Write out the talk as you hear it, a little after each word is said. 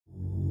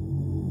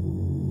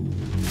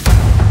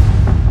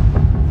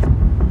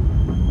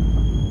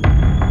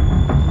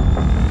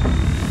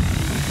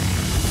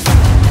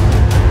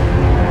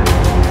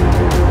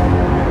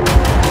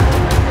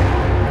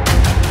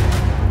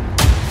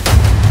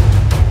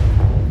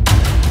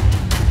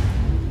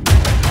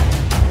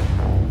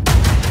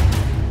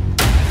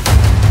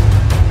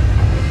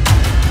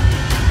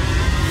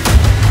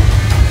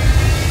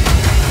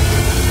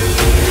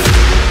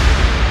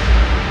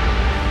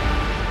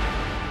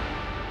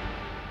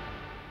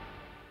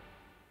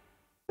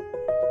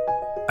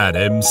At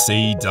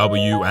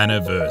MCW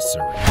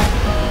Anniversary,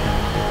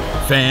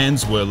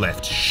 fans were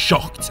left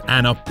shocked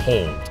and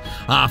appalled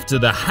after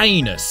the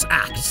heinous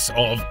acts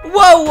of...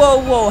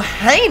 Whoa,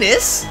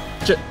 heinous?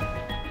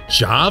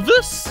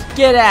 Jarvis?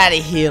 Get out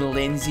of here,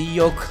 Lindsay,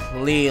 you're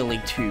clearly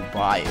too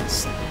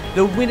biased.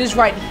 The winners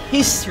write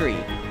history.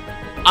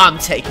 I'm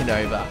taking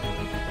over.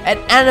 At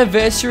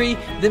Anniversary,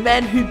 the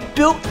man who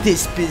built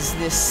this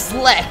business,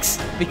 Slex,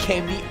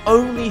 became the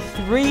only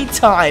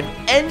 3-time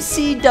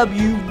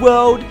MCW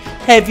World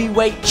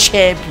Heavyweight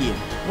Champion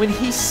when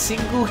he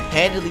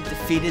single-handedly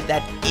defeated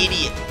that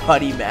idiot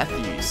Buddy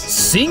Matthews.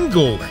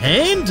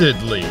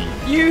 Single-handedly?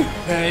 You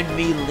heard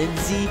me,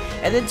 Lindsay.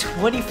 And then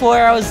 24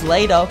 hours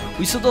later,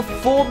 we saw the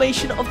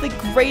formation of the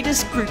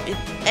greatest group in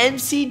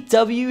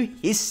MCW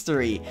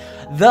history,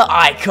 the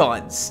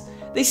Icons.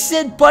 They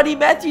sent Buddy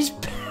Matthews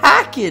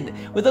packing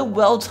with a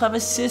well-timed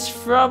assist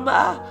from,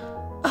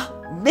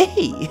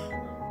 me.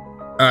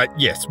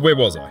 Yes, where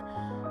was I?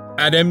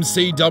 At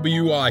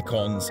MCW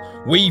Icons,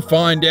 we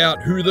find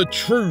out who the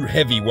true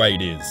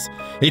heavyweight is.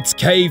 It's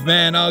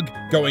Caveman Ugg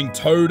going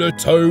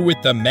toe-to-toe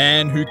with the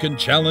man who can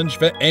challenge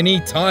for any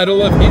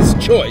title of his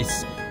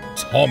choice,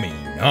 Tommy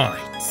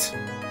Knight.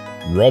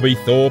 Robbie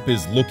Thorpe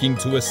is looking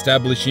to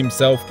establish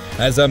himself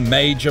as a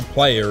major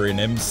player in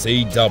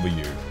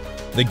MCW.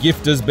 The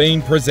gift has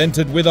been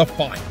presented with a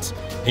fight.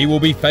 He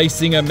will be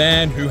facing a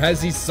man who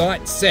has his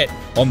sights set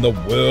on the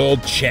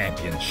World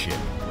Championship,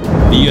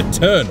 the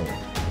Eternal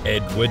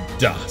Edward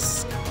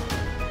Dusk.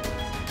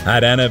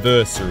 At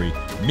Anniversary,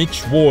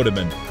 Mitch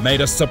Waterman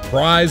made a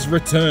surprise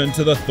return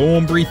to the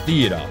Thornbury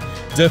Theatre,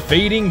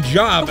 defeating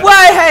Jarvis.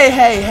 Wait,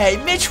 hey,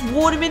 Mitch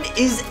Waterman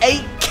is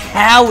a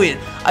coward.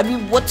 I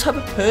mean, what type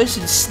of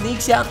person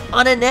sneaks out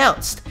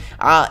unannounced?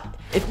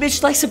 If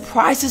Mitch likes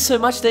surprises so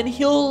much, then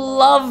he'll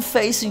love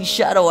facing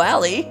Shadow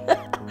Alley.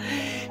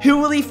 Who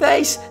will he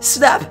face?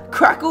 Snap,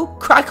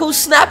 crackle,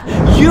 snap.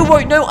 You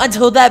won't know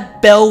until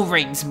that bell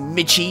rings,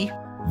 Mitchie.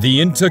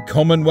 The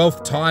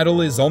Intercommonwealth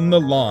title is on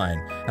the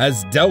line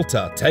as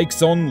Delta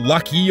takes on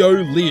Lucky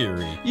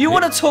O'Leary. You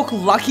want to talk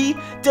lucky?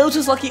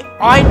 Delta's lucky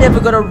I never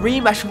got a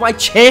rematch for my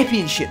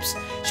championships.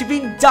 She's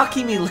been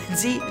ducking me,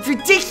 Lindsay. It's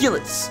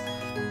ridiculous.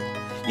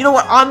 You know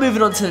what? I'm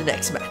moving on to the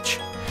next match.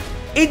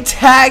 In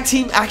tag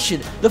team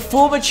action, the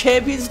former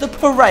champions, the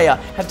Pariah,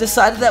 have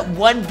decided that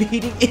one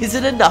beating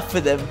isn't enough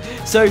for them,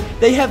 so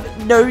they have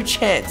no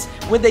chance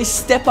when they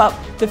step up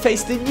to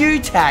face the new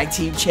tag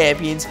team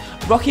champions,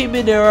 Rocky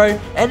Monero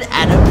and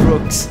Adam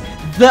Brooks,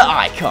 the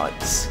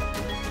Icons.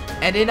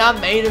 And in our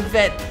main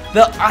event,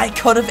 the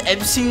icon of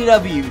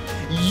MCW,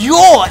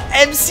 your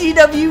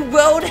MCW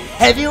World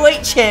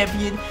Heavyweight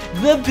Champion,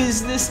 the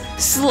Business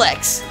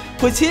Slex,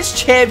 puts his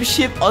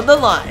championship on the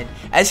line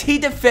as he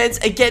defends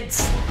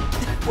against...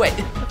 Wait,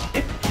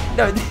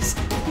 no, this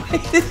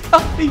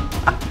can't be.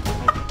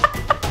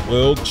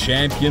 World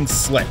Champion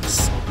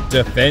Slex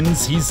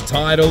defends his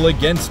title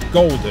against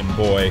Golden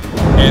Boy,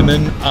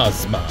 Emman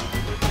Azman.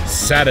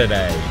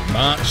 Saturday,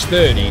 March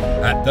 30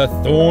 at the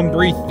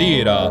Thornbury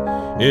Theatre,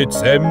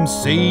 it's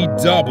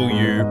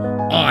MCW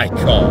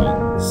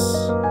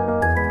Icons.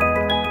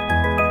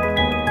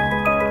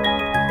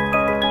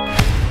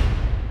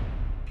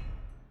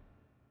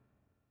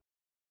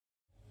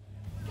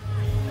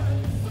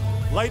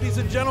 Ladies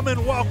and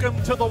gentlemen, welcome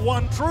to the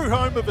one true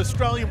home of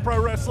Australian Pro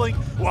Wrestling.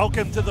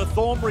 Welcome to the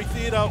Thornbury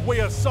Theatre.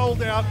 We are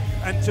sold out,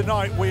 and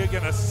tonight we are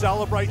going to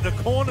celebrate the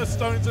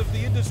cornerstones of the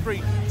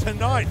industry.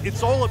 Tonight,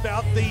 it's all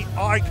about the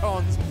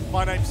Icons.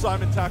 My name's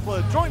Simon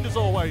Tackler, joined as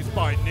always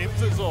by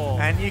Nims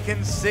Azor. And you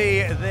can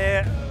see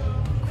their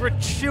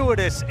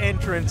gratuitous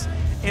entrance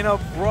in a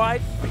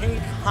bright pink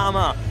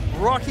Hummer.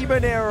 Rocky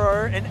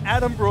Monero and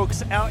Adam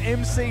Brooks, our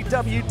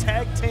MCW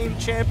Tag Team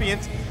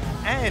Champions,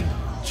 and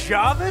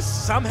Jarvis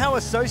somehow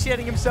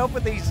associating himself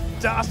with these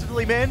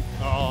dastardly men.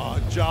 Oh,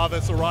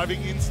 Jarvis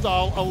arriving in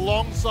style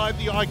alongside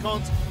the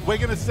Icons. We're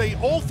going to see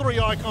all three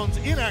Icons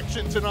in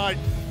action tonight.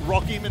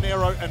 Rocky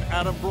Monero and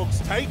Adam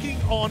Brooks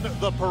taking on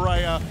the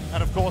Pariah.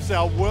 And of course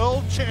our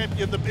world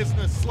champion, the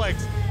Business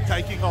Slex,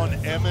 taking on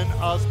Emman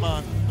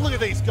Azman. Look at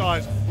these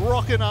guys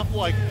rocking up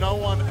like no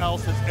one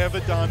else has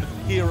ever done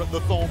here at the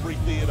Thornbury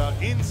Theatre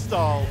in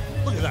style.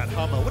 Look at that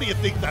Hummer. What do you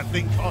think that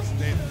thing cost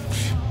him?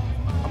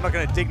 I'm not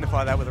going to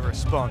dignify that with a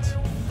response.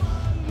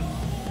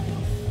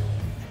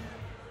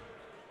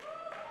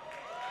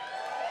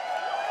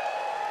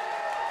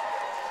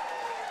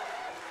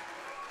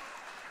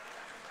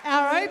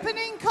 Our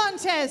opening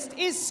contest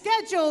is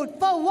scheduled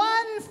for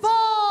one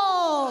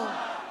fall.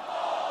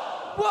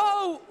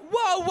 Whoa,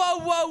 whoa, whoa,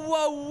 whoa,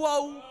 whoa,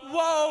 whoa,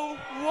 whoa,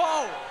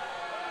 whoa.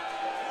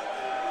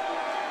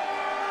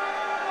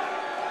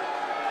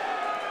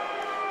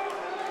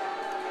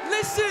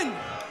 Listen,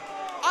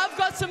 I've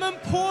got some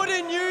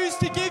important news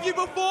to give you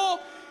before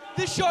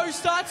the show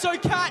starts, so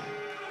Kat,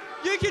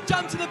 you can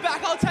jump to the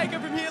back. I'll take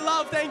it from here,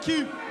 love, thank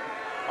you.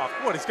 Oh,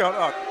 what is going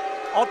on?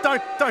 Oh,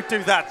 don't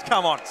do that,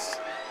 come on. It's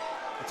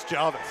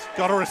Jarvis.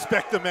 Got to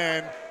respect the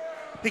man.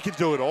 He can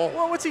do it all.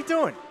 Well, what's he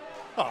doing?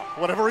 Oh,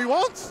 whatever he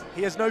wants.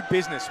 He has no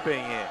business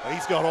being here.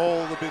 He's got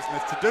all the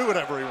business to do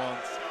whatever he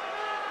wants.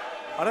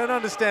 I don't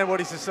understand what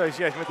his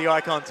association with the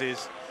Icons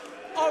is.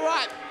 All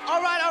right.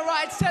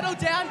 Settle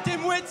down,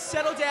 dimwits.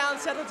 Settle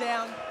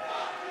down.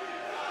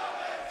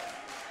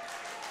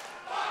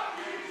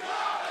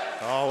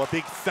 Oh, a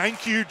big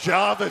thank you,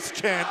 Jarvis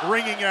chant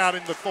ringing out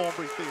in the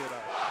Thornbury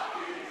Theatre.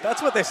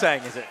 That's what they're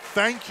saying, is it?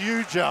 Thank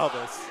you,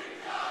 Jarvis.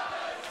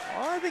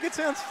 I think it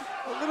sounds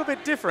a little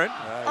bit different.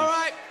 All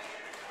right,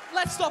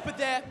 let's stop it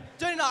there.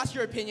 Don't ask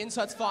your opinion,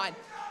 so it's fine.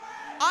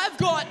 I've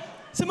got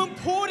some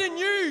important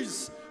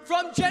news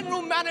from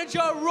General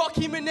Manager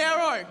Rocky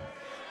Monero.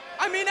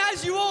 I mean,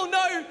 as you all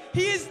know,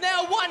 he is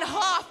now one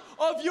half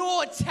of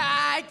your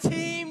tag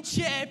team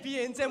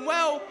champions. And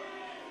well,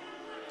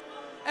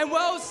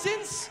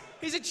 since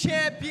he's a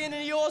champion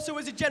and he also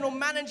is a general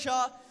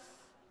manager,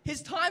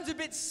 his time's a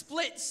bit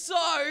split.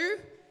 So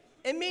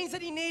it means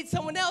that he needs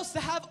someone else to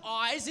have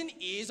eyes and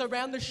ears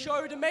around the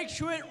show to make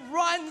sure it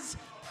runs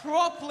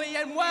properly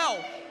and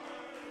well,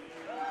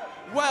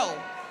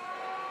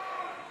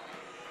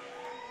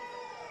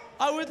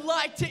 I would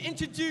like to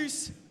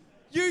introduce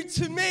you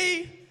to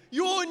me,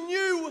 your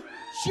new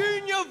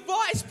Junior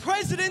Vice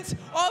President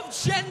of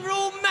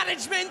General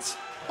Management.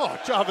 Oh,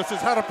 Jarvis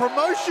has had a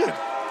promotion.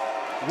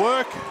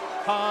 Work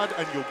hard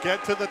and you'll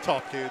get to the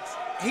top, kids.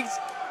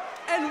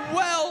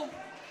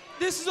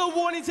 This is a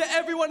warning to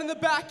everyone in the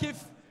back.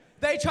 If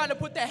they try to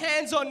put their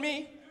hands on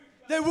me,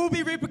 there will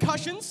be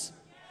repercussions,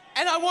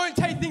 and I won't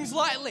take things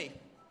lightly.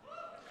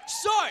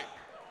 So,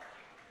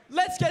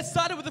 let's get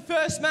started with the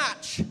first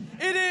match.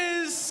 It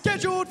is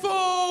scheduled for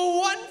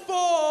 1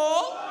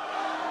 fall,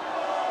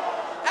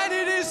 and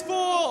it is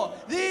for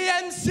the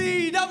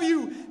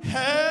MCW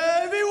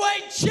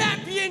Heavyweight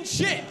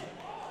Championship.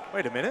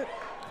 Wait a minute.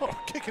 Oh,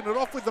 kicking it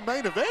off with the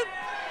main event.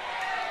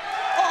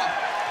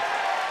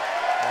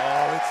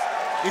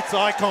 It's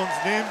Icons,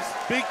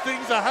 Nims. Big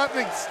things are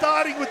happening,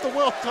 starting with the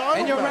world title.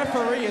 And your match.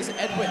 referee is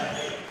Edwin.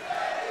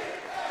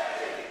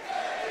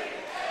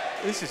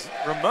 This is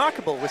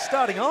remarkable. We're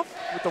starting off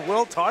with the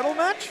world title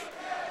match.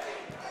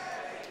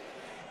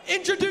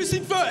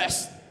 Introducing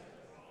first.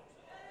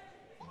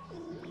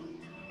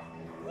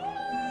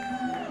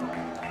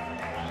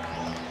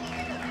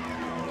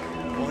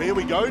 Well, here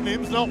we go,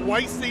 Nims, not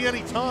wasting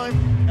any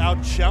time.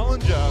 Our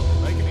challenger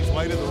making his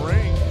way to the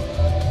ring.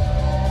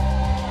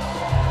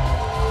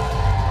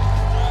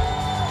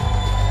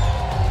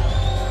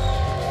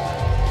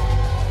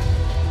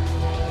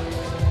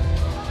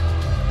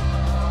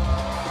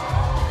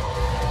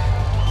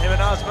 Emman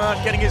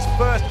Azman getting his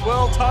first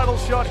world title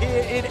shot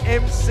here in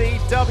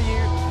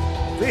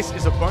MCW. This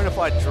is a bona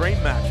fide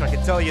dream match, I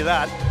can tell you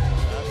that.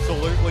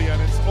 Absolutely,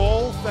 and it's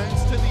all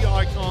thanks to the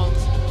Icons.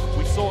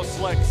 We saw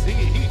Slex,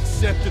 he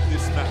accepted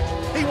this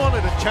match. He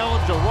wanted a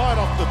challenger right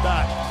off the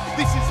bat.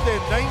 This is their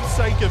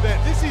namesake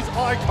event. This is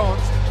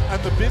Icons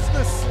and the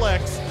business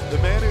Slex, the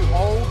man who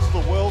holds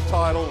the world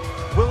title,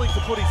 willing to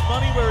put his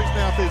money where his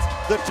mouth is.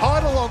 The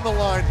title on the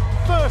line,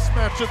 first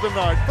match of the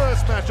night,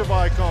 first match of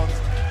Icons.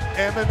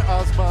 Emman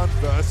Azman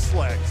versus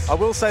Slex. I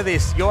will say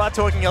this, you are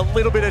talking a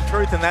little bit of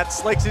truth in that.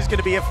 Slex is going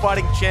to be a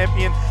fighting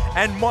champion,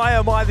 and my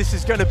oh my, this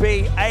is going to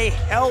be a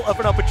hell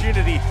of an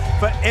opportunity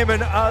for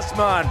Emman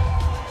Azman.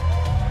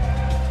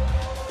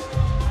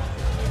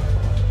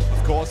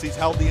 Of course, he's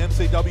held the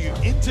MCW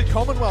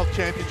Intercommonwealth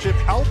Championship,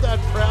 held that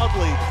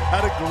proudly,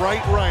 had a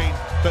great reign,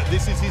 but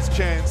this is his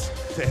chance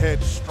to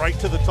head straight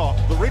to the top.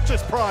 The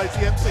richest prize,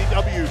 the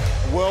MCW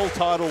World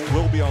title,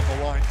 will be on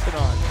the line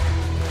tonight.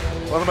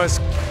 One of the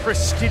most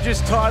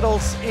prestigious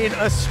titles in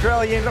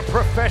Australian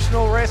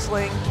professional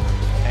wrestling,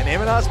 and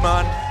Emman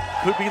Azman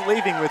could be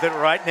leaving with it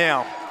right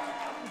now.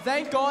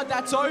 Thank God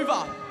that's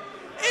over.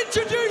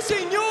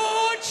 Introducing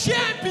your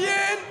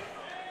champion.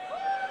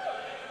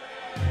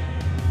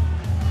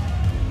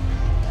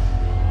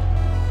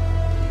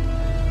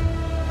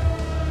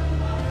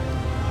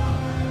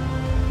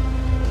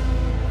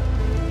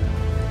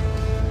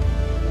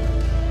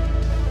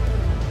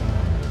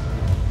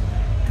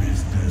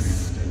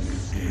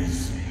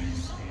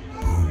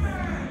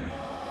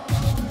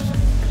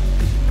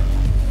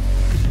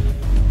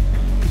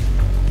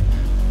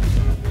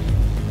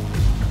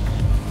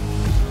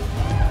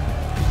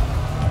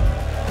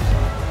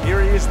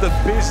 The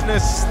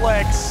business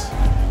Slex.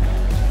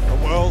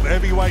 The world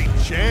heavyweight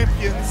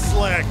champion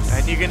Slex.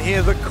 And you can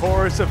hear the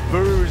chorus of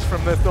boos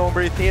from the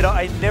Thornbury Theatre.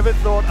 I never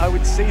thought I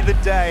would see the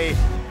day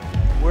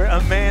where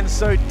a man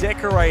so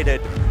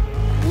decorated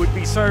would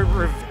be so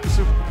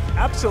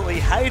absolutely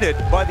hated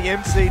by the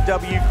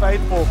MCW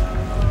faithful.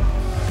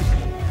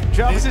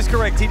 Jarvis is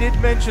correct. He did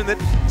mention that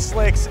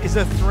Slex is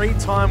a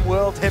 3-time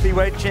world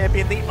heavyweight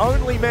champion, the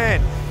only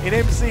man in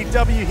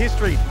MCW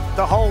history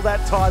to hold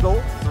that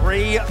title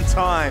 3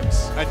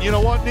 times. And you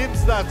know what,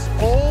 Nims? That's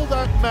all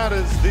that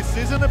matters. This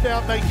isn't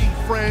about making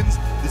friends.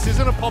 This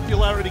isn't a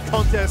popularity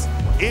contest.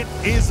 It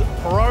is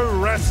pro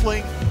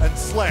wrestling, and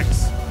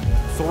Slex,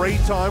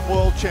 3-time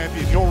world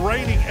champion, your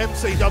reigning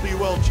MCW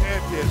world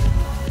champion,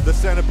 the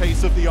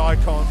centerpiece of the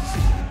Icons,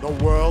 the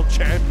world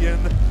champion,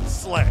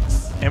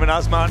 Slex. Emman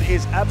Azman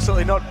is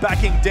absolutely not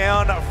backing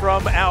down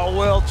from our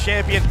world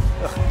champion.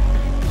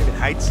 Ugh, even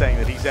hate saying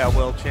that he's our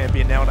world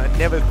champion now, and I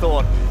never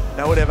thought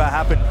that would ever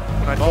happen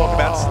when I talk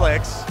about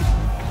Slex.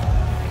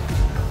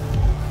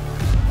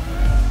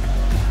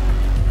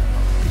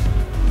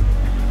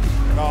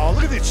 Oh,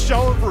 look at this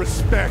show of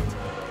respect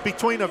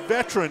between a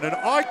veteran and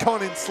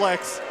icon in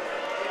Slex.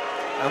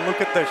 And look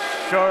at the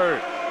show.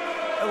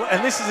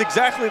 And this is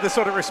exactly the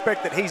sort of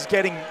respect that he's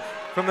getting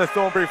from the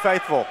Thornbury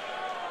faithful.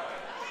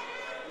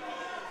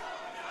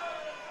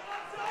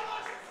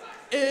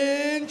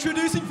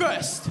 Introducing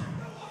first,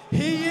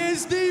 he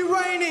is the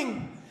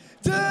reigning,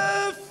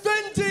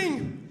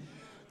 defending,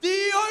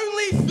 the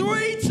only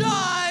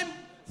three-time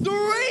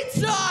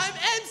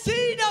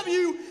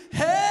MCW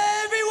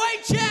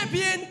heavyweight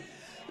champion,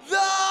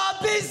 the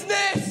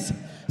business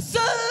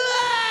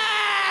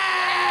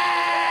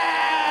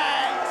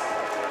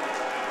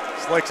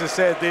Slex has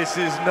said this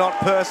is not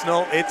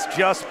personal, it's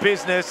just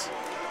business.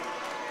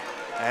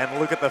 And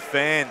look at the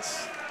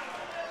fans.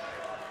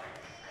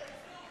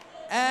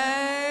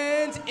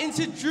 And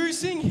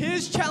introducing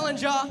his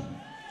challenger,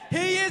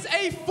 he is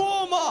a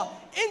former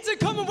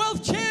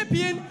Intercommonwealth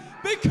champion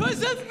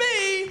because of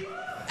me,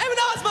 Emman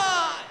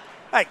Azman.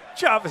 Hey,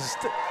 Jarvis,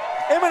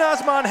 Emman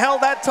Azman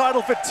held that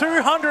title for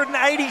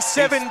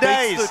 287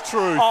 days. The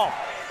truth. Oh,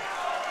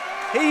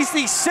 he's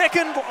the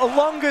second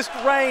longest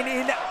reign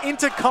in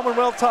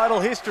Intercommonwealth title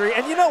history.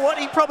 And you know what?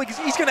 He's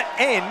going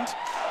to end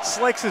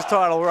Slex's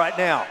title right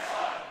now.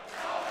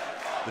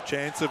 The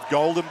chance of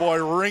Golden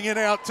Boy ringing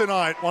out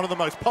tonight. One of the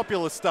most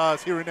popular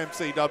stars here in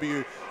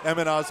MCW,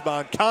 Emman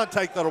Azman. Can't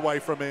take that away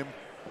from him.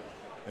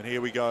 And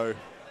here we go.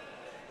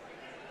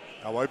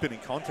 Our opening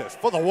contest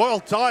for the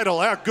world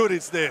title. How good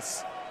is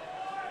this?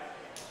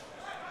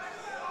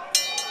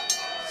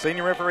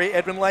 Senior referee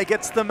Edwin Lay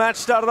gets the match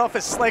started off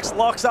as Slex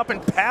locks up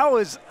and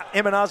powers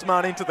Emman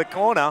Azman into the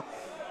corner.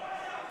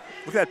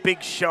 Look at that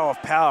big show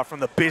of power from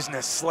the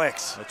business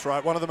Slex. That's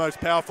right, one of the most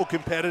powerful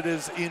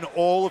competitors in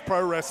all of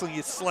pro wrestling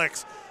is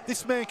Slex.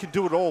 This man can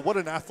do it all. What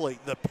an athlete.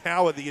 The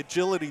power, the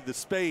agility, the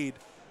speed.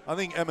 I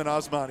think Emman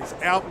Azman is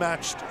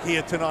outmatched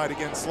here tonight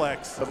against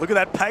Slex. But look at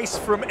that pace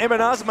from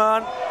Emman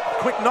Azman.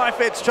 Quick knife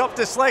edge chop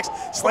to Slex.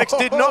 Slex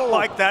did not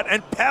like that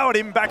and powered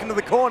him back into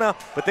the corner.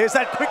 But there's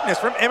that quickness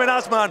from Emman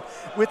Azman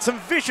with some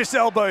vicious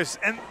elbows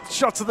and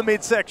shots of the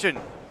midsection.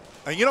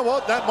 And you know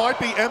what? That might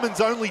be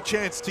Emman's only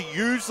chance to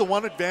use the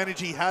one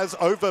advantage he has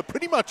over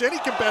pretty much any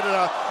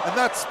competitor, and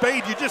that's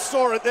speed. You just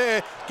saw it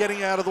there,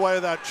 getting out of the way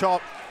of that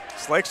chop.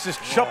 Slex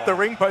just chopped the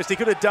ring post. He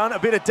could have done a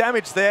bit of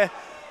damage there,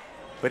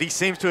 but he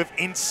seems to have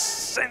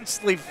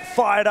insensely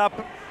fired up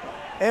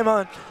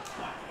Emman.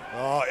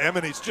 Oh,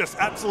 Emman is just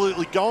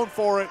absolutely going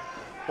for it.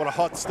 What a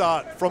hot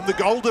start from the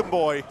Golden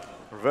Boy.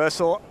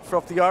 Reversal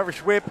off the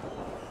Irish whip.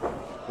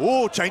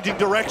 Oh, changing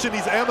direction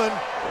is Emman.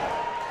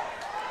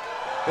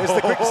 There's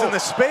the quickness and the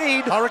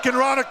speed. Hurricane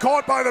Rana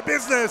caught by the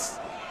business.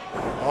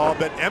 Oh,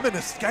 but Emman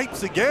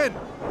escapes again.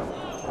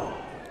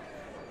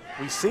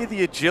 We see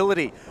the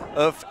agility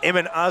of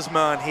Emman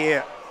Azman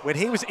here. When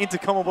he was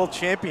Intercommonwealth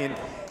champion,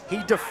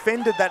 he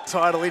defended that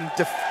title with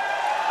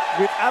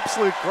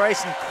absolute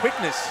grace and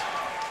quickness.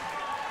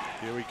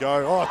 Here we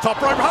go. Oh, top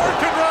rope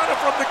Hurricane Rana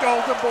from the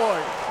Golden Boy.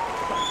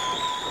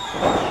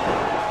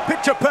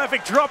 Picture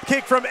perfect drop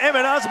kick from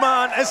Emman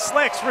Azman as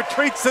Slex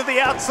retreats to the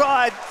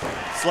outside.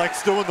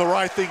 Slex doing the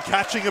right thing,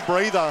 catching a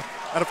breather.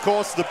 And of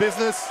course, the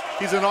business,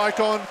 he's an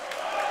icon.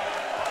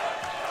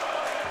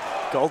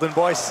 Golden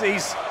Boy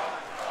sees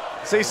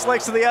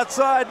Slex to the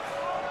outside.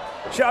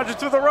 Charges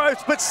through the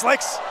ropes, but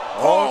Slex.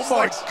 Oh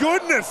my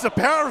goodness, the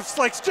power of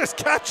Slex just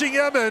catching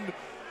Emman.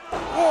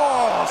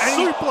 Oh,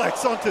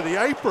 suplex onto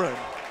the apron.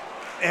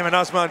 Emman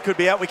Azman could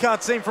be out. We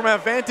can't see him from our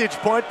vantage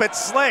point, but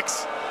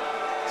Slex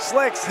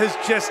has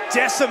just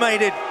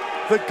decimated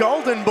the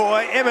Golden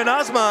Boy, Emman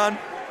Azman.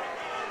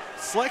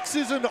 Slex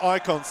is an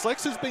icon.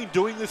 Slex has been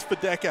doing this for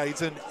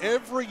decades, and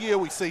every year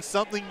we see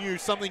something new,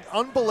 something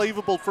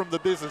unbelievable from the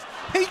business.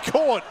 He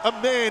caught a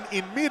man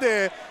in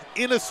midair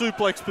in a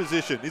suplex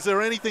position. Is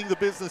there anything the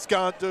business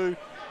can't do?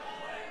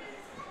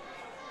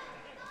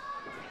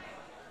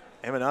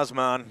 Emman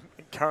Azman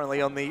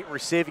currently on the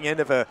receiving end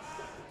of a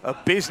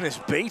business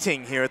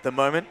beating here at the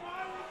moment.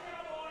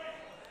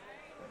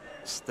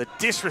 It's the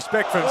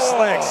disrespect from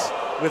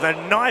Slex with a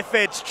knife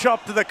edge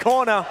chop to the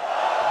corner.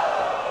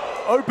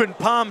 Open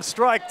palm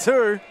strike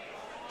too.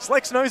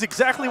 Slex knows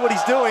exactly what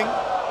he's doing.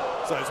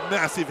 So those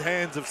massive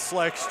hands of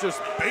Slex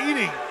just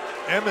beating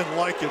Emman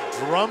like a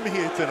drum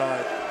here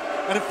tonight.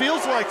 And it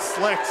feels like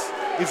Slex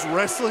is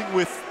wrestling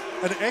with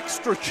an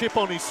extra chip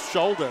on his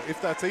shoulder,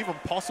 if that's even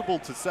possible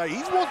to say.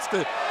 He wants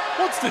to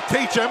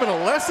teach Emman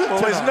a lesson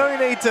tonight. There's no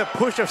need to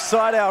push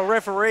aside our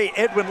referee,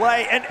 Edwin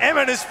Lay, and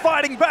Emman is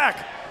fighting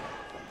back.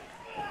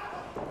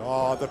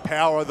 Oh, the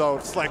power, though,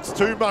 of Slex.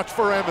 Too much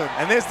for Emman.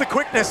 And there's the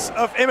quickness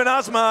of Emman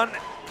Azman.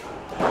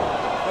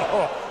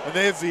 Oh, and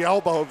there's the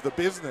elbow of the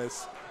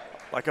business.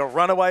 Like a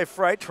runaway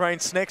freight train,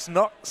 Slex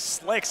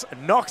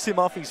knocks him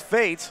off his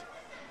feet.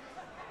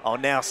 Oh,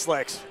 now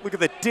Slex. Look at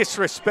the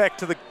disrespect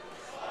to the...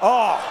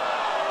 Oh,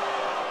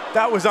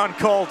 that was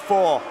uncalled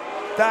for.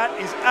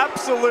 That is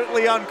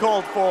absolutely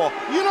uncalled for.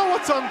 You know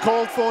what's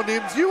uncalled for,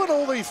 Nims? You and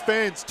all these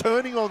fans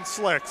turning on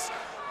Slex.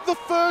 The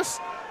first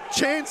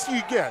chance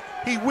you get,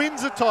 he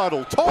wins a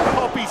title. Tall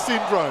Poppy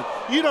syndrome.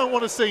 You don't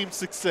want to see him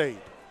succeed.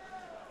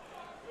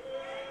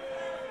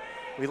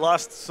 We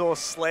last saw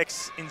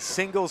Slex in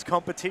singles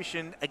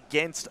competition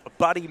against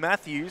Buddy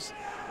Matthews,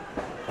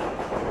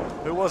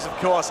 who was, of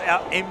course,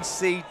 our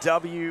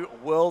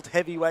MCW World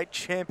Heavyweight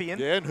Champion.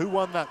 Yeah, and who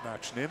won that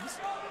match, Nims?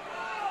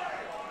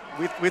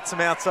 With some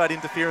outside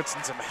interference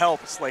and some help,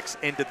 Slex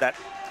ended that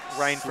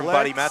reign from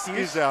Buddy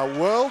Matthews. Is our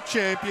world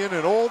champion,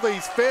 and all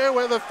these fair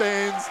weather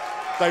fans,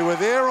 they were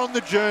there on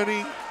the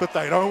journey, but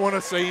they don't want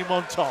to see him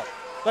on top.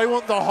 They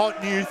want the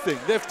hot new thing.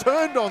 They've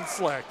turned on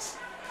Slex.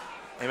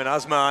 Emman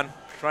Azman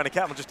trying to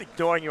cap. I'm just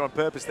ignoring you on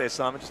purpose there,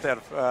 Simon, just out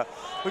of,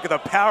 look at the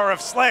power of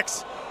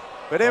Slex.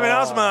 But Emman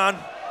Azman.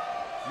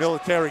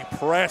 Military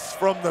press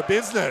from the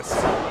business.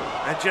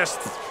 And just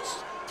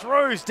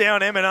throws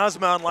down Emman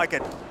Azman like a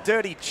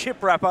dirty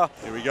chip wrapper.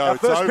 Here we go, Our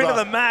it's first pin over. of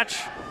the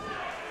match.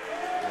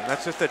 And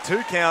that's just a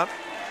 2 count.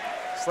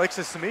 Slex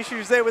has some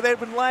issues there with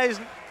Edwin Lays.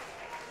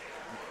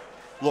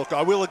 Look,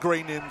 I will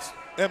agree, Nims.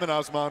 Emman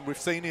Azman, we've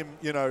seen him,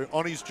 you know,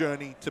 on his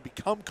journey to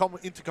become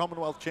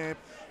Intercommonwealth champ.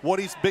 What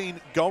he's been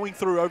going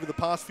through over the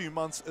past few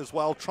months as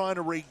well, trying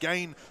to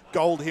regain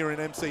gold here in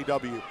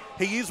MCW.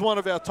 He is one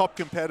of our top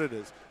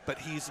competitors, but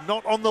he's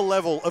not on the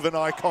level of an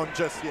icon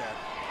just yet.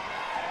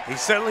 He's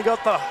certainly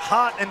got the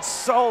heart and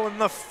soul and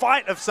the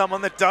fight of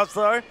someone that does,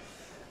 though.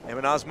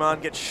 Emman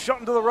Azman gets shot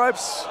into the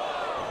ropes.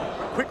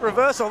 Quick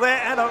reversal there,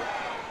 and a...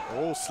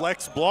 Oh,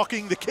 Slex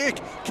blocking the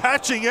kick,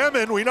 catching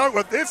Emman. We know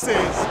what this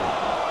is.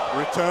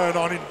 Return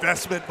on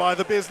investment by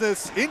the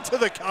business into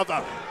the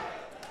cover.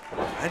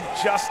 And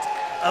just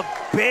a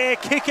bare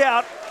kick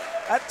out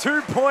at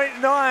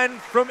 2.9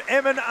 from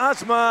Emman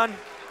Azman.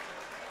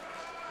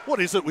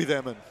 What is it with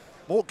Emman?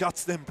 More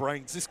guts than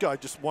brains. This guy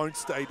just won't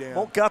stay down.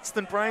 More guts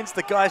than brains.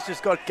 The guy's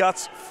just got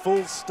guts,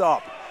 full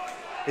stop.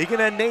 You're going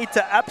to need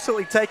to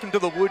absolutely take him to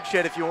the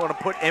woodshed if you want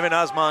to put Emman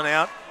Azman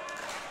out.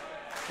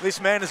 This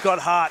man has got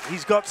heart.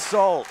 He's got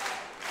soul.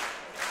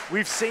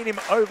 We've seen him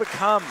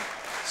overcome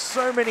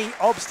so many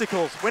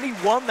obstacles. When he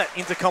won that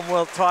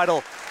Intercommonwealth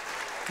title,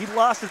 he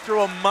lasted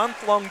through a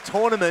month-long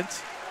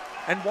tournament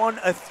and won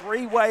a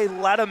 3-way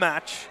ladder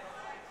match.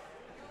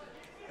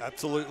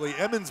 Absolutely.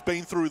 Emman's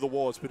been through the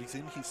wars, but he's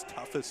in his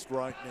toughest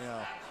right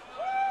now.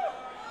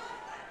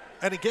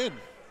 And again,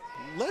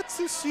 let's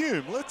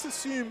assume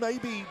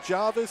maybe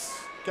Jarvis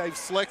gave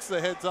Slex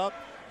the heads up.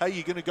 Hey,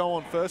 you're going to go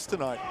on first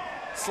tonight.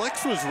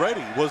 Slex was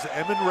ready. Was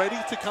Emman ready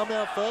to come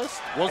out first?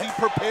 Was he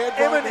prepared?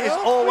 Emman is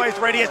always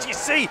ready, as you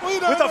see,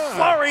 with a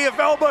flurry of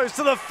elbows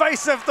to the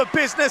face of the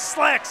business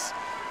Slex.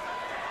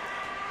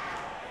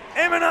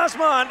 Emman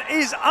Azman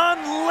is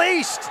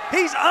unleashed.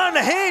 He's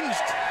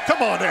unhinged.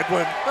 Come on,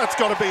 Edwin. That's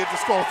got to be a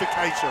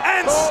disqualification.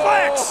 And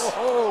Slex!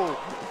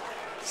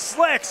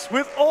 Slex,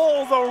 with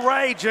all the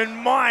rage and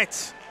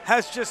might,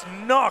 has just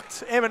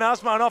knocked Emman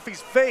Azman off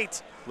his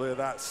feet. Look at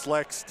that.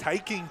 Slex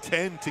taking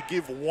 10 to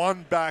give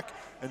 1 back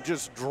and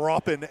just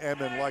dropping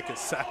Emman like a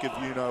sack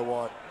of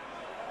you-know-what.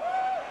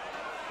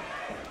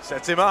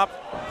 Sets him up.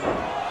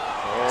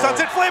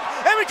 Sunset flip.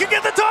 Emman can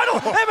get the title.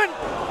 Emman.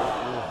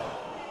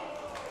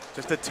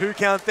 Just a 2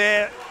 count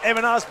there.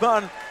 Emman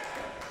Azman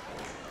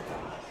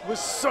was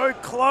so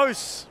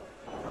close.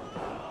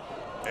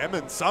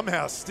 Emman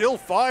somehow still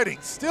fighting,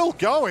 still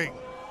going.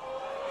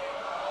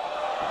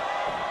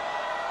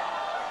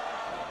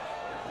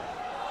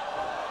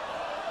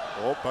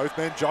 Oh, both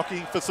men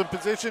jockeying for some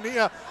position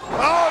here.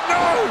 Oh,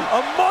 no!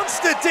 A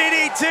monster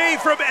DDT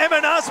from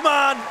Emman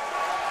Azman.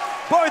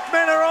 Both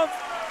men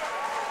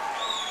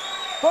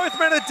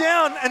are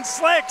down, and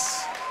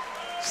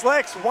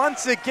Slex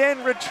once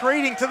again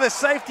retreating to the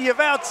safety of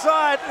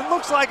outside. It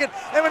looks like it.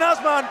 Emman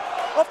Azman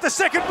off the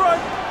second rope.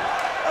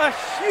 A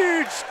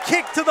huge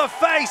kick to the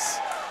face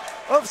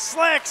of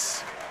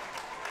Slex.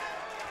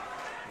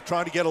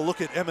 Trying to get a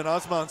look at Emman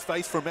Azman's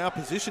face from our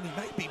position. He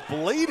may be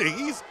bleeding.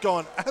 He's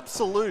gone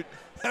absolute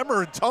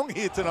hammer and tong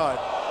here tonight.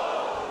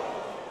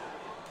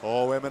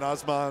 Oh, Emman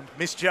Azman.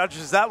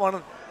 Misjudges that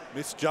one.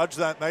 Misjudged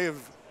that. May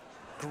have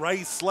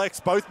grazed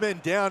Slex. Both men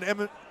down.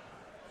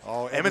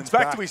 Emman's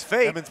back to his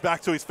feet. Emman's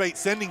back to his feet,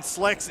 sending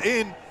Slex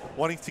in,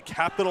 wanting to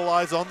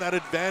capitalize on that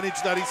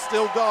advantage that he's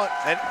still got.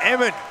 And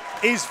Emman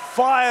is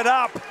fired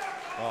up.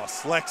 Oh,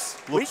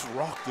 Slex looks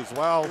rocked as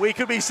well. We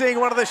could be seeing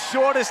one of the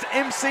shortest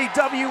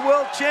MCW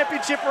World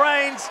Championship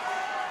reigns.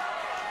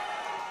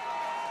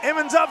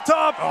 Emman's up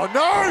top. Oh,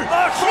 no!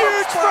 A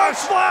huge front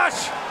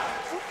splash.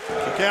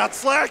 Kick out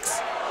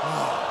Slex.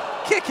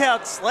 Kick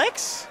out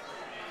Slex?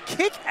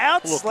 Kick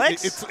out Look,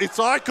 Slex? it's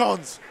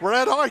icons. We're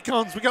at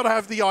icons. We've got to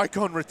have the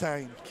icon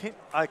retained.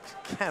 I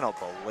cannot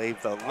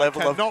believe the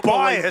level of cannot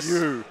bias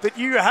believe you. that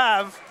you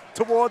have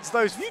towards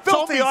those Told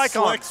filthy me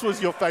icons. Slex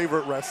was your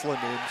favorite wrestler,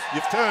 Nims.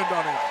 You've turned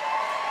on him.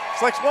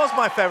 Slex was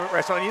my favorite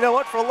wrestler, and you know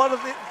what? For a lot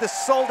of the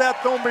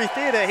sold-out Thornbury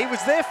Theatre, he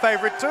was their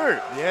favorite too.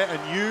 Yeah,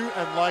 and you,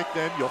 and like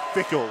them, you're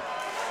fickle.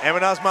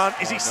 Emman Azman,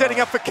 is he setting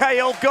up for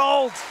KL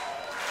Gold?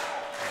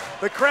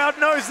 The crowd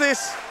knows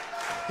this.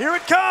 Here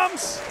it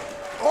comes.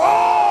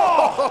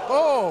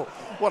 Oh!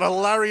 What a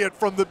lariat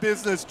from the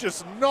business,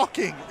 just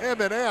knocking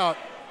Emman out.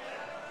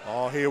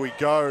 Oh, here we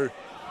go.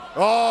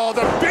 Oh,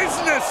 the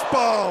business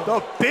bomb!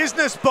 The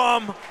business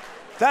bomb.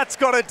 That's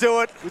got to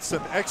do it. With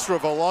some extra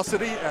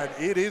velocity, and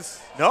it is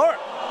No.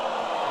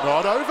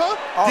 not over.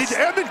 Oh, Did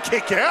Emman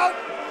kick out?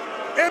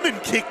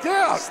 Emman kicked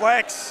out.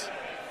 Slex.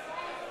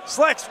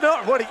 Slex,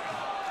 no.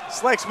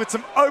 Slex with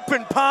some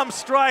open palm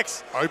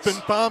strikes. Open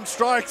palm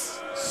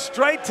strikes.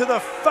 Straight to the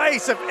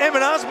face of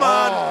Emman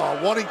Azman. Oh,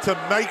 wanting to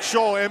make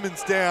sure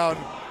Emman's down.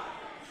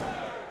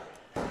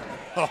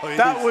 Oh,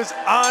 That was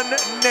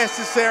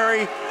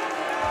unnecessary.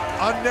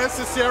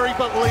 unnecessary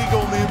but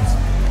legal, Nims.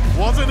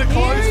 Wasn't a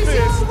close Here is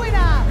fist. your winner,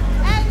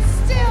 and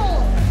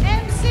still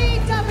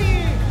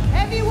MCW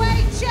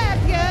Heavyweight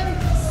Champion,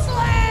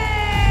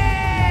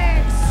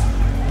 Slex!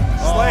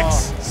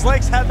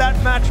 Slex had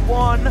that match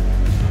won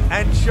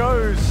and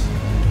chose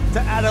to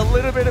add a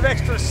little bit of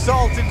extra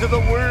salt into the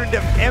wound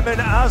of Emman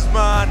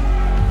Azman.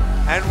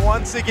 And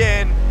once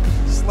again,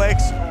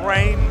 Slex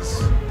reigns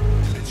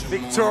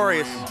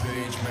victorious.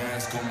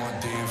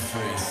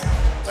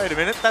 Wait a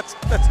minute, that's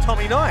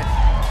Tommy Knight.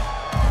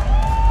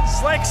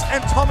 Slex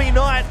and Tommy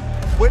Knight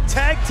were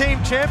tag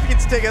team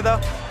champions together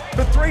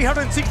for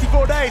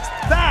 364 days.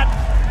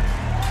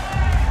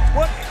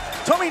 What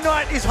Tommy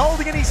Knight is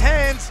holding in his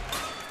hands,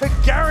 the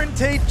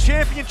guaranteed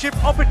championship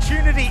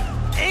opportunity.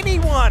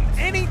 Anyone,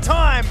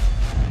 anytime,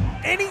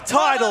 any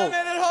title.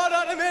 Hold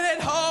on a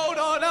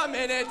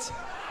minute.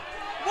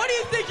 What do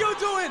you think you're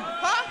doing,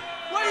 huh?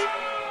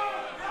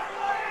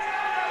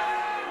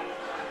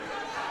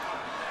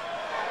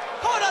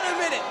 Hold on a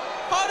minute.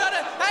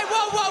 Hey,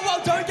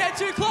 whoa, don't get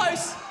too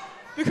close.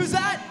 Because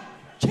that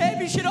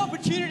championship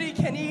opportunity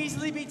can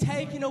easily be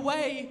taken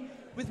away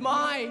with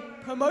my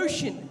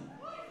promotion.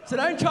 So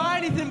don't try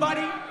anything,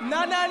 buddy.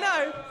 No.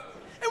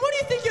 And what do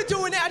you think you're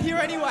doing out here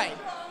anyway?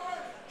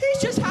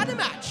 He's just had a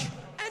match.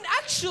 And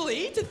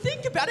actually, to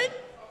think about it,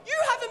 you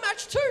have a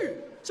match too.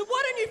 So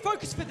why don't you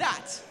focus for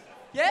that?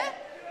 Yeah?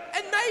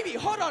 And maybe,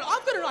 hold on,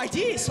 I've got an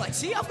idea,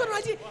 Slexy. I've got an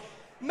idea.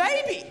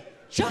 Maybe,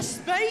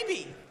 just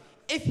maybe,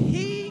 if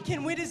he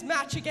can win his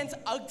match against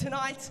Ugg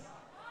tonight,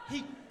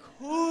 he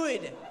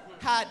could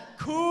have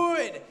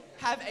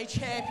a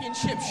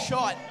championship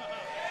shot.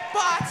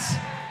 But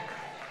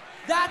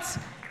that's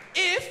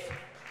if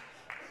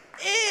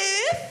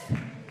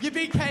you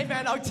beat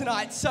Caveman Ugg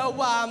tonight. So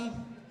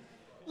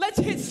let's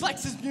hit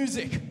Slex's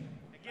music. Get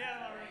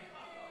out,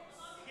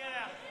 get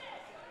out.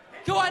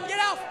 Go on, get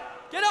off.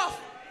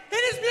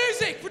 Hit his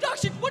music.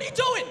 Production, what are you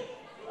doing?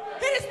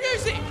 Hit his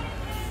music.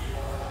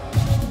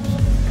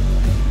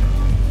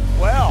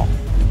 Well,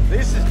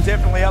 this has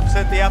definitely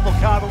upset the apple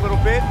cart a little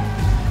bit.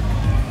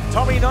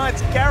 Tommy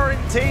Knight's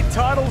guaranteed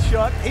title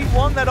shot. He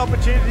won that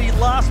opportunity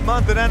last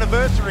month at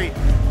anniversary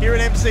here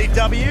at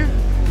MCW.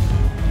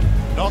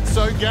 Not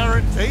so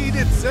guaranteed,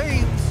 it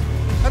seems.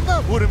 And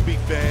that wouldn't be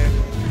fair.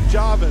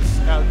 Jarvis,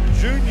 our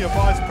Junior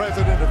Vice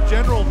President of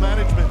General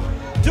Management,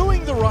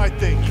 doing the right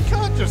thing. You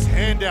can't just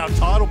hand out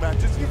title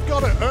matches. You've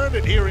got to earn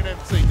it here in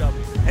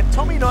MCW. And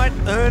Tommy Knight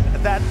earned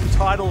that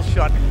title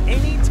shot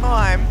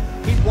anytime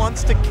he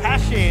wants to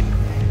cash in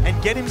and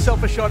get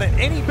himself a shot at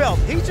any belt.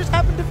 He just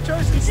happened to have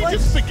chosen Did you Slex.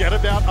 just forget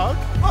about Ugg?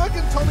 Ugg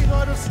and Tommy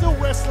Knight are still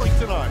wrestling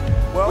tonight.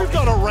 Well, we've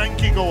got a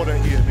ranking order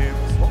here,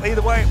 Nims. Well,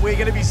 either way, we're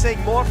going to be seeing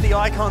more of the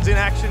Icons in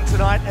action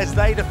tonight as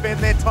they defend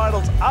their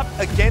titles up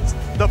against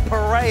the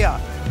Pariah.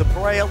 The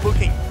Pariah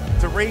looking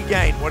to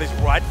regain what is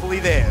rightfully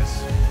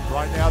theirs.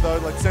 Right now, though,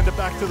 let's send it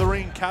back to the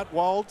ring. Cat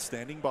Wild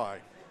standing by.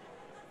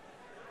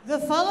 The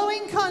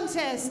following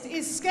contest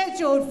is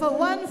scheduled for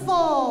one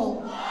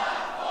fall.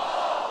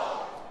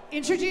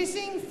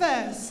 Introducing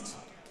first.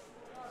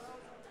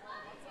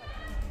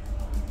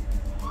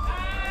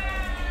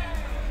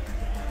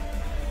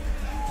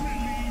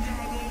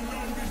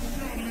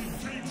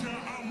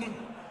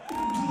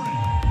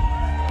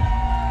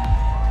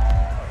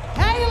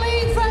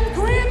 Hailing from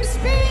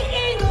Grimsby,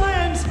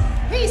 England,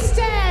 he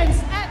stands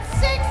at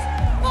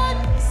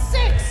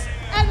 6'6"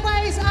 and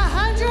weighs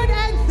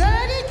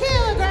 130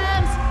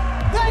 kilograms.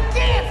 The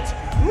Gift,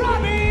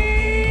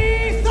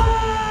 Robbie Thorpe!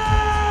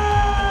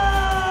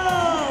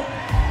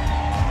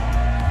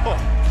 Oh,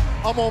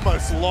 I'm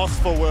almost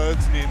lost for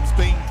words, Nims.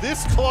 Being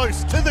this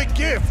close to the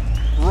Gift,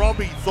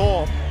 Robbie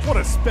Thorpe. What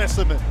a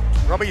specimen.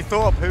 Robbie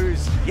Thorpe,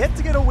 who's yet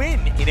to get a win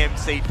in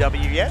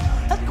MCW yet,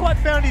 hasn't quite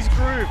found his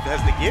groove, has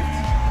the Gift.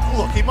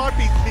 Look, he might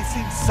be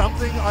missing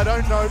something, I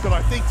don't know, but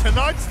I think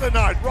tonight's the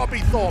night. Robbie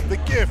Thorpe, the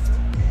Gift.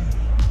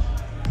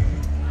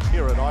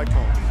 Here at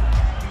Icon.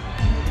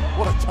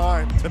 What a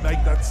time to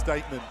make that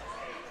statement.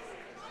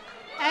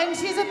 And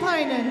his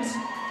opponent.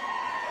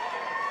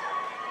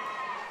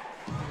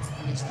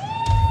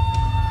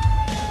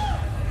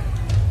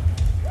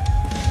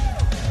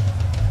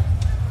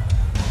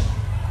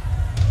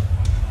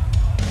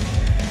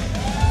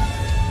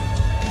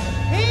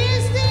 He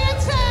is the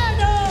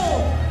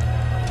Eternal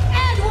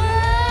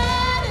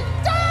Edward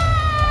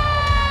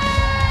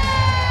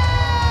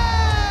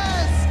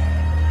Dust!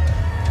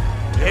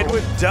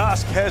 Edward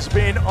Dusk has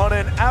been on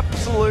an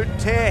absolute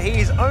tear.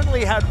 He's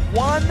only had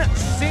one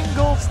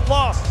singles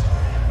loss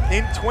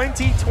in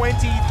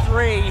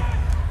 2023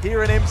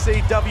 here in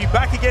MCW.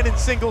 Back again in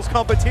singles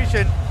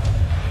competition.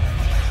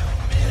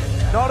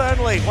 Not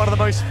only one of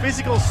the most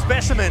physical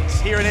specimens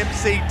here in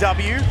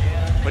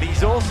MCW, but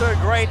he's also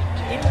great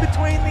in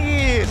between the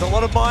ears. A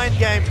lot of mind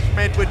games from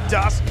Edward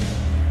Dusk.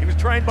 He was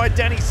trained by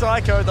Danny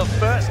Psycho, the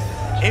first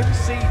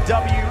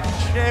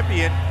MCW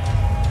champion.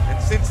 And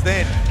since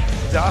then,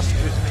 Dusk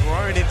has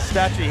grown in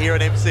stature here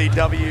at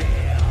MCW.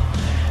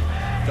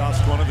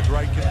 Dusk, one of the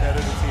great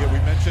competitors here. We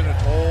mention it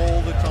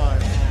all the time.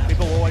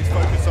 People always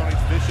focus on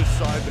his vicious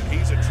side, but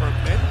he's a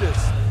tremendous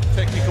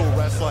technical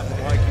wrestler.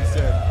 And like you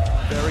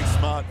said, very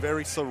smart,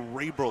 very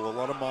cerebral. A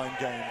lot of mind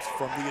games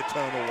from the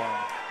Eternal One.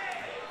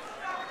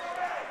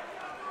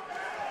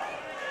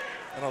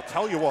 And I'll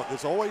tell you what,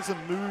 there's always a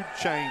mood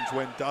change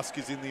when Dusk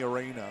is in the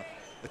arena.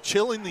 A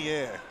chill in the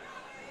air.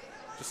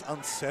 Just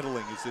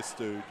unsettling is this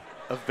dude.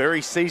 A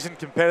very seasoned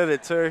competitor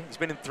too. He's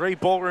been in 3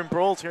 ballroom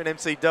brawls here in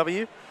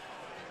MCW.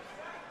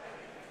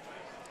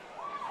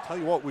 Tell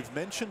you what, we've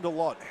mentioned a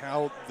lot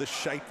how the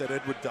shape that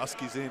Edward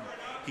Dusk is in.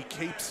 He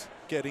keeps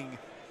getting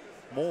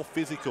more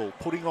physical,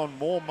 putting on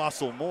more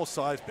muscle, more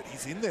size, but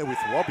he's in there with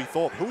Robbie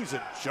Thorpe, who is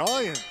a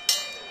giant.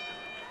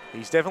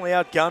 He's definitely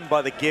outgunned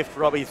by the gift,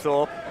 Robbie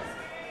Thorpe.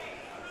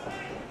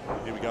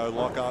 Here we go,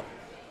 lock up.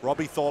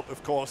 Robbie Thorpe,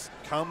 of course,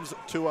 comes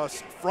to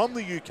us from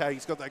the UK.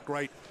 He's got that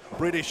great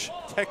British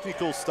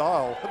technical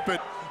style,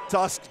 but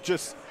Dusk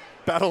just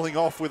battling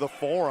off with a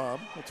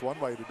forearm. That's one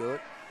way to do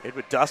it.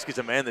 Edward Dusk is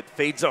a man that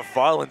feeds off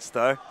violence,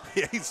 though.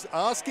 Yeah, he's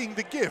asking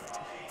the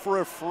gift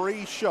for a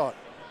free shot.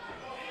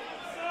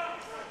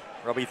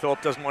 Robbie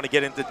Thorpe doesn't want to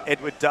get into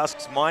Edward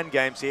Dusk's mind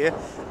games here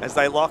as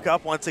they lock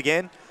up once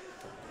again.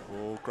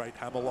 Oh, great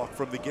hammerlock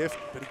from the gift.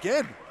 But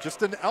again,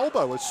 just an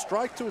elbow, a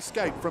strike to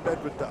escape from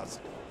Edward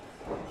Dusk.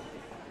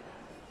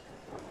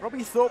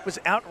 Robbie Thorpe was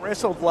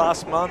out-wrestled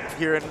last month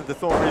here in the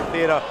Thornbury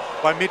Theatre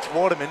by Mitch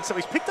Waterman, so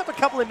he's picked up a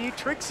couple of new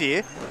tricks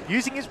here,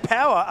 using his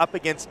power up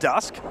against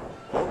Dusk.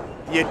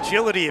 The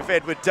agility of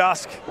Edward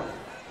Dusk.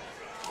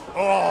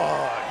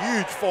 Oh,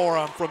 huge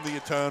forearm from the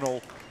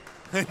Eternal.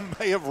 And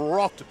may have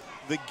rocked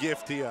the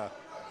gift here.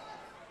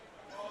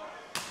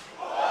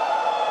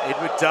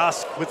 Edward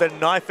Dusk with a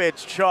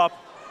knife-edge chop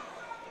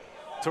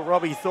to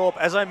Robbie Thorpe.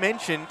 As I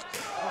mentioned,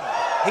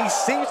 he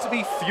seems to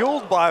be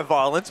fueled by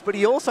violence, but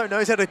he also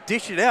knows how to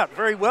dish it out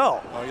very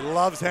well. Oh, he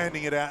loves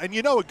handing it out. And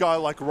you know a guy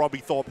like Robbie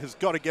Thorpe has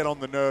got to get on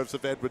the nerves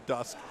of Edward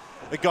Dusk.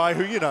 A guy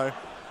who, you know,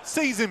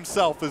 sees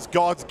himself as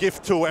God's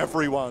gift to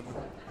everyone.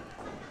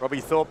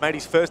 Robbie Thorpe made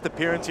his first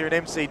appearance here at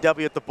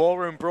MCW at the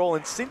Ballroom Brawl,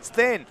 and since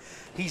then,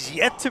 he's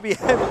yet to be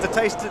able to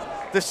taste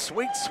the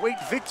sweet, sweet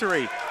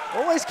victory.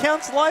 Always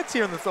counts lights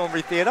here in the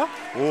Thornbury Theatre.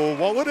 Oh,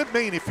 what would it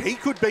mean if he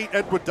could beat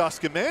Edward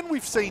Dusk, a man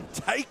we've seen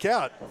take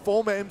out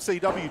former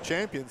MCW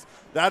champions?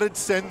 That'd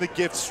send the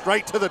gift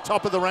straight to the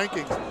top of the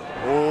rankings.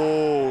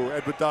 Oh,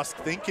 Edward Dusk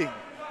thinking.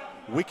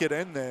 Wicked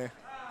end there.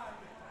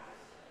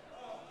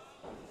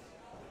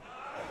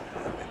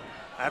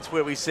 That's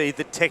where we see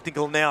the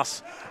technical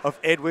nous of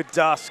Edward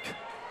Dusk.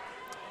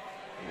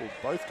 Oh,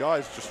 both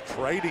guys just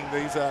trading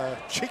these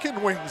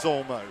chicken wings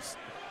almost.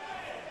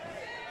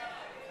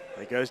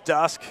 There goes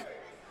Dusk.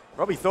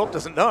 Robbie Thorpe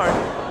doesn't know.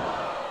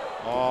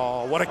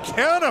 Oh, what a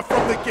counter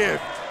from the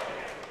gift.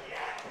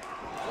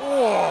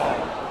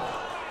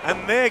 Oh.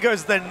 And there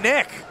goes the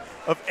neck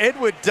of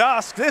Edward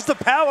Dusk. There's the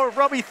power of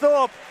Robbie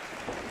Thorpe.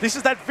 This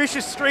is that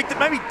vicious streak that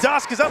maybe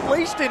Dusk has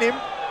unleashed in him.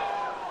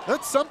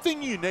 That's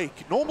something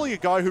unique. Normally a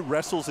guy who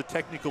wrestles a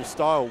technical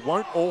style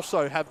won't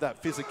also have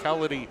that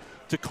physicality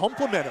to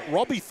complement it.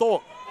 Robbie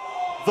Thorpe,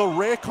 the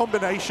rare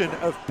combination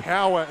of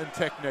power and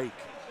technique.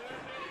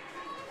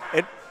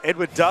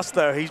 Edward Dusk,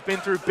 though, he's been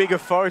through bigger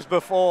foes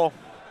before.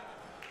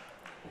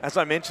 As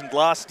I mentioned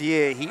last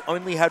year, he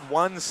only had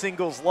one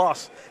singles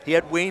loss. He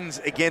had wins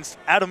against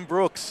Adam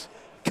Brooks,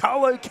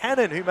 Carlo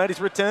Cannon, who made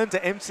his return to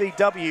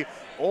MCW,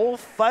 all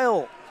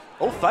failed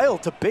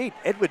to beat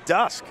Edward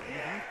Dusk.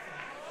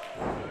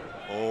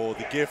 Oh,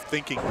 the gift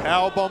thinking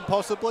powerbomb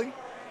possibly.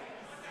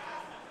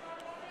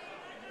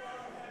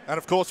 And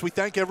of course, we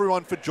thank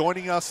everyone for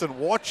joining us and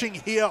watching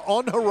here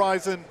on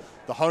Horizon,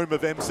 the home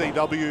of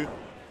MCW,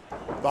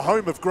 the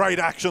home of great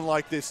action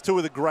like this. Two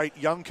of the great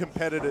young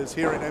competitors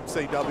here in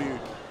MCW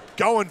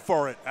going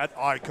for it at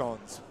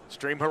Icons.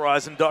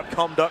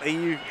 Streamhorizon.com.au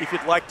if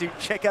you'd like to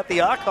check out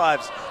the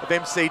archives of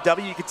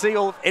MCW. You can see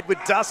all of Edward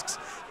Dusk's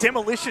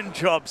demolition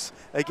jobs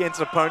against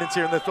opponents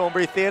here in the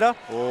Thornbury Theatre.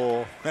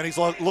 Oh, and he's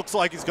looks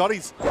like he's got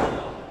his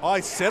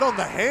eyes set on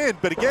the hand,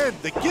 but again,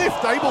 the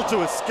gift able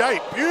to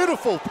escape.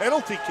 Beautiful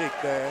penalty kick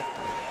there.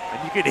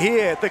 And you could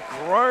hear the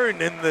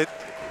groan in the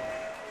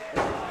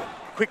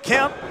quick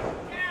count.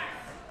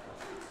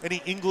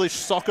 Any English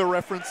soccer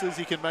references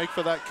you can make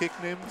for that kick,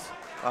 Nims?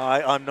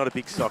 I'm not a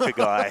big soccer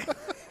guy.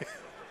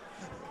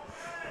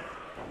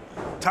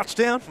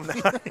 Touchdown?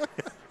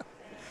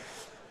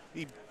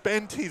 He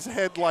bent his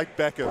head like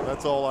Beckham.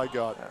 That's all I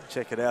got.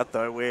 Check it out,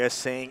 though. We're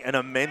seeing an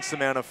immense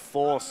amount of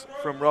force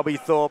from Robbie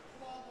Thorpe.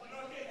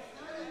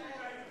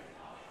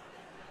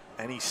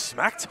 And he's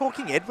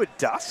smack-talking Edward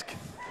Dusk.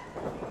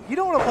 You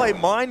don't want to play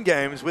mind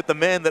games with the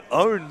man that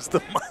owns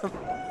the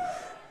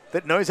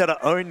that knows how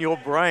to own your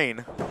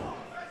brain.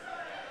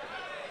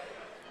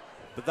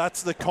 But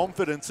that's the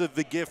confidence of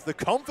the gift, the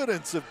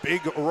confidence of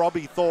big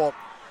Robbie Thorpe,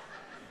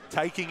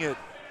 taking it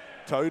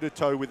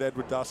toe-to-toe with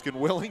Edward Dusk and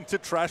willing to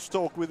trash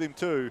talk with him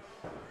too.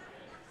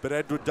 But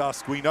Edward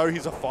Dusk, we know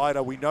he's a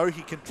fighter. We know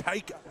he can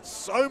take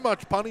so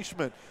much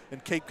punishment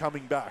and keep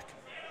coming back.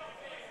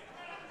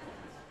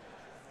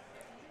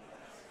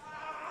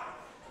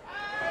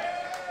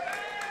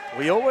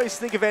 We always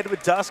think of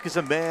Edward Dusk as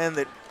a man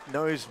that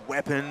knows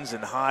weapons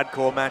and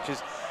hardcore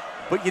matches,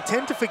 but you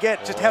tend to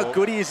forget just how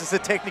good he is as a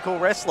technical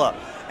wrestler.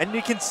 And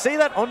you can see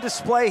that on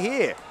display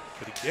here.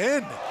 But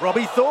again,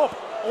 Robbie Thorpe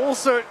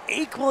also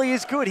equally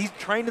as good. He's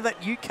trained in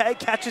that UK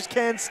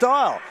catch-as-can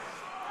style.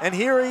 And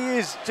here he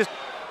is just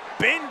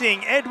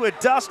bending Edward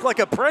Dusk like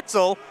a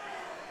pretzel.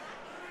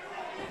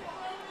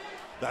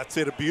 That's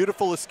it, a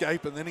beautiful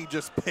escape, and then he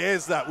just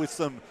pairs that with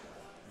some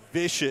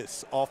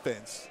vicious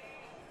offense.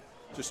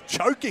 Just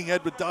choking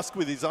Edward Dusk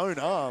with his own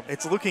arm.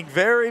 It's looking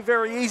very,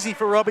 very easy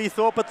for Robbie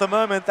Thorpe at the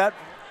moment. That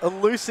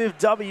elusive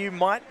W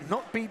might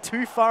not be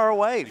too far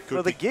away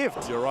for the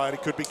gift. You're right,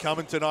 it could be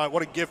coming tonight.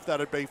 What a gift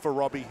that'd be for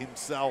Robbie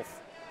himself.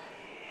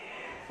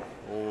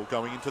 Oh,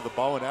 going into the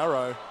bow and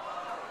arrow.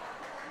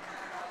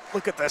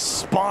 Look at the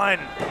spine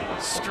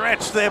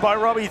stretched there by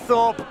Robbie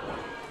Thorpe.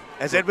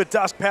 As Edward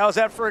Dusk powers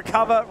out for a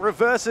cover,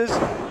 reverses.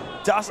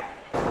 Dusk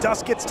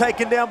gets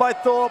taken down by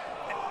Thorpe.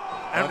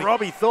 And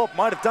Robbie Thorpe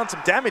might have done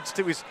some damage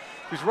to his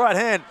right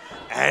hand.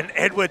 And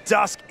Edward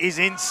Dusk is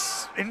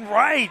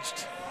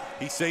enraged.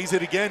 He sees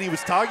it again. He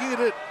was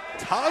targeting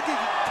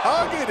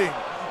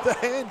the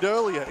hand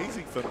earlier.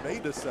 Easy for me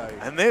to say.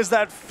 And there's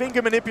that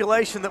finger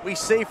manipulation that we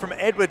see from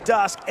Edward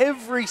Dusk.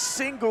 Every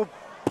single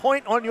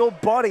point on your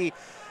body,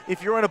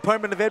 if you're an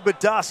opponent of Edward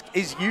Dusk,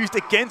 is used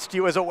against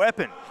you as a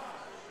weapon.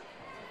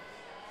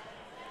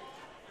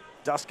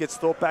 Dusk gets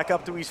Thorpe back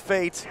up to his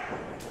feet.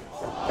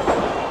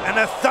 And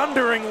a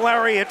thundering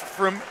lariat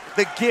from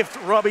the gift,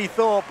 Robbie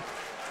Thorpe.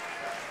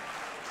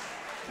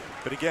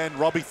 But again,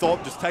 Robbie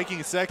Thorpe just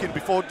taking a second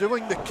before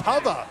doing the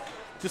cover,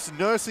 just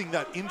nursing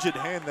that injured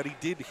hand that he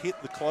did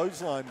hit the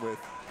clothesline with.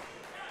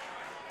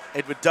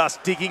 Edward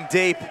Dusk digging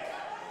deep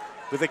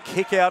with a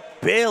kick out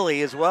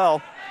barely as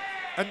well.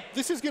 And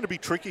this is going to be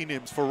tricky,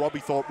 Nims, for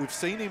Robbie Thorpe. We've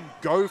seen him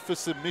go for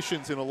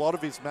submissions in a lot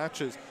of his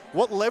matches.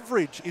 What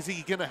leverage is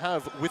he going to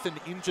have with an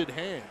injured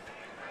hand?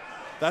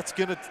 That's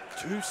going to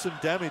do some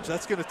damage.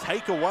 That's going to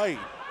take away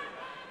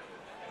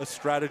a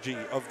strategy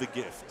of the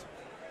gift.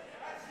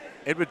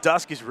 Edward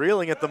Dusk is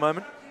reeling at the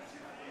moment.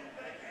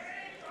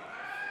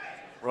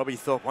 Robbie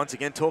Thorpe once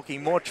again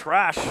talking more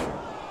trash.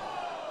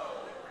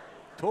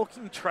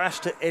 Talking trash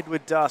to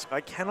Edward Dusk.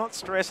 I cannot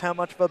stress how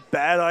much of a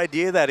bad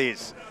idea that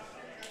is.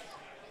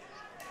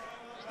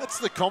 That's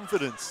the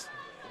confidence,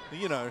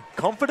 you know.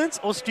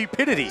 Confidence or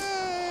stupidity?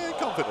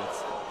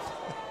 Confidence.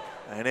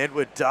 And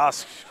Edward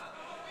Dusk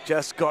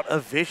just got a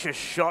vicious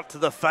shot to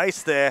the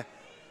face there.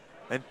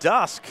 And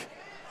Dusk.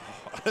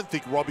 I don't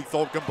think Robbie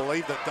Thorpe can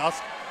believe that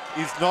Dusk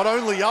is not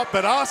only up,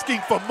 but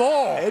asking for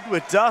more.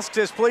 Edward Dusk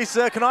says, please,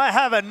 sir, can I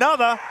have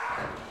another?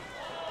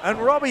 And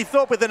Robbie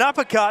Thorpe with an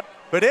uppercut,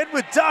 but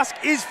Edward Dusk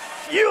is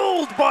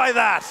fueled by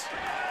that.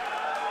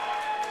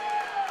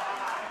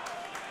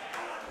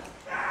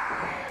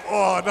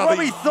 Oh,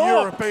 another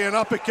European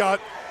uppercut.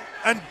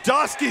 And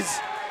Dusk is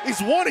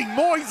wanting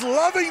more. He's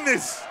loving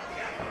this.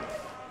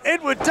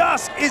 Edward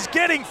Dusk is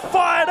getting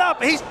fired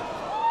up. He's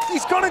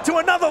gone into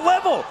another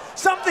level.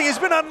 Something has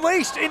been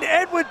unleashed in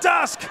Edward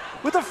Dusk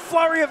with a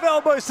flurry of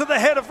elbows to the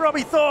head of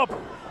Robbie Thorpe.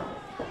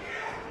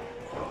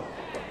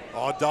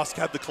 Oh, Dusk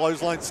had the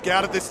clothesline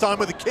scouted this time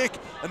with a kick.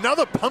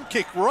 Another pump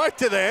kick right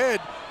to the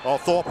head. Oh,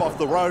 Thorpe off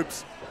the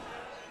ropes.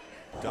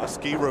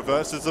 Dusky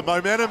reverses the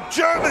momentum.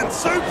 German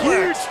suplex.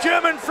 Huge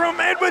German from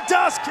Edward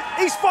Dusk.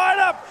 He's fired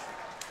up.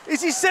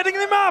 Is he setting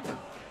them up?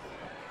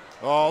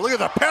 Oh, look at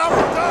the power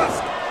of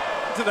Dusk.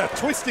 To that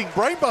twisting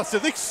brainbuster.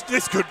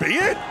 This could be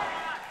it.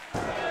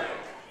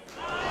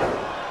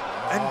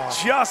 And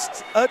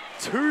just a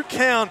 2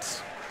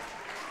 count.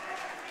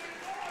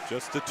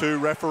 Just a 2.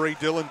 Referee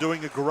Dylan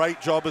doing a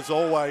great job as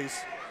always.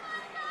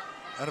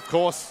 And of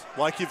course,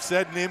 like you've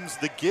said, Nims,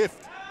 the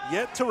gift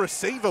yet to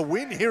receive a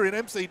win here in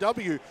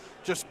MCW.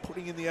 Just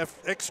putting in the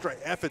extra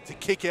effort to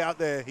kick out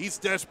there. He's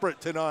desperate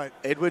tonight.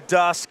 Edward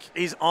Dusk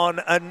is on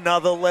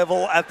another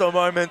level at the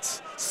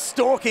moment,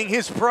 stalking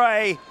his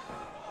prey.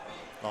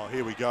 Oh,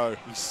 here we go.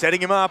 He's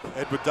setting him up.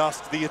 Edward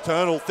Dusk, the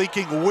Eternal,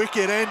 thinking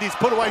wicked end. He's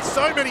put away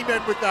so many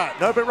men with that.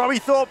 No, but Robbie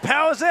Thorpe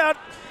powers out.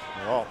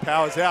 Oh,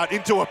 powers out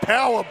into a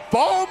power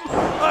bomb.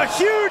 A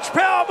huge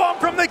power bomb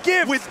from the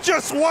gift. With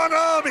just one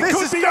arm, it this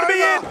could is going to be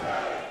it.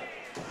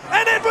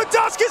 And Edward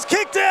Dusk is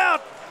kicked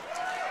out.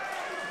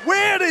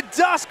 Where did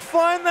Dusk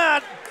find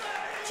that?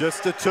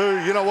 Just a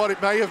 2. You know what?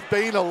 It may have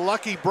been a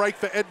lucky break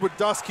for Edward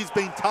Dusk. He's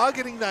been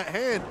targeting that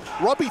hand.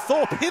 Robbie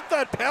Thorpe hit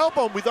that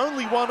powerbomb with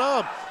only one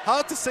arm.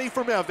 Hard to see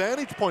from our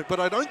vantage point, but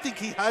I don't think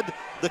he had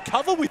the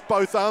cover with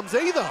both arms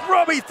either.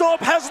 Robbie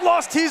Thorpe has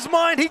lost his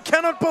mind. He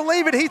cannot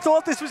believe it. He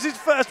thought this was his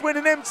first win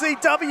in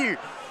MCW.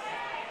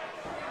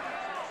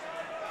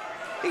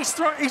 He's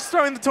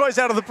throwing the toys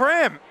out of the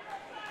pram.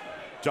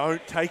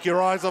 Don't take your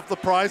eyes off the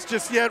prize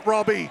just yet,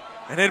 Robbie.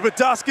 And Edward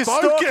Dusk is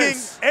stalking.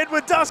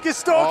 Edward Dusk is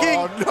stalking.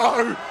 Oh,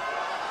 no.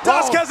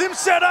 Dusk has him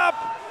set up.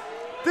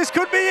 This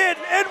could be it.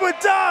 Edward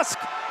Dusk.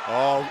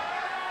 Oh,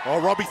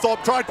 Robbie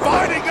Thorpe tried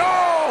fighting.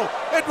 Oh,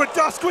 Edward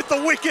Dusk with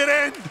the wicked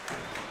end.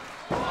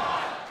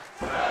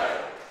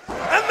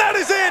 And that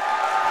is it.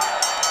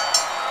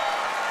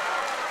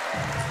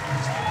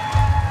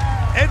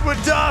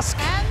 Edward Dusk.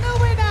 And the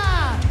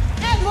winner,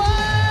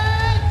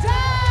 Edward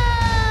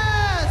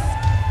Dusk!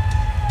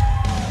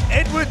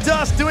 Edward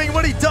Dusk doing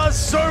what he does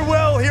so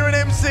well here in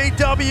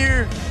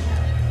MCW.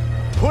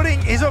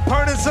 Putting his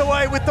opponents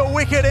away with the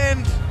wicked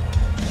end.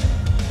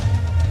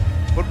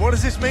 But what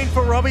does this mean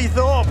for Robbie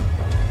Thorpe?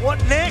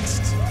 What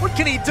next? What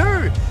can he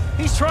do?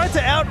 He's tried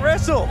to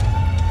out-wrestle.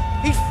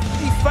 He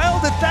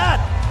failed at that.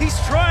 He's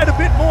tried a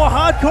bit more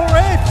hardcore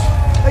edge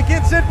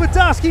against Edward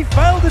Dusk. He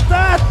failed at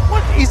that.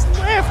 What is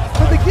left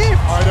for the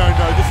gift? I don't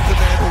know. This is a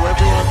man who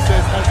everyone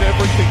says has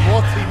everything.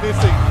 What's he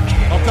missing?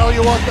 I'll tell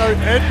you what though,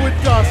 Edward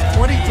Dusk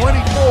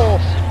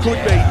 2024 could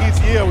be his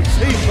year. We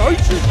see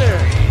motion there.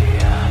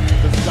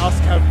 Does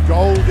Dusk have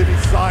gold in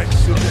his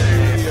sights in the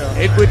new year?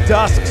 Edward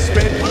Dusk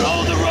spent... Put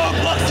all the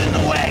roadblocks in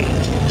the way.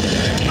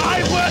 I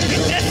work in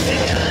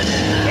destiny.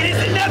 It is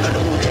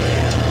inevitable.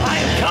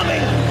 I am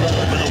coming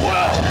for the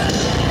world.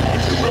 And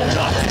you will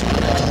not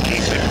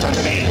keep it from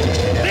me.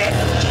 This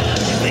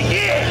is the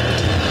year.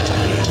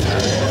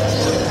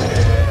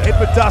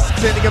 Edward Dusk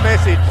sending a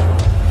message.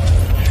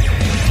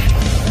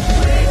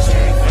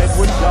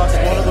 Edward Dusk,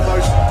 one of the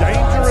most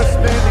dangerous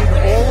men in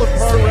all of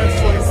pro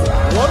wrestling.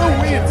 What a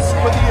win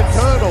for the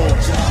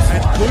Eternals.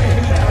 And could he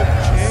have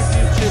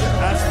championship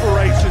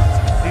aspirations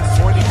in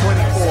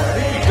 2024? And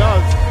if he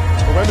does,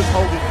 whoever's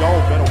holding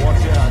gold better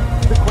watch out.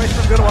 The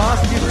question I'm going to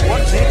ask you is,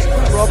 what next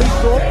for Robbie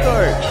Thorpe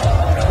though?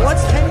 What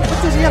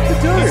does he have to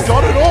do? He's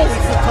got it all.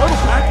 It's the total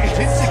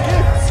package. It's the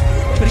gift.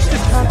 But he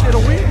just can't get a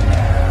win.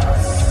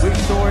 We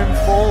saw him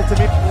fall to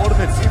Mitch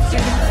Waterman. We've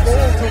seen him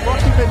fall to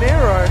Rocky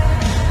Monero.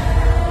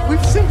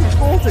 We've seen him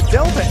fall to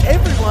Delta.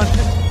 Everyone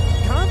just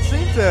can't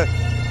seem to...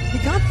 He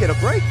can't get a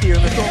break here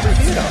in the Thornbury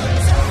Theatre.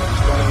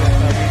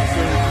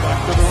 Back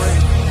to the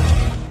ring.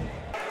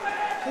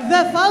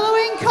 The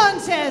following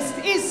contest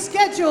is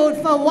scheduled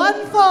for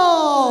one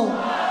fall.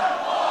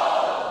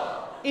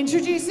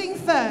 Introducing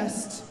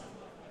first.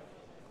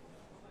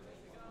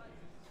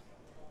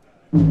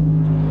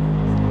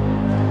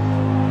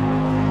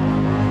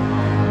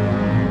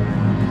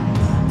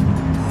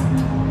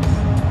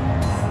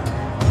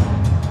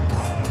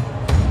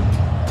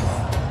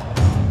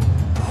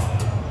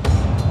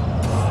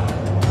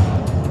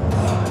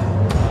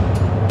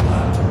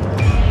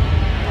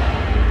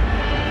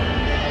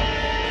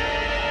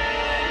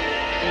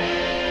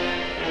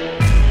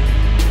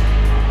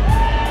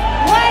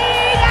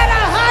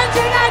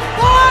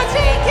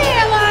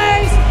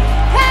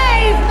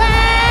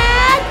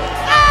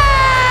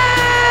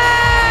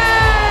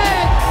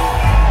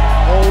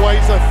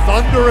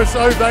 Thunderous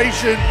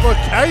ovation for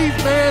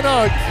Caveman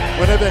Ugg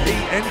whenever he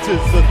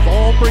enters the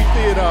Thornbury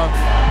Theatre.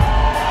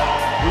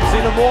 We've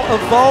seen a more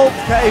evolved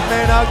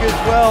Caveman Ugg as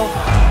well.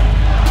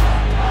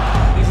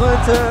 He's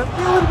learned to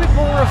be a little bit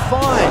more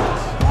refined.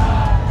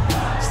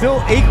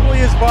 Still equally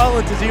as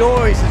violent as he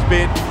always has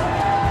been.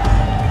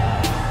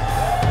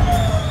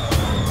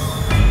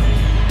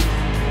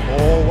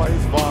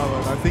 Always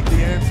violent. I think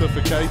the answer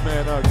for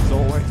Caveman Ugg is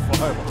always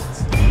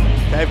violence.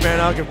 Caveman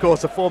Ugg, of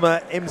course, a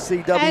former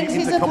MCW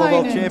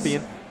Intercommonwealth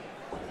Champion.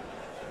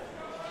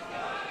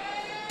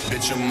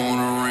 Bitch, I'm on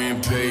a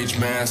rampage,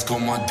 mask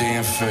on my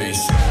damn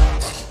face.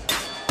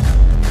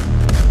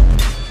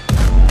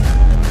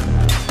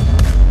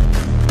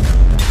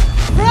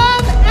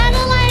 From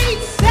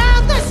Adelaide,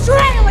 South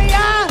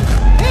Australia,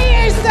 he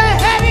is the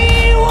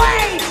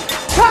heavyweight,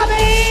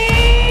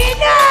 Tommy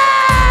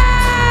Knight!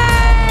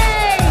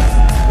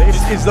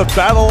 This is the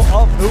battle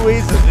of who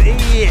is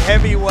the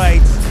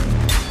heavyweight.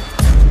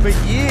 For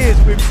years,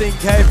 we've seen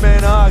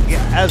Caveman Ugg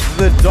as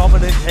the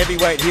dominant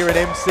heavyweight here at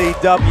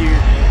MCW.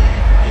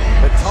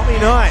 But Tommy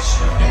Knight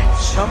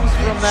comes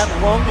from that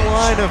long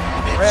line of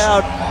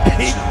proud,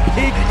 big,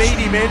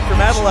 meaty men from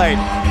Adelaide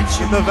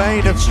in the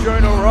vein of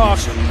Jonah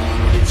Rock. Absolutely.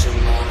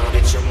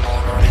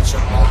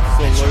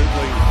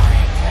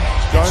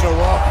 Jonah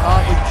Rock,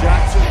 Hartley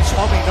Jackson,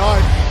 Tommy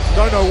Knight.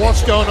 Don't know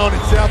what's going on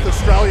in South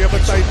Australia,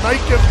 but they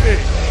make it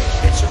big.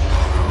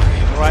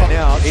 Right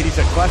now, it is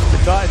a clash of the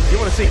Titans. You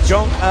want to see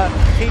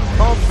King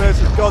Kong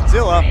versus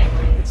Godzilla.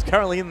 It's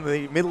currently in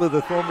the middle of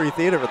the Thornbury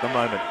Theatre at the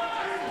moment.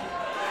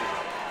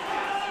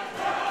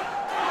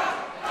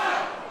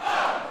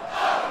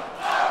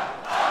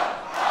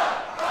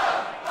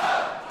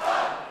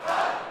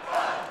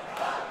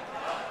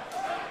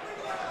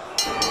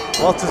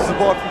 Lots of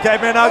support from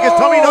Caveman Ugg as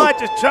Tommy Knight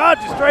just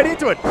charges straight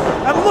into it.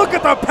 And look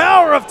at the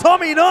power of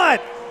Tommy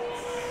Knight.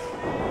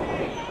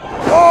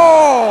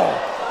 Oh!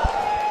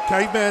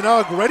 Caveman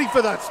Ugg ready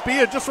for that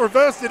spear, just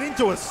reversed it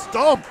into a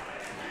stomp.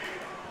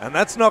 And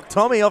that's knocked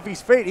Tommy off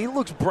his feet. He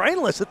looks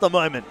brainless at the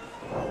moment.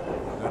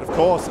 And of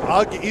course,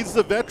 Ugg is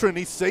the veteran.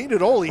 He's seen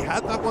it all. He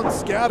had that one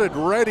scouted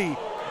ready.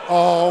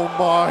 Oh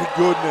my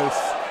goodness.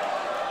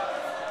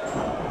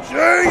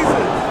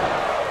 Jesus!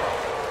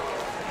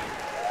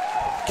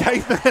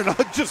 Caveman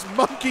Ugg just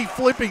monkey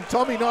flipping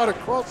Tommy Knight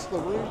across the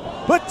room.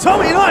 But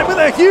Tommy Knight with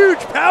a huge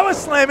power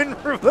slam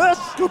in reverse.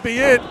 Could be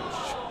it.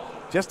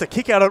 Just a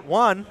kick out at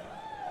one.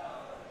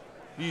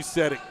 You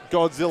said it,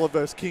 Godzilla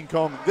vs. King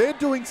Kong. They're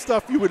doing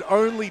stuff you would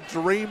only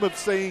dream of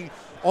seeing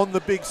on the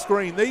big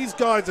screen. These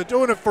guys are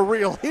doing it for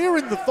real here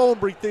in the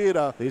Thornbury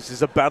Theatre. This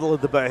is a battle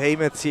of the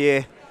behemoths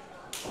here.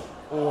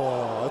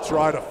 Oh, that's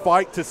right, a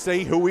fight to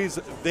see who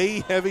is the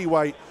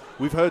heavyweight.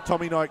 We've heard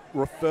Tommy Knight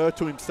refer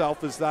to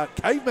himself as that.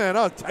 Caveman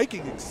Ugg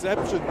taking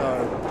exception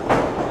though.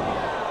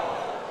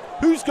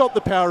 Who's got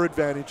the power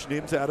advantage,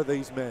 Nims, out of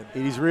these men?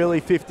 It is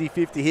really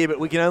 50-50 here, but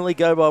we can only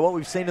go by what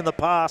we've seen in the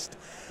past.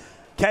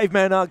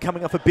 Caveman Ugg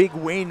coming off a big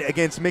win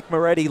against Mick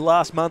Moretti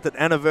last month at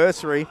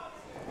Anniversary.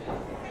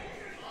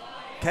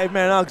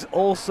 Caveman Ugg's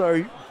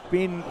also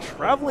been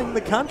travelling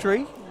the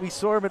country. We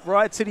saw him at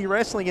Riot City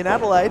Wrestling in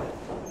Adelaide.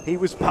 He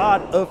was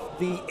part of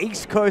the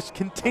East Coast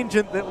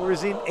contingent that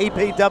was in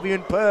EPW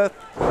in Perth.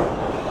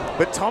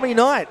 But Tommy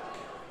Knight,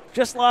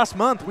 just last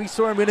month, we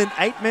saw him in an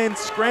 8-man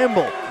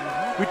scramble,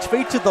 which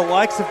featured the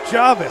likes of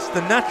Jarvis,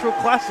 the Natural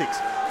Classics,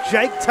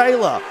 Jake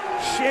Taylor,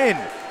 Shen,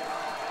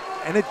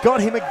 and it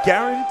got him a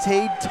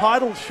guaranteed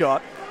title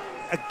shot,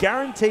 a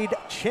guaranteed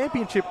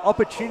championship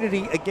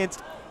opportunity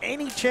against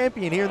any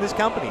champion here in this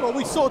company. Well,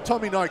 we saw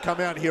Tommy Knight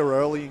come out here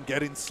early and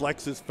get in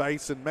Slex's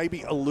face and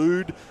maybe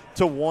allude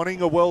to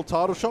wanting a world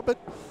title shot, but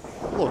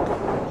look,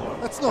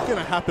 that's not going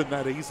to happen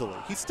that easily.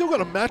 He's still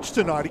got a match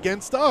tonight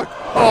against Ugg.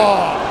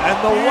 Oh,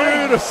 and the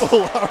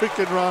beautiful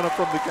Hurricane Rana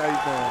from the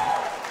Caveman.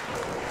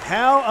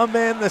 How a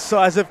man the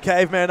size of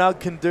Caveman Ugg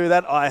can do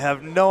that, I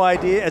have no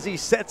idea, as he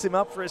sets him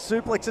up for a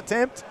suplex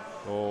attempt.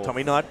 Oh.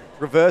 Tommy Knight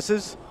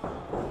reverses.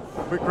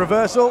 Quick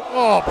reversal.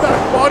 Oh,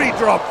 back body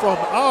drop from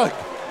Ugg.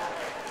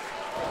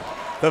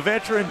 The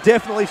veteran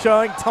definitely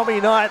showing Tommy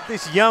Knight,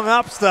 this young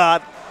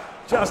upstart,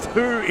 just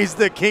who is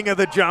the king of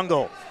the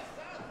jungle.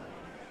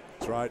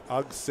 That's right,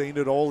 Ugg's seen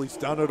it all, he's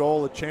done it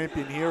all, a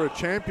champion here, a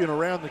champion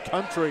around the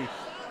country,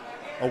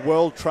 a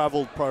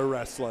world-traveled pro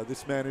wrestler.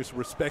 This man is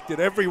respected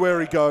everywhere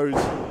he goes.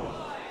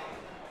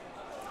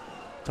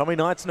 Tommy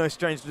Knight's no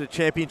stranger to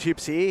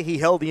championships here. He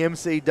held the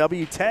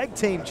MCW Tag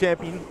Team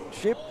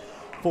Championship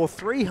for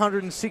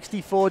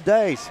 364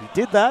 days. He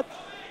did that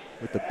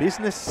with the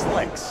business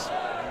Slex.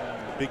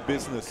 Big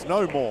business,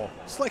 no more.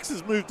 Slex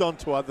has moved on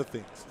to other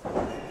things.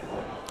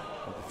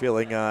 I'm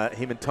feeling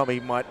him and Tommy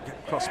might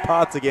cross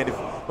paths again if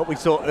what we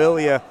saw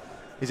earlier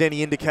is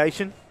any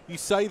indication. You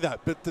say that,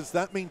 but does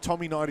that mean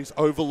Tommy Knight is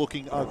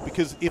overlooking Ugg?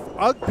 Because if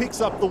Ugg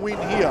picks up the win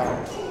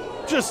here,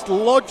 just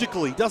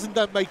logically, doesn't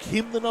that make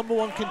him the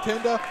 #1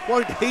 contender?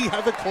 Won't he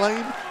have a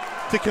claim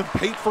to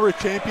compete for a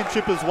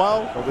championship as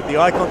well? Well, with the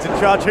Icons in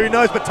charge, who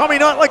knows? But Tommy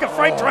Knight like a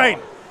freight train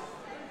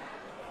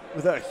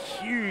with a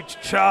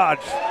huge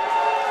charge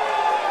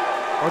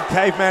on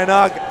Caveman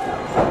Ugg.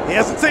 He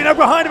hasn't seen Ugg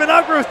behind him, and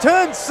Ugg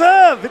returns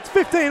serve. It's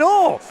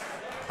 15-all.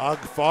 Ugg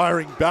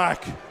firing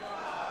back.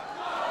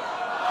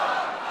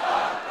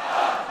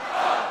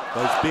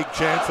 Those big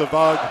chants of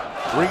Ugg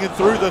ringing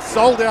through the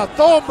sold-out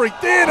Thornbury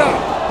Theatre.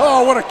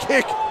 Oh, what a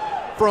kick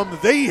from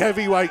the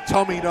heavyweight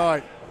Tommy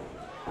Knight.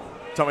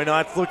 Tommy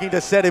Knight's looking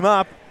to set him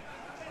up.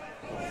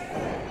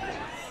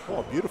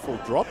 Oh, beautiful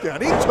drop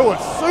down into a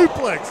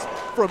suplex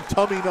from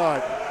Tommy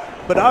Knight.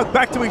 But Ugg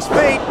back to his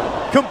feet,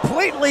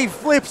 completely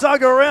flips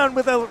Ugg around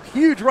with a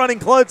huge running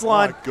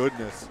clothesline. My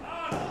goodness.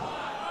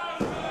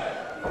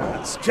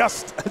 It's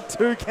just a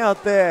 2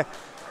 count there.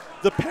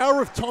 The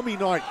power of Tommy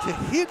Knight to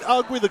hit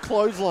Ugg with a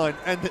clothesline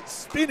and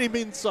spin him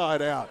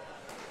inside out.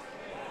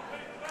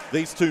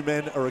 These two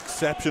men are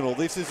exceptional.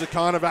 This is the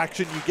kind of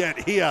action you get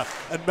here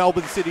at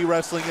Melbourne City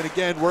Wrestling. And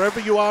again, wherever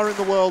you are in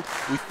the world,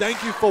 we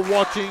thank you for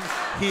watching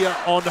here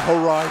on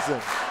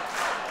Horizon.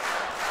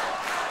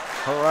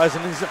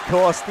 Horizon is, of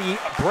course, the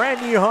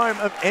brand new home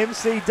of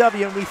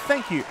MCW, and we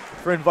thank you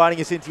for inviting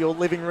us into your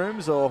living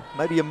rooms or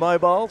maybe your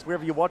mobiles,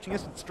 wherever you're watching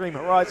us at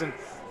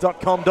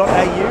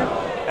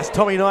streamhorizon.com.au. As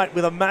Tommy Knight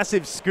with a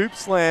massive scoop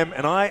slam,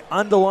 and I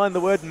underline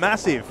the word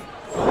massive.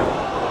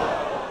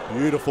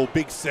 Beautiful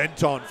big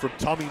senton from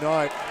Tommy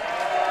Knight.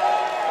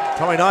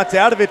 Tommy Knight's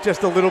out of it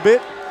just a little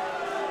bit.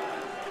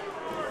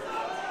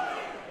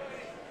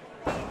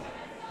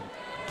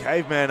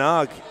 Caveman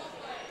Ugg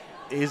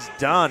is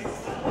done.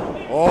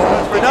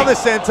 Oh, for another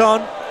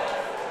senton.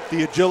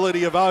 The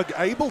agility of Ugg,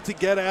 able to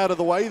get out of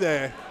the way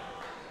there.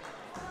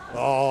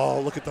 Oh,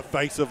 look at the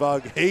face of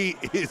Ugg. He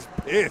is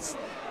pissed.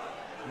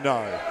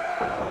 No.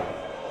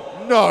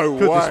 No way.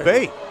 Could this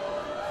be?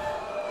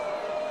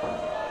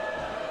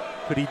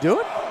 Could he do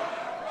it?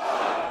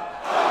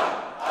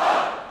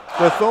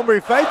 The Thornbury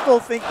faithful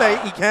think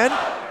he can.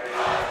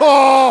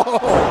 Oh!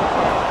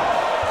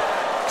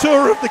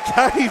 Tour of the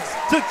Caves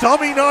to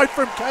Tommy Knight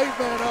from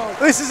Caveman Ugg.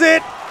 This is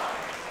it.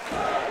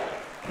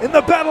 In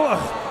the battle.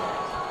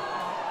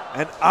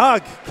 And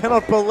Ugg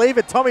cannot believe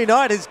it. Tommy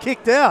Knight is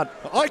kicked out.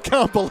 I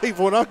can't believe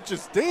what Ugg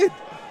just did.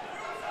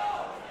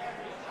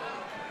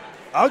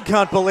 Ugg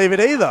can't believe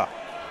it either.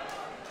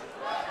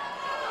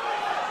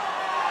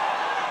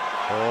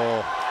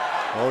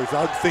 Oh, is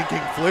Ugg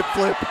thinking flip?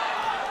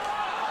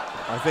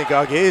 I think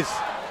Ugg is.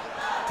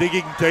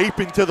 Digging deep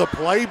into the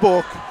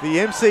playbook. The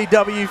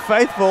MCW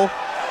faithful.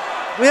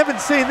 We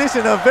haven't seen this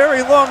in a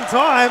very long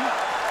time.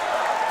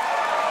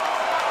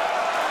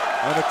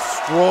 An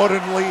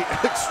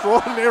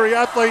extraordinary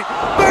athlete.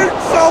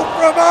 Moonsault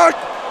from Ugg.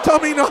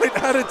 Tommy Knight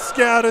had it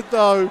scouted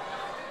though.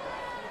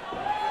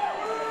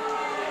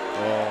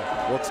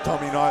 Oh, what's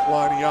Tommy Knight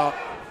lining up?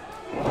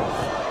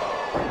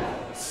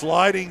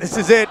 Sliding. This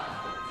is it.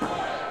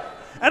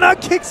 And Ugg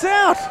kicks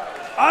out.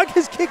 Ugg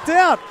is kicked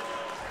out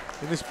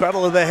in this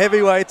battle of the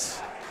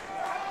heavyweights.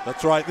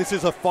 That's right, this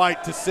is a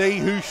fight to see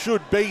who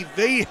should be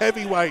the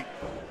heavyweight.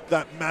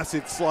 That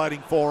massive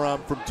sliding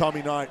forearm from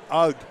Tommy Knight.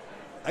 Ugg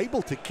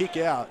able to kick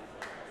out.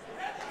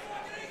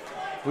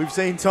 We've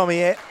seen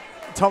Tommy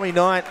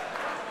Knight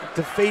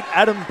defeat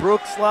Adam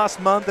Brooks last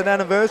month, an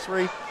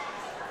anniversary.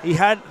 He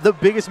had the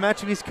biggest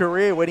match of his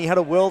career when he had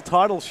a world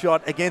title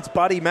shot against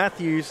Buddy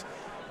Matthews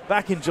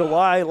back in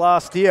July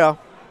last year.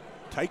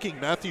 Taking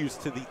Matthews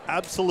to the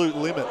absolute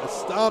limit, a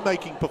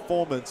star-making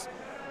performance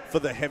for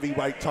the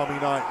heavyweight Tommy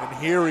Knight.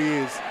 And here he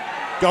is,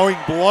 going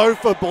blow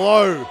for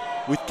blow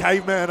with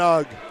Caveman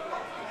Ugg.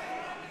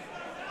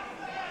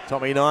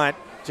 Tommy Knight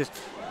just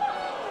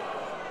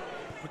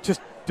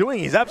doing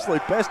his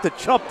absolute best to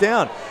chop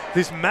down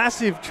this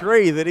massive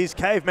tree that is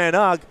Caveman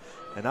Ugg.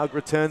 And Ugg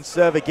returns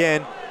serve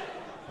again.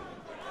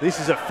 This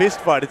is a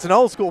fist fight. It's an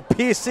old school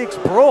Pier 6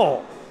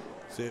 brawl.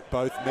 See it,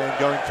 both men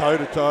going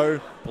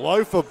toe-to-toe,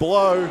 blow for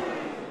blow.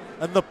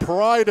 And the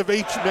pride of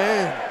each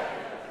man.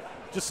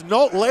 Just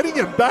not letting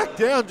him back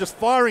down, just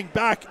firing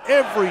back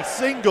every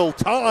single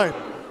time.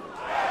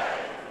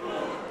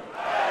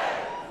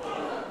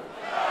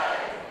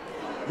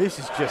 This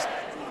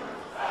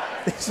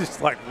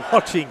is like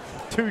watching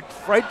two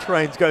freight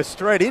trains go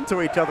straight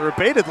into each other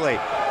repeatedly.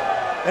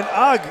 And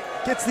Ugg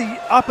gets the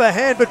upper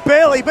hand, but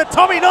barely. But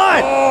Tommy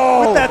Knight,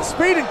 with that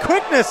speed and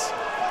quickness,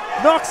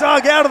 knocks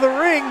Ugg out of the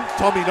ring.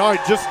 Tommy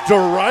Knight just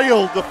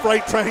derailed the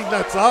freight train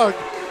that's Ugg.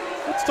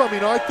 What's Tommy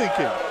Knight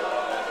thinking?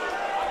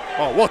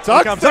 Oh, what's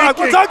Ugg thinking?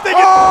 What's Ugg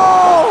thinking?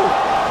 Oh!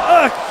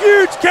 A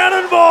huge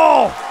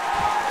cannonball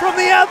from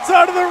the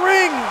outside of the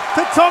ring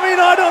to Tommy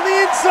Knight on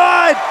the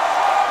inside.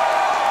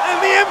 And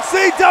the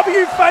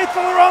MCW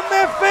faithful are on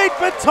their feet,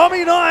 but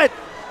Tommy Knight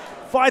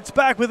fights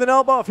back with an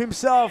elbow of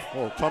himself.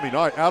 Oh, Tommy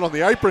Knight out on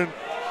the apron,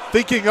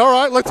 thinking, all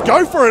right, let's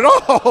go for it.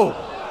 Oh!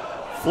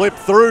 Flip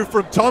through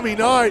from Tommy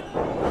Knight.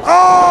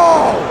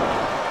 Oh!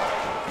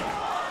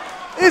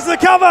 Here's the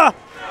cover.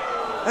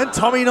 And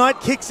Tommy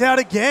Knight kicks out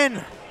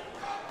again.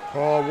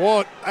 Oh,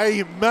 what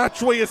a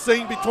match we are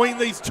seeing between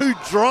these two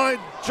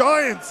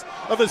giants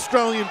of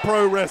Australian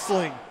pro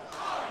wrestling.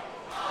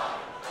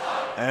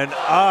 And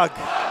Ugg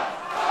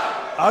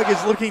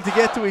is looking to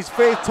get to his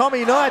feet.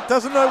 Tommy Knight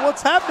doesn't know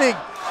what's happening.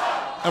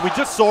 And we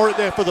just saw it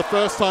there for the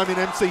first time in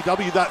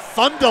MCW, that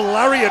Thunder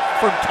Lariat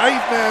from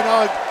Caveman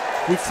Ugg.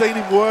 We've seen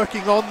him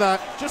working on that.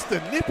 Just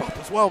a nip up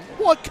as well.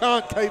 What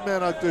can't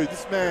Caveman Ugg do?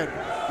 This man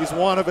is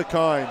one of a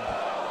kind.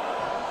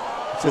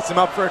 Sets him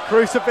up for a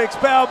crucifix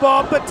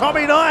powerbomb, but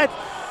Tommy Knight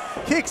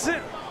kicks it,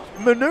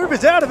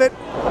 maneuvers out of it.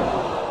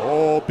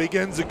 Oh, big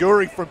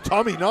enziguri from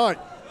Tommy Knight.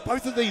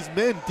 Both of these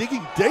men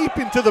digging deep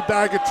into the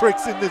bag of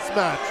tricks in this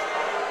match.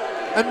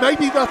 And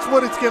maybe that's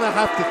what it's going to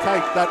have to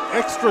take, that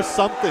extra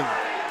something.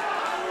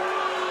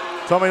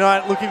 Tommy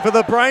Knight looking for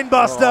the brain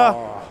buster.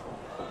 Oh.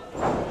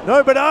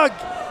 No, but Ugg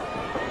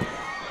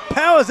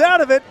powers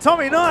out of it.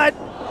 Tommy Knight.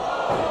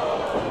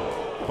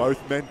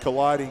 Both men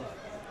colliding.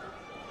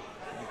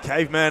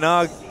 Caveman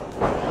Ugg.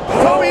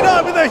 Tommy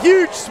Knight with a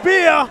huge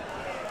spear.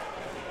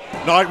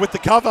 Knight with the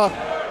cover.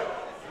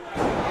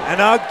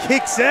 And Ugg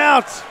kicks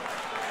out.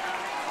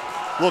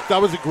 Look, that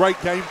was a great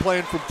game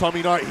plan from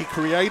Tommy Knight. He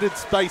created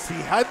space.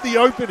 He had the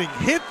opening,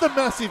 hit the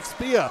massive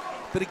spear.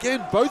 But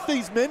again, both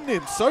these men,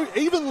 Nim, so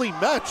evenly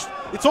matched.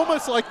 It's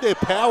almost like their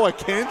power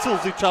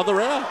cancels each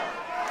other out.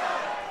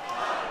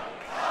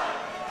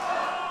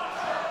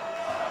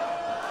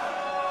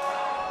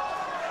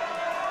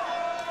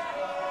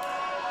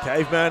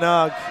 Caveman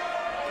Ugg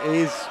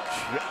is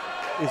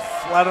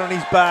flat on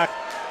his back.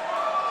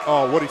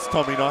 Oh, what is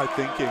Tommy Knight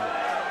thinking?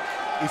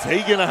 Is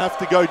he going to have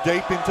to go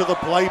deep into the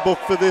playbook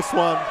for this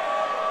one?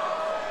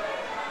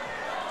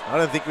 I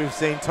don't think we've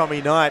seen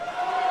Tommy Knight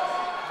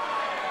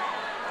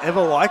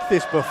ever like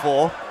this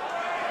before.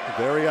 A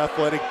very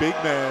athletic big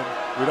man.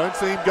 We don't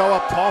see him go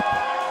up top.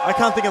 I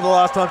can't think of the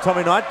last time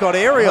Tommy Knight got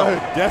aerial. No,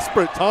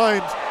 desperate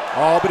times.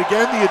 Oh, but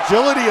again, the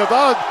agility of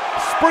Ugg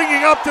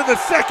springing up to the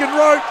second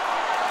rope.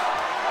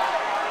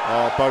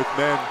 Oh, both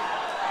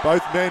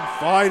men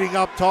fighting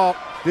up top.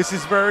 This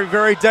is very,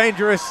 very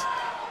dangerous.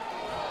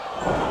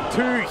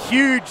 Two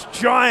huge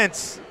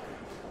giants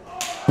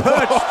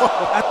perched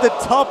at the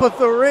top of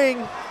the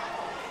ring.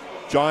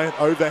 Giant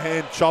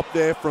overhand chop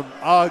there from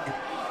Ugg.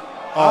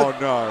 Oh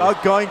no.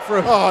 Ugg going for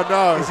a... Oh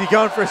no. Is he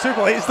going for a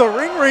superplex? Is the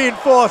ring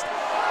reinforced?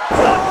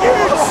 A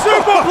huge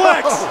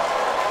superplex!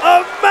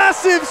 A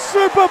massive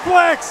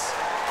superplex!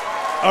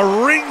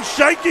 A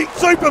ring-shaking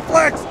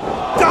superplex!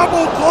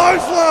 Double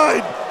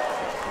clothesline!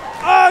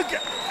 Ugg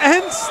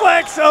and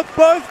Slex are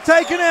both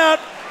taken out,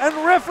 and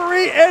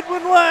referee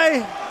Edwin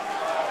Lay.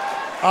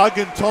 Ugg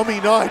and Tommy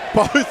Knight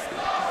both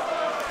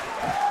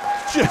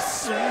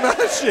just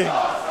smashing.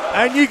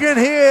 And you can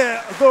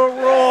hear the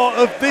roar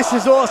of "This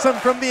is awesome"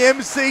 from the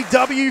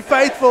MCW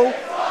faithful.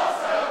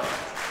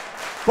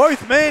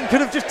 Both men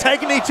could have just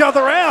taken each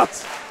other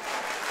out.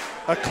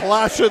 A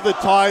clash of the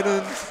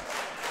titans,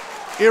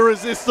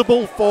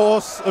 irresistible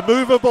force,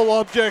 immovable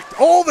object,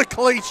 all the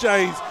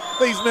cliches.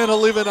 These men are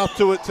living up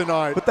to it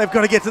tonight. But they've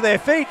got to get to their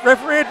feet.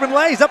 Referee Edwin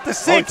Lay's up to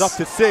 6. Oh, he's up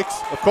to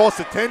 6. Of course,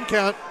 a 10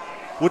 count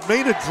would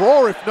mean a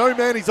draw if no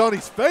man is on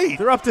his feet.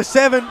 They're up to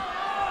 7.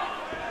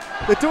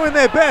 They're doing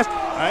their best.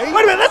 Hey.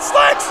 Wait a minute, that's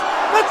Slex!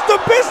 That's the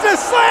business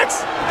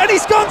Slex! And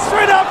he's gone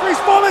straight after his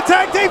former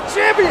tag team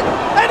champion!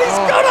 And he's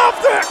gone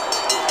after it!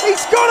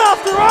 He's gone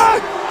after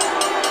Ugg!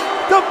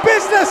 The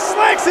business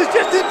Slex has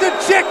just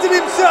interjected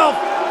himself!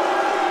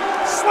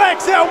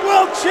 Slex, our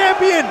world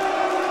champion,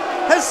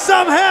 has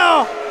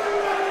somehow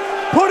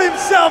put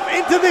himself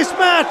into this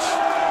match.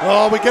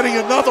 Oh, we're getting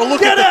another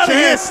look Get at the out of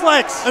here,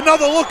 champ. Slex!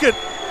 Another look at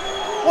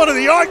one of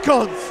the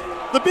icons,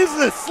 the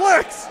business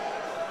Slex.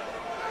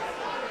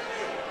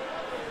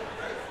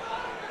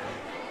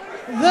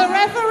 The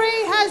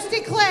referee has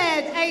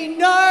declared a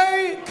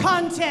no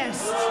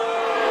contest.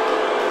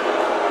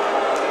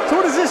 So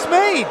what does this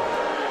mean?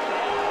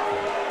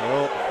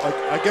 Well,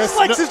 I guess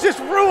Slex has just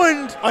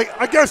ruined.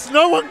 I guess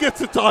no one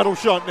gets a title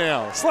shot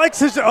now. Slex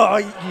has. Oh,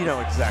 you know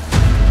exactly.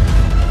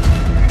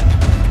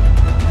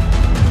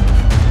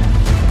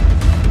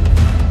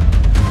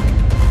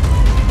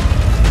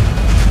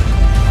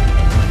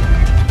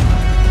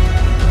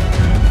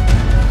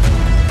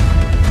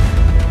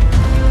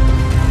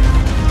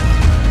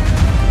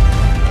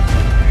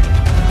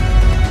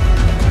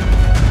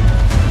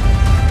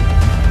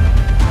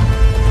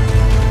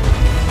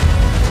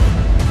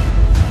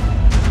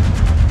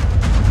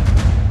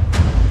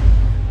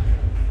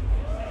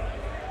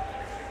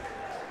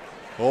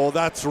 Oh,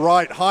 that's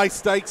right. High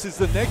stakes is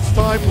the next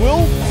time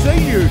we'll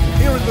see you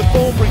here in the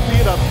Thornbury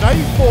Theatre, May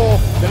 4.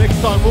 The next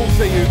time we'll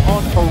see you on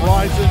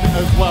Horizon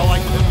as well.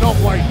 I cannot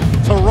wait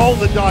to roll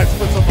the dice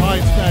for some high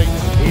stakes.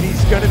 It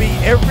is going to be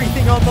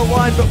everything on the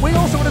line, but we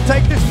also want to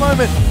take this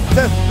moment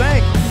to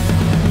thank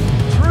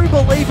True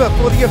Believer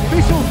for the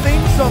official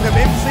theme song of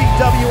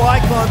MCW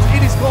Icons.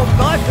 It is called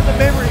Knife to the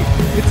Memory.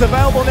 It's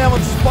available now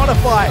on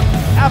Spotify,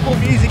 Apple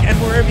Music, and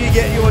wherever you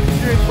get your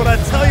tunes. But I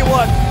tell you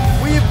what,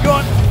 we have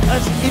got an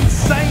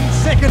insane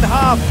second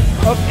half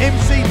of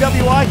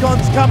MCW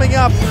Icons coming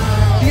up.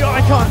 The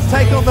Icons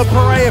take on the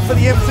Perea for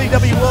the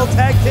MCW World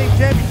Tag Team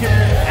Championship,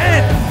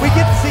 and we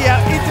get to see our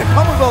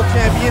Intercommonwealth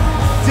Champion,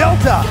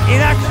 Delta,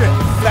 in action.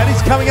 That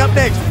is coming up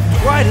next,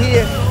 right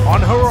here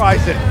on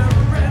Horizon.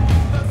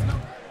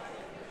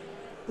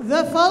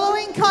 The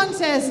following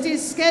contest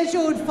is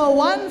scheduled for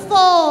one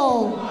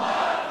fall.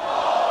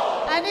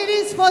 And it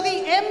is for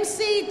the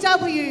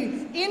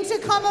MCW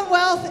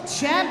Intercommonwealth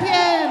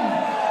Champion.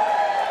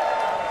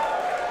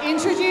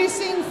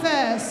 Introducing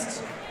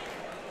first.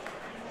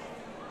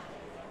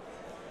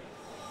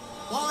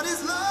 What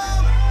is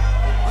love?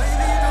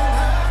 Baby, don't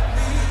hurt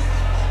me.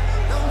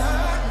 Don't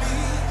hurt me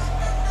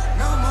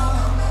no more.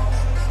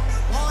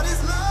 What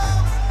is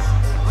love?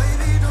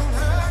 Baby, don't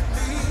hurt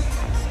me.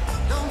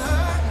 Don't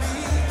hurt me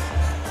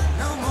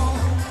no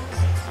more.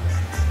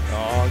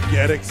 Oh,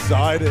 get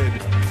excited.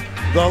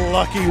 The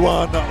lucky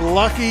one,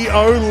 Lucky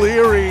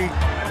O'Leary.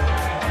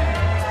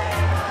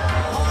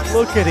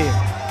 Look at him.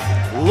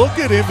 Look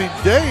at him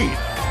indeed.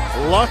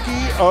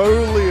 Lucky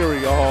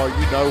O'Leary. Oh,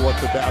 you know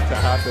what's about to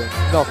happen.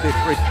 Not this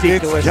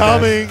ridiculous. It's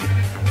coming.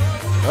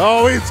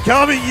 Oh, it's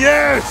coming,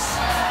 yes.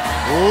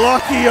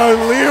 Lucky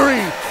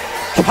O'Leary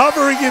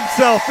covering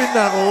himself in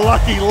that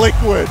lucky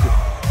liquid.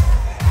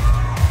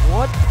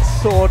 What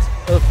sort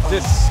of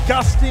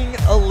disgusting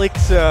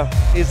elixir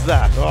is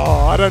that?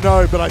 Oh, I don't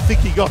know, but I think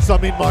he got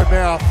some in my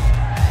mouth.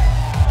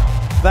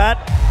 That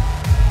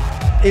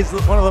is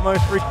one of the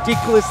most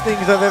ridiculous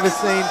things I've ever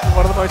seen from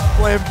one of the most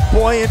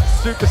flamboyant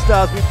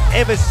superstars we've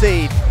ever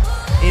seen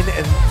in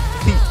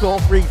the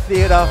Thornbury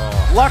Theatre.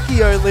 Oh.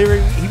 Lucky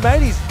O'Leary, he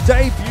made his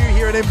debut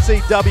here at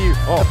MCW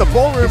at the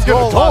Ballroom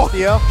Ball last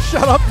year.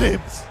 Shut up,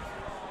 Nims.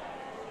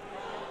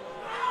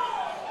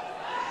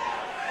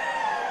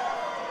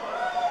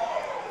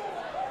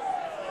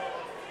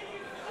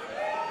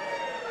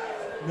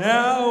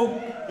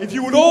 Now, if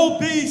you would all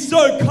be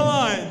so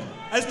kind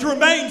as to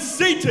remain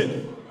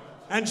seated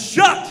and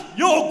shut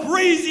your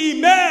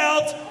greasy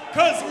mouths,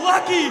 because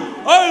Lucky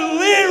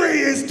O'Leary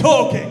is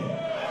talking.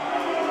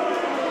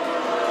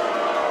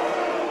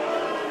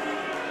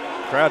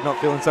 Crowd not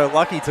feeling so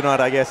lucky tonight,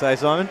 I guess, eh,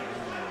 Simon?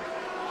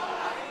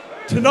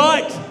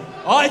 Tonight,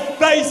 I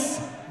face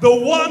the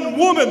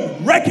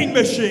one-woman wrecking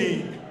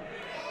machine.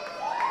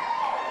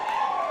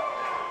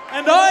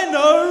 And I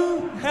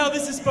know how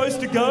this is supposed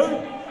to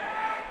go.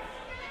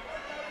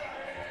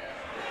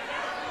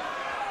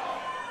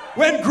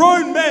 When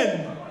grown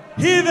men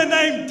hear the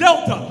name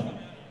Delta,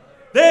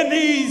 their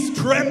knees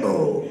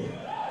tremble.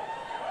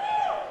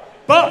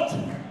 But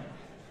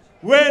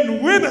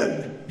when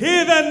women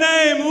hear the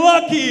name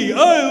Lucky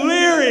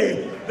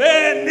O'Leary,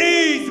 their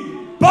knees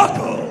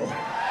buckle.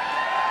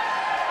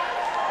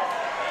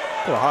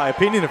 Got a high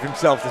opinion of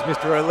himself, this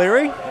Mr.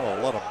 O'Leary. Oh,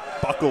 a lot of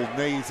buckled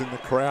knees in the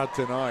crowd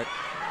tonight.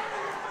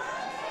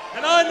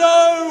 And I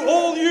know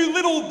all you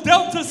little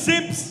Delta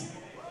simps,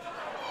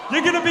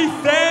 you're going to be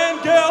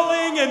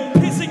fangirling and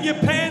pissing your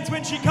pants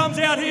when she comes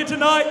out here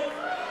tonight.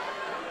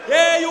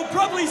 Yeah, you'll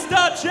probably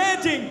start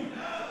chanting,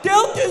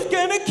 Delta's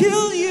gonna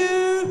kill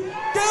you!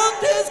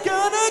 Delta's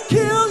gonna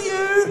kill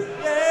you!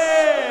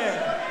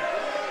 Yeah!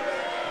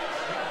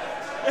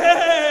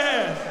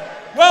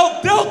 Yeah!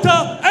 Well,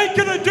 Delta ain't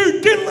gonna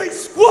do diddly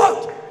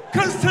squat,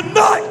 cause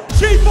tonight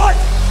she fights.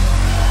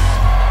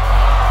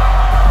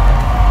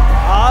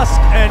 Ask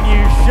and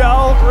you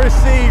shall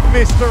receive,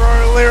 Mr.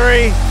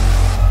 O'Leary.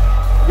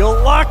 Your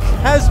luck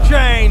has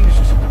changed.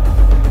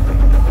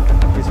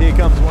 Because here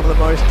comes one of the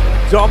most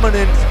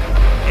dominant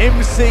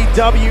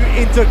MCW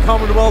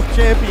Intercommonwealth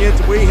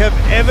Champions we have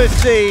ever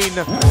seen.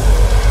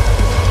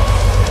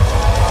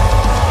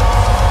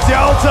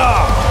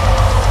 Delta.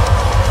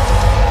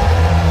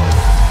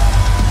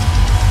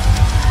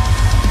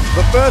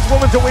 The first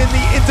woman to win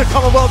the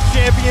Intercommonwealth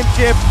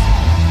Championship.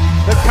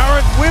 The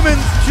current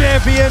women's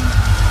champion.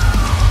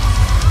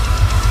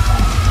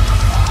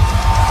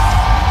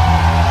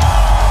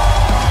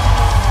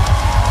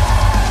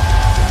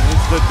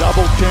 The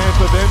double champ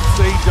of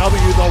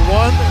MCW, the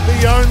one, the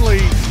only,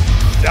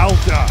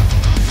 Delta.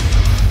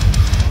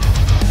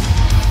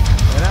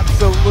 An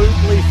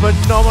absolutely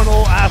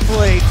phenomenal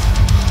athlete.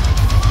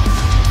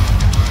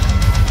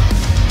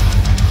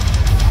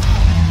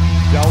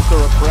 Delta,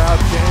 a proud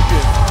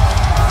champion,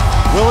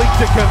 willing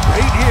to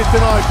compete here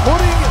tonight,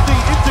 putting the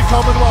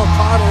Intercommonwealth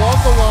title on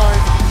the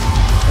line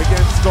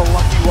against the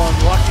lucky one,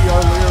 Lucky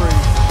O'Leary.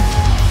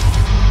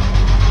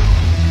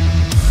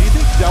 Do you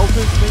think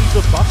Delta's knees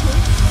are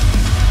buckling?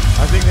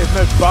 I think there's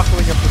no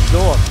buckling of the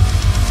sort.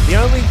 The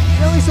only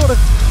sort of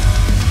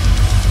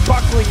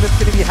buckling that's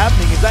going to be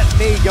happening is that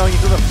knee going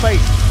into the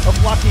face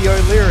of Lucky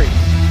O'Leary.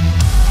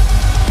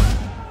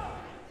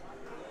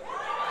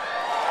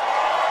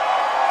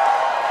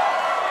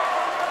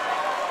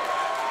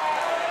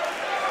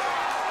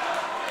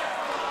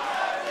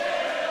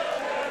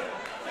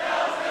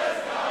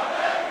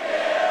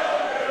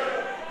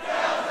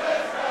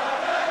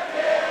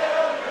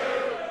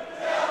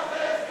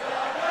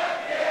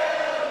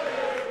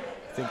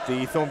 I think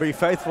the Thornbury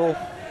faithful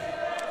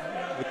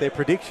with their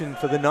prediction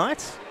for the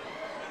night.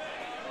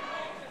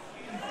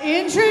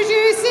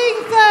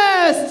 Introducing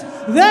first,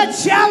 the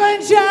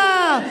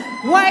challenger,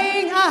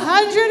 weighing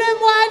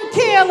 101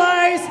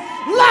 kilos,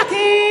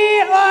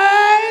 Lucky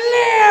O'Leary!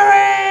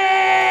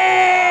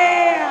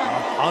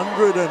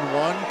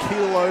 101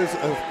 kilos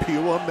of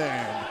pure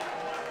man.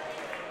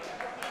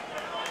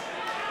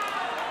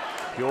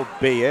 Pure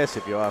BS,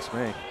 if you ask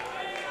me.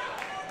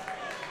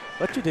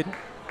 But you didn't.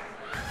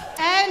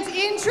 And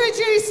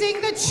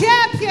introducing the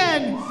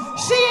champion,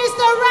 she is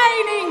the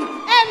reigning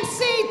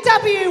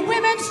MCW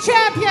Women's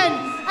Champion,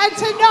 and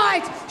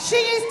tonight she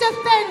is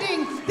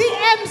defending the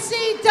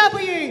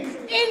MCW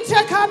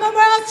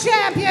Intercommonwealth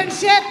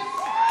Championship,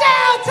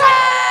 Delta!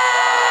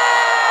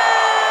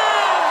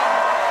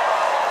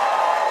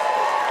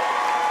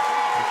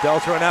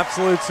 Delta, an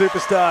absolute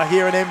superstar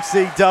here in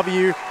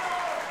MCW.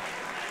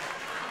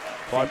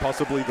 Quite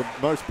possibly the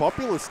most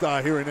popular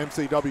star here in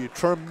MCW.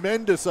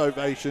 Tremendous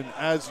ovation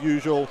as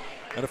usual.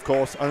 And of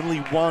course, only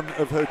one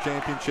of her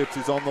championships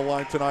is on the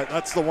line tonight.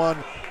 That's the one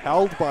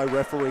held by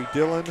referee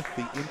Dylan,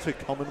 the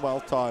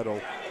Intercommonwealth title.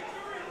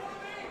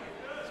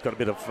 It's got a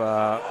bit of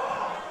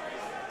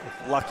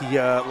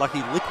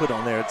lucky liquid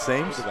on there, it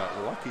seems. Look at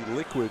that lucky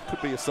liquid.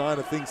 Could be a sign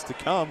of things to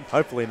come.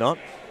 Hopefully not.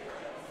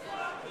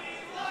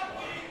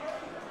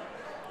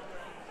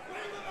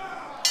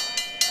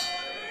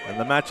 And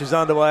the match is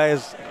underway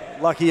as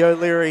Lucky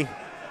O'Leary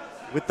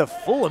with the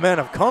full amount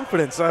of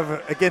confidence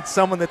over against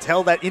someone that's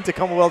held that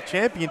Intercommonwealth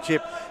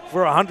Championship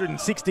for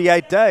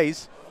 168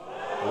 days.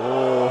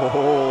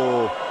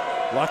 Oh,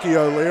 Lucky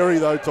O'Leary,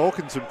 though,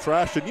 talking some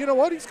trash. And you know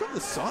what? He's got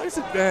the size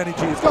advantage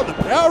here. He's got the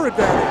power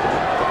advantage.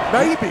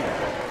 Maybe.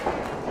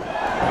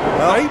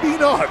 Well, maybe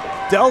not.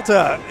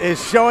 Delta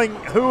is showing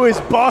who is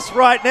boss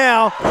right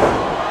now.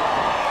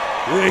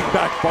 Big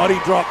back body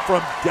drop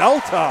from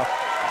Delta.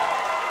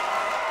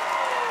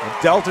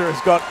 And Delta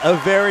has got a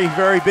very,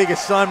 very big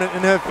assignment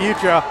in her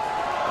future.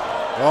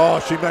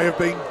 Oh, she may have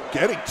been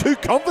getting too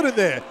confident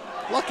there.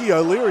 Lucky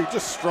O'Leary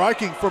just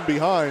striking from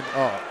behind.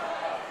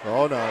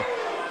 Oh no.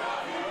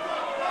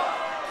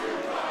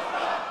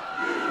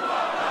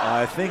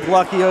 I think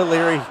Lucky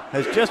O'Leary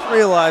has just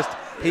realized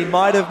he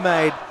might have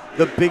made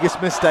the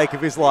biggest mistake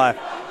of his life.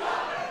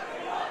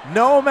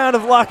 No amount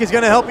of luck is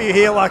going to help you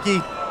here, Lucky.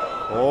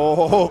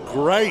 Oh,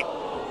 great.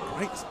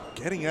 Great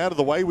getting out of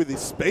the way with his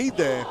speed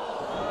there.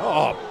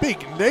 Oh, big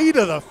knee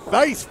to the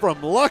face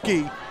from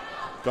Lucky.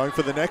 Going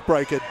for the neck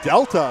breaker.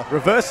 Delta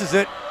reverses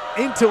it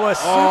into a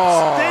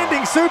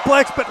standing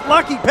suplex, but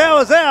Lucky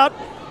powers out.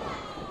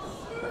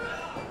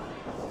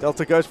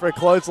 Delta goes for a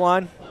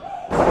clothesline.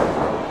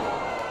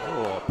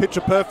 Oh,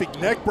 picture perfect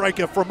neck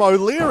breaker from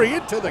O'Leary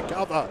into the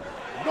cover.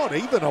 Not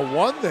even a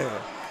 1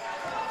 there.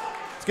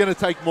 It's going to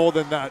take more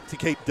than that to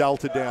keep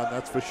Delta down,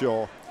 that's for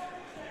sure.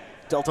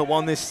 Delta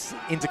won this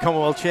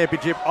Intercommonwealth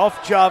Championship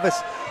off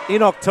Jarvis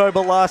in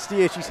October last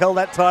year. She's held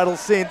that title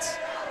since.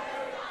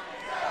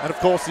 And of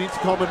course, the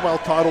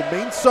Intercommonwealth title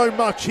means so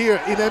much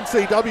here in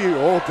MCW.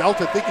 Oh,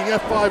 Delta thinking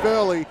F5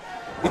 early.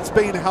 It's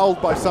been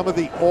held by some of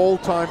the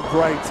all-time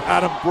greats.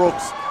 Adam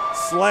Brooks,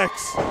 Slex.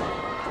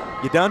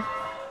 You done?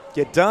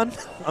 You done?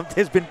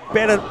 There's been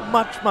better,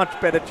 much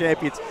better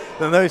champions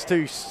than those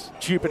two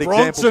stupid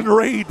examples. Bronson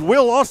Reed,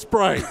 Will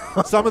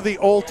Ospreay. Some of the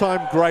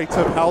all-time greats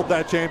have held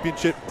that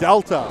championship.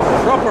 Delta.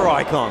 Proper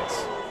icons.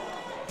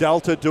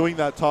 Delta doing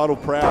that title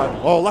proud.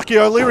 Oh, Lucky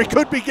O'Leary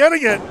could be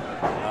getting it.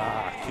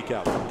 Kick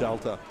out from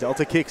Delta.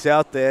 Delta kicks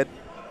out there.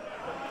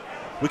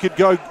 We could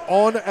go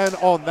on and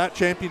on. That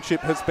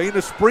championship has been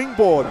a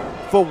springboard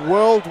for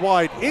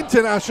worldwide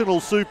international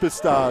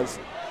superstars.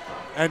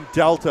 And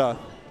Delta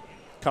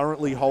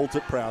currently holds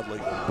it proudly.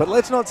 But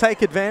let's not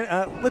take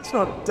let's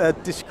not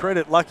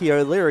discredit Lucky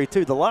O'Leary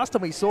too. The last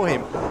time we saw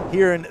him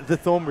here in the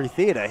Thornbury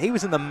Theatre, he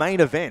was in the main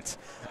event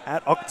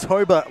at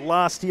October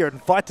last year in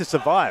Fight to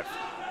Survive.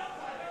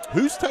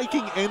 Who's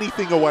taking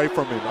anything away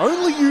from him?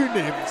 Only you,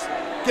 Nims.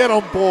 Get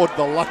on board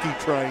the Lucky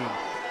train.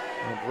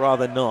 I'd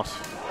rather not.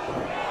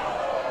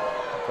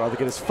 I'd rather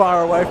get as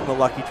far away from the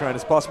Lucky train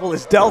as possible.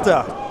 It's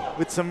Delta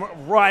with some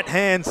right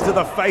hands to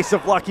the face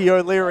of Lucky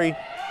O'Leary.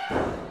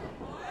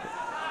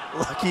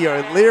 Lucky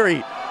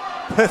O'Leary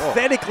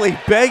pathetically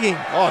begging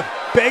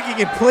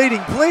and pleading,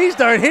 please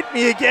don't hit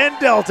me again,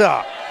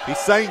 Delta. He's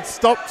saying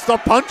stop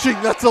punching,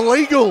 that's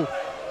illegal.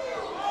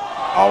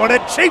 Oh, and a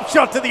cheap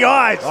shot to the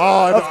eyes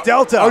of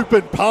Delta.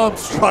 Open palm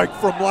strike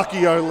from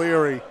Lucky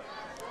O'Leary.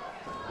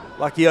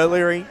 Lucky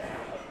O'Leary,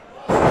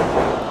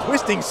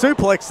 twisting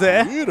suplex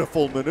there.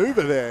 Beautiful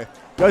maneuver there.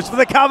 Goes for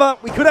the cover.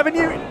 We could have a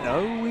new.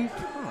 No, we can't.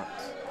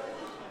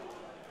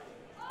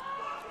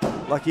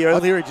 Lucky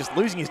O'Leary just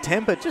losing his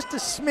temper just a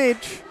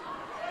smidge.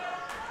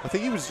 I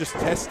think he was just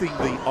testing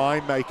the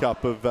eye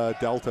makeup of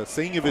Delta,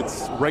 seeing if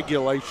it's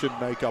regulation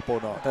makeup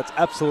or not. That's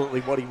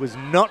absolutely what he was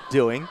not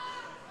doing.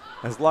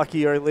 As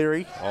Lucky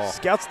O'Leary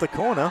scouts the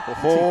corner.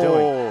 What's he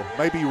doing?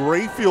 Maybe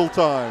refuel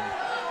time.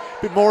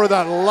 Bit more of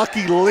that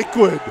Lucky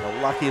liquid. The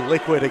Lucky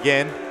liquid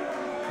again.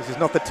 This is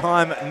not the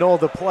time nor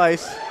the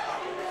place.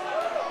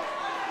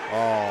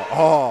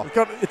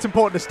 It's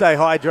important to stay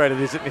hydrated,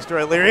 is it,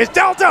 Mr. O'Leary? It's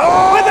Delta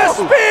with a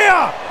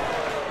spear!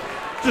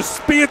 Just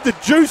speared the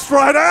juice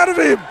right out of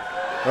him.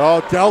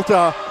 Oh,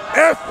 Delta.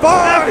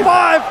 F5!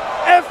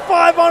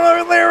 F5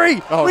 on O'Leary.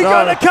 We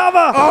got a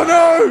cover. Oh,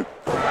 no.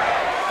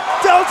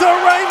 Delta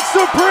reigns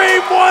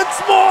supreme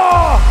once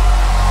more.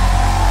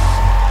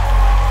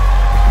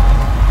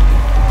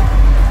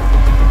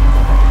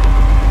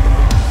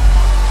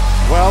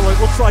 Well,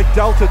 it looks like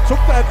Delta took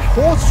that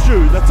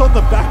horseshoe that's on the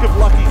back of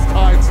Lucky's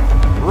tights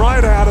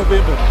right out of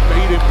him and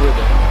beat him with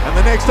it. And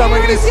the next time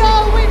we're going to see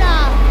your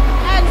winner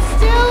and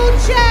still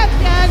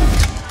champion,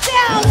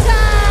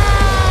 Delta!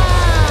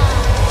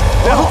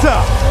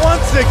 Delta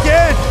once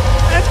again.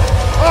 And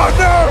oh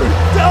no!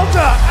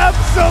 Delta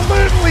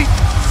absolutely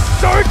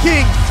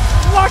soaking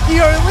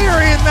Lucky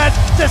O'Leary in that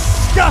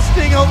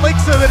disgusting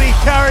elixir that he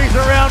carries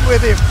around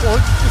with him. Well,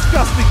 it's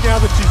disgusting now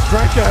that she's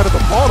drank out of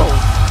the bottle.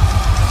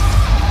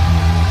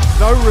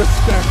 No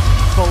respect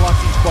for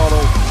Lucky's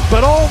bottle,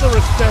 but all the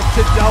respect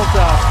to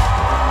Delta.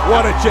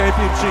 What a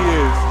champion she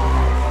is.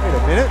 Wait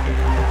a minute.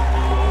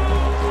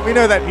 We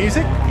know that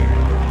music.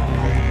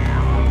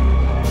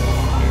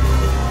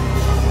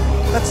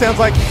 That sounds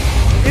like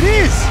it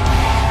is.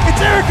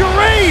 It's Erica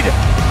Reed.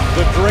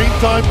 The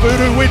Dreamtime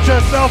Voodoo Witch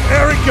herself,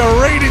 Erica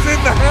Reed, is in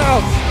the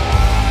house.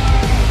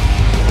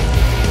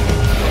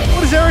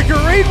 What does Erica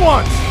Reed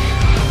want?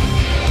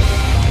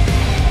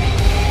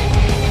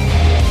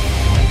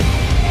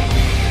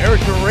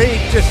 Erica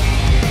Reed just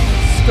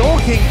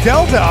stalking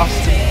Delta.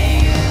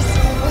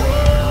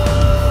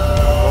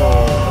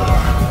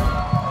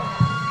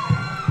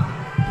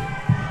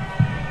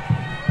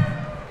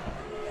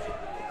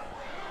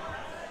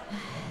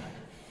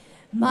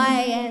 My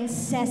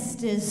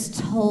ancestors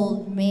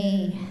told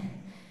me.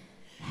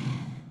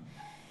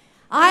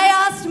 I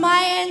asked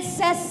my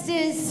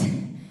ancestors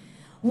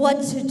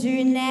what to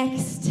do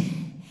next,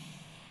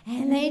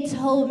 and they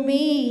told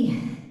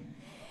me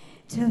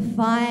to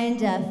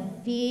find a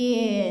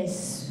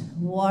fierce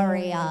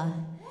warrior.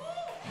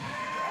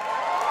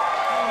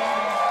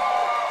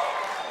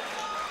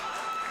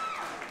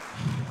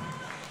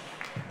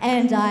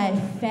 And I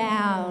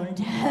found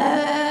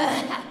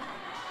her.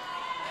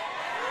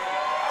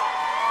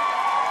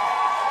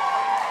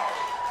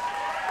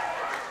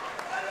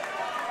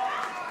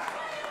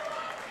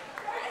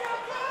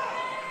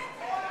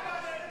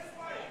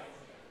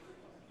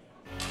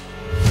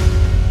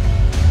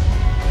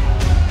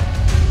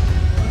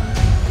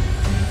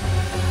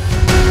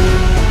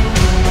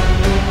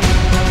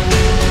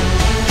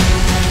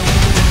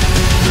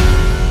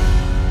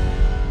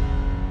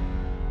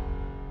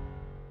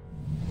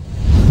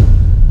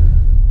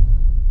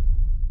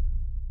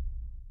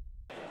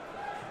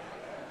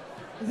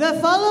 The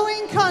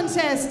following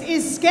contest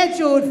is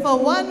scheduled for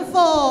one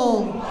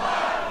fall.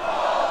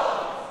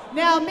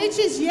 Now, Mitch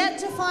is yet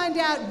to find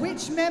out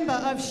which member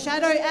of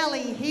Shadow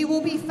Alley he will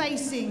be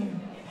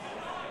facing.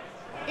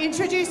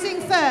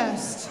 Introducing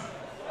first,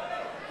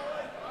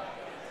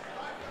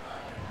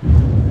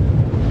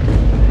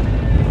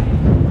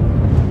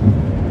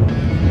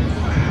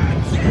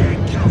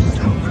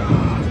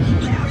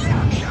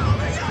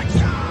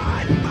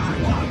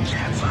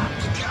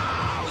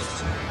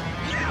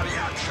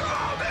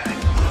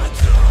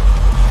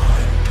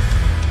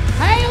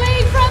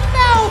 hailing from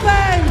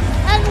Melbourne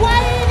and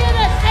weighing in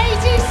at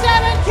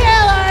 87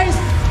 kilos,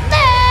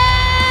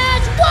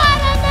 Mitch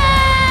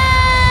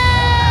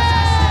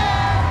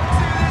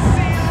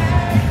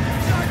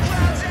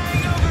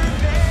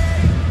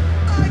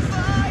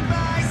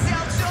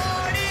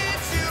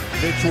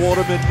Mitch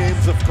Waterman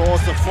is, of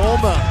course, a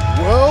former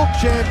world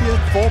champion,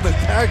 former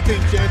tag team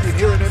champion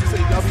here in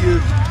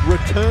MCW,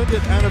 returned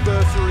at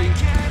anniversary,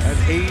 and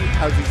he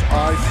has his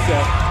eyes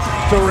set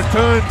to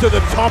return to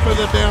the top of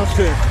the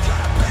mountain.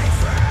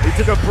 He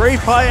took a brief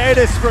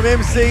hiatus from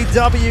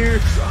MCW.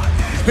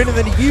 He's been in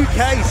the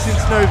UK since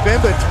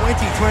November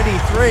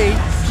 2023.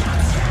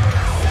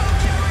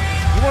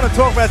 You want to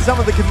talk about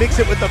someone that can mix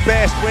it with the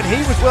best. When he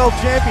was world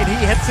champion,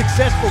 he had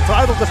successful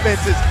title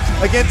defenses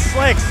against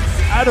Slex,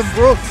 Adam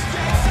Brooks,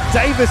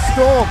 Davis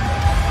Storm,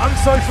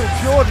 Unsocial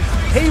Jordan.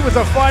 He was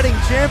a fighting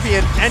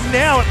champion, and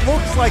now it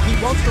looks like he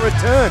wants to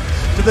return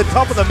to the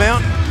top of the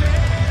mountain.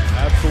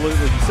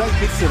 Absolutely. You say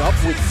mix it up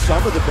with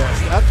some of the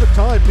best. At the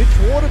time, Mitch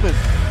Waterman,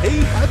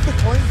 he had the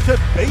claim to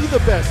be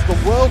the best, the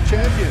world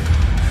champion.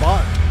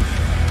 But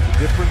it's a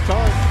different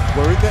time.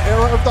 We're in the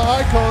era of the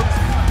icons.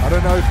 I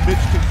don't know if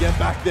Mitch can get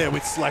back there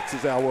with Slex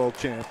as our world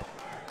champ.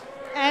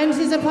 and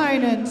his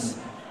opponent.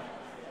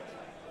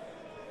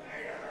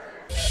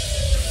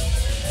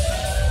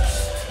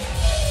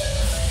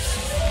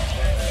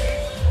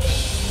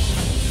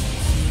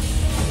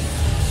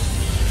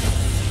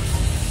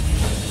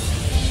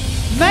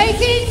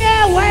 Making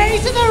their way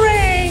to the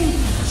ring,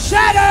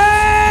 Shadow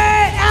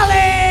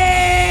Alley!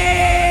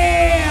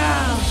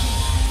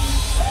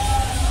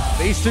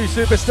 These two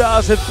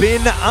superstars have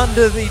been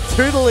under the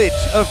tutelage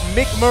of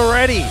Mick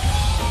Moretti.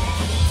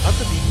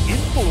 Under the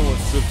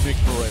influence of Mick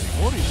Moretti.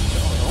 What is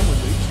going on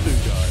with these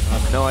two guys? I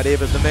have no idea,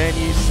 but the man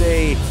you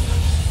see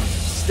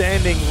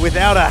standing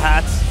without a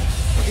hat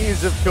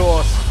is, of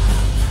course,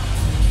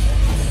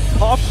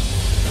 Pop,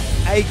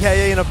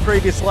 aka in a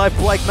previous life,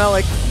 Blake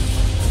Malik.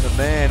 The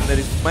man that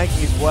is making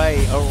his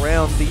way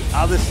around the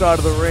other side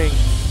of the ring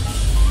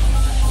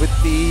with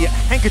the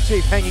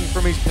handkerchief hanging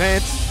from his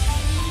pants.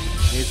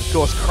 Here's, of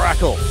course,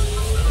 Crackle.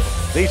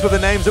 These were the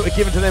names that were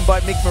given to them by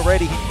Mick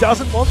Moretti. He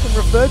doesn't want them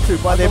referred to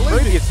by their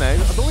previous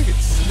names. I believe it's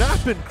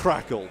Snap and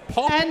Crackle.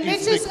 Pop And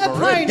is Mitch's Mick Moretti.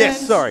 opponent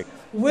Yes, sorry.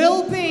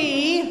 will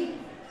be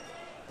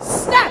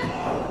Snap!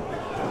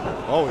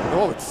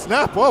 Oh, it's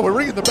Snap. Oh, we're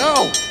ringing the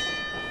bell.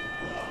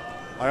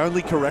 I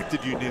only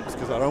corrected you, Nibs,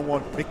 because I don't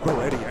want Mick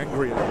Moretti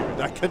angry at you.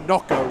 That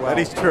cannot go well. That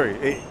is true.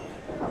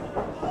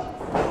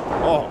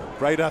 Oh,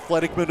 great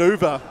athletic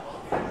maneuver.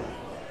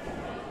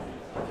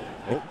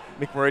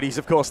 Mick Moretti's,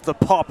 of course, the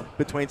pop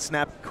between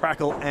Snap,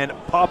 Crackle, and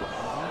Pop.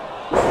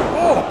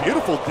 Oh,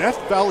 beautiful Death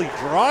Valley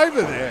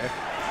driver there.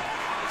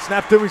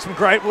 Snap doing some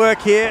great work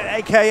here,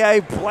 aka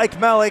Blake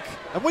Malik.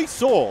 And we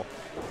saw,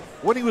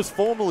 when he was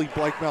formerly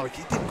Blake Malik,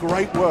 he did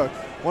great work.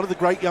 One of the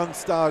great young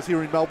stars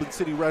here in Melbourne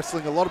City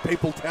Wrestling. A lot of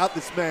people tout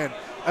this man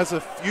as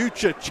a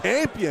future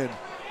champion.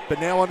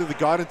 But now under the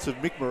guidance of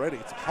Mick Moretti,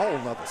 it's a whole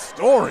nother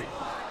story.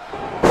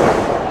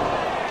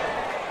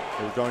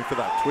 We're going for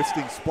that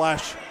twisting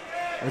splash.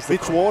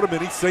 Mitch Waterman,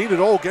 he's seen it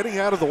all, getting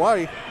out of the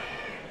way.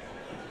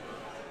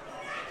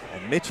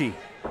 And Mitchie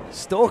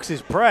stalks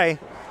his prey.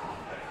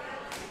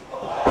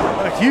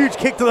 A huge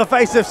kick to the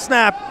face of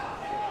Snap.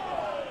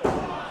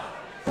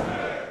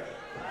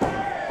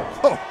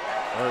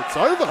 Oh, it's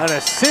over. And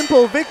a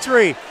simple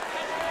victory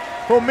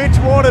for Mitch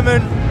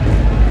Waterman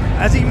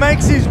as he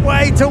makes his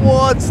way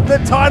towards the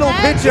title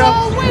And picture.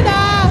 your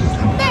winner,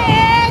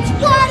 Mitch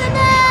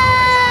Waterman!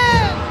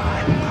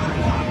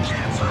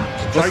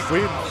 Great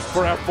win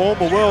for our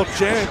former world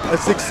champ. A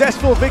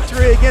successful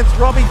victory against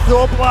Robbie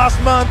Thorpe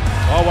last month.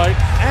 Oh, wait.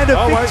 And a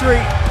Oh, wait. victory.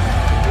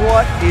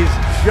 What is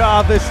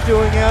Jarvis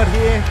doing out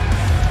here?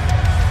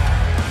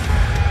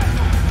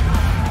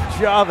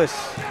 Jarvis,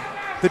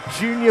 the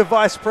junior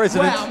vice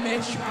president. Wow,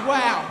 Mitch,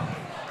 wow.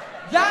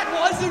 That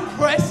was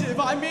impressive.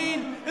 I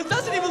mean, it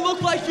doesn't even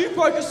look like you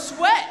broke a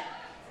sweat.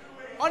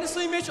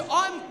 Honestly, Mitch,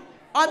 I'm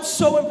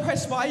so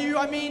impressed by you.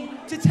 I mean,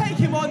 to take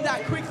him on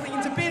that quickly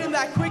and to beat him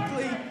that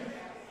quickly.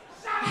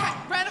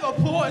 Round of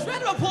applause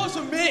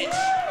for Mitch.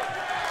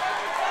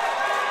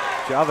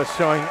 Jarvis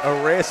showing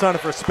a rare sign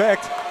of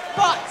respect.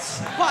 But.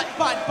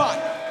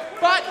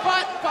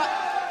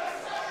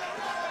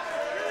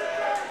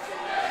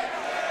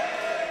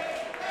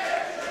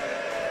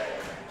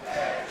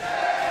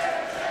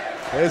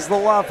 There's the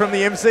love from the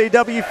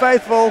MCW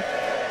faithful.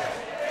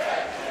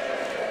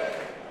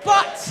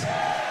 But,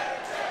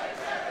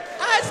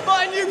 as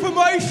my new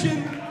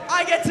promotion,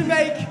 I get to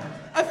make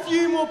a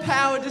few more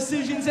power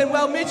decisions, and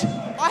well, Mitch,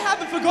 I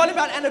haven't forgotten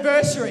about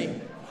anniversary.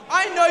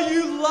 I know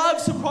you love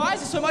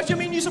surprises so much. I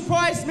mean, you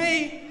surprised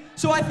me,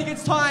 so I think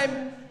it's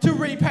time to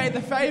repay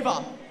the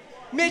favor.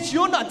 Mitch,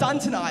 you're not done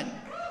tonight.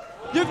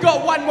 You've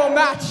got one more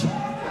match.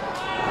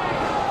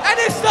 And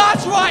it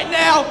starts right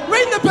now.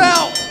 Ring the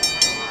bell.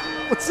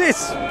 What's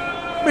this?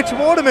 Mitch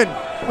Waterman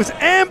was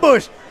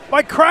ambushed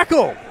by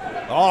Crackle.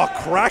 Oh,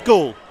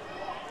 Crackle.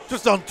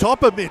 Just on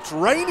top of Mitch,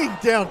 raining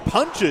down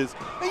punches.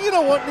 And you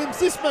know what, Nims,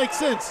 this makes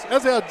sense.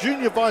 As our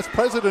Junior Vice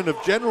President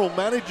of General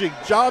Managing,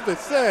 Jarvis,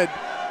 said,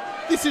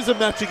 this is a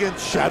match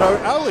against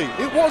Shadow Ali.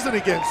 It wasn't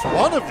against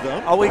one of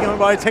them. Are we going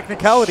by a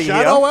technicality here?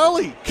 Shadow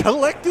Ali,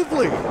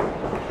 collectively.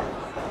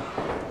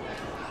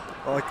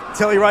 Well, I can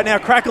tell you right now,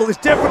 Crackle is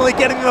definitely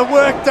getting the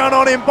work done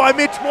on him by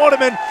Mitch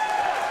Waterman.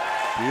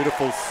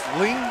 Beautiful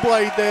sling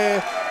blade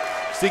there.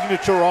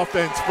 Signature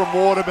offense from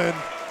Waterman.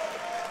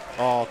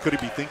 Oh, could he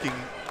be thinking?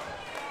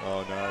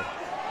 Oh, no.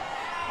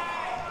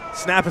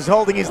 Snap is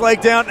holding his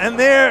leg down, and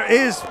there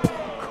is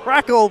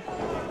Crackle.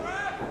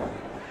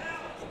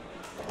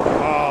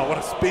 Oh, what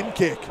a spin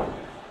kick.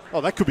 Oh,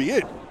 that could be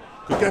it.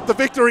 Could get the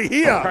victory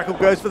here. Crackle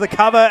goes for the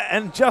cover,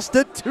 and just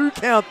a 2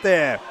 count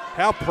there.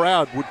 How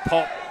proud would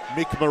Pop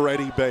Mick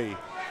Moretti be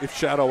if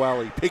Shadow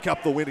Ali pick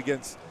up the win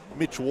against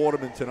Mitch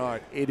Waterman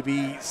tonight? It'd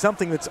be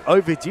something that's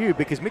overdue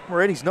because Mick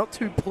Moretti's not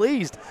too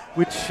pleased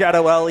with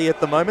Shadow Ali at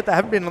the moment. They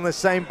haven't been on the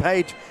same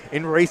page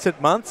in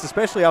recent months,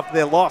 especially after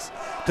their loss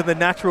to the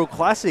Natural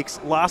Classics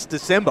last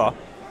December.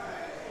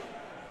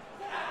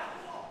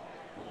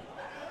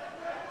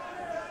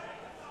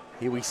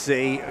 Here we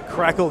see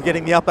Crackle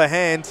getting the upper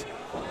hand.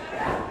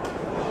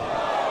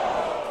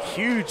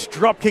 Huge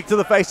drop kick to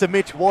the face of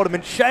Mitch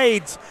Waterman.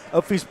 Shades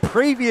of his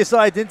previous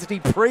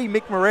identity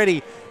pre-Mick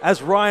Moretti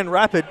as Ryan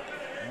Rapid.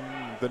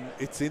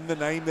 It's in the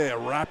name there,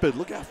 Rapid.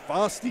 Look how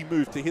fast he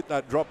moved to hit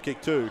that drop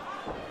kick too.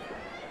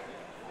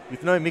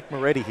 With no Mick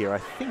Moretti here, I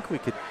think we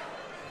could...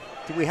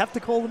 Do we have to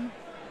call him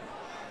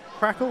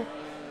Crackle?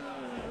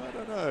 I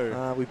don't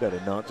know. We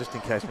better not, just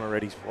in case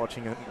Moretti's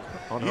watching it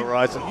on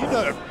Horizon. You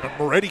know,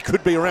 Moretti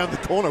could be around the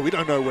corner. We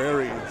don't know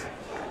where he is.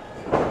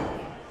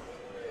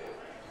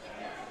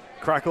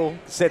 Crackle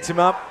sets him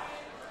up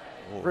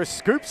for a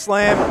scoop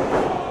slam.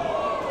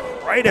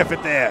 Great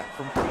effort there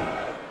from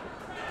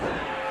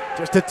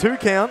just a 2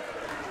 count.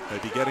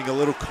 Maybe getting a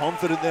little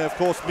confident there. Of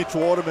course, Mitch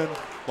Waterman,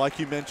 like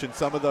you mentioned,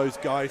 some of those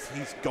guys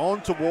he's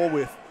gone to war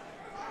with.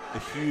 A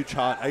huge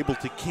heart, able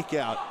to kick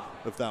out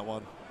of that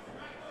one.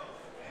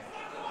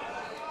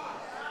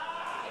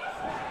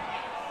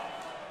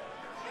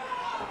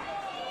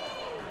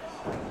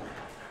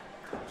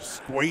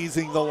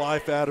 Squeezing the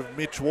life out of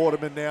Mitch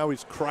Waterman now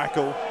is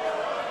Crackle.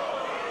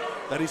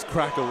 That is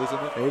Crackle,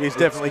 isn't it? It is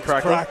definitely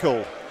Crackle.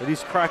 Crackle. It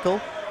is Crackle.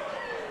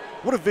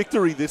 What a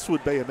victory this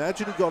would be.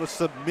 Imagine he got a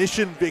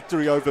submission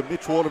victory over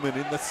Mitch Waterman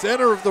in the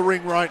center of the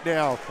ring right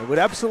now. It would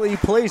absolutely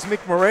please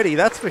Mick Moretti,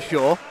 that's for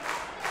sure.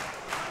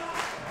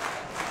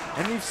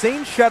 And you've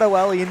seen Shadow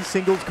Ali in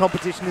singles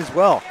competition as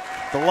well.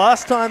 The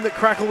last time that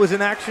Crackle was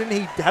in action, he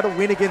had a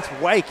win against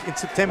Wake in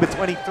September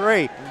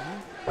 23.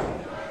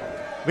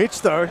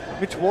 Mitch, though,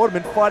 Mitch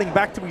Waterman fighting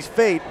back to his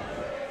feet.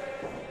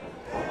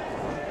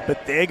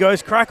 But there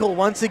goes Crackle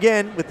once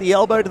again with the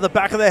elbow to the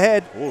back of the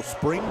head. Oh,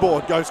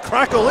 springboard goes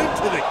Crackle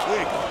into the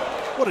kick.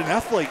 What an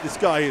athlete this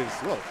guy is.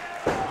 Well,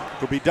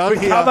 could be done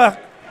here. Cover.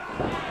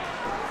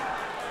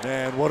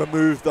 Man, what a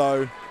move,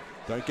 though.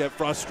 Don't get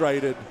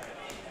frustrated.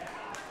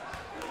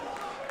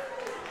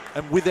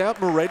 And without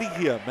Moretti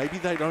here, maybe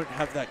they don't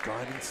have that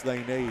guidance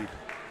they need.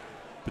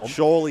 But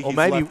surely he's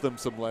left them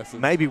some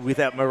lessons. Maybe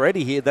without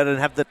Moretti here, they don't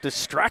have that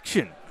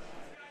distraction.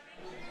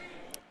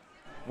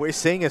 We're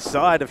seeing a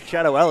side of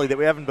Shadow Ali that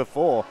we haven't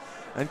before.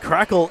 And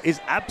Crackle is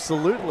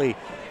absolutely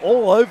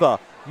all over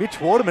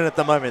Mitch Waterman at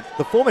the moment.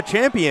 The former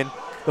champion,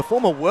 the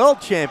former world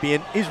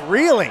champion, is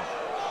reeling.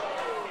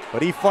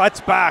 But he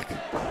fights back.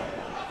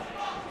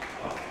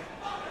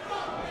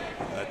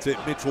 That's it,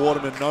 Mitch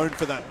Waterman, known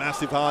for that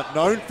massive heart,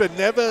 known for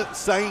never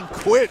saying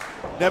quit,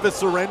 never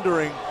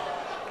surrendering.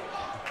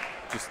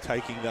 Just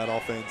taking that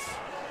offense.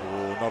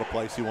 Oh, not a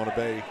place you want to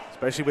be.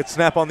 Especially with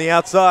Snap on the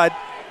outside.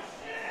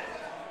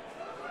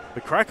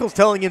 But Crackle's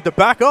telling him to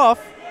back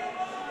off.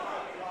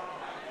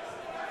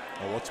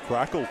 Oh, what's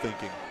Crackle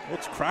thinking?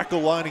 What's Crackle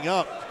lining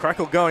up?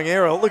 Crackle going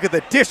aerial. Look at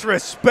the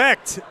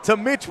disrespect to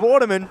Mitch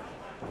Waterman.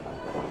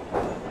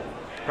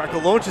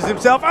 Crackle launches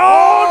himself.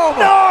 Oh,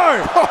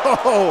 no!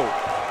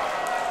 Oh.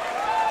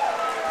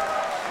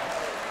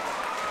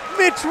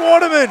 Mitch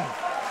Waterman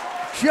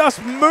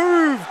just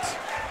moved.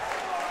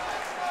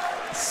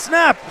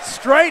 Snap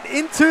straight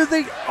into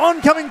the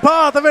oncoming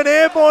path of an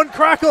airborne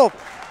Crackle.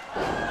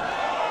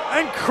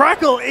 And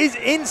Crackle is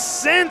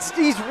incensed.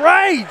 He's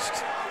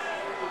raged.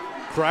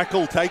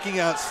 Crackle taking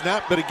out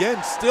Snap, but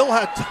again, still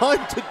had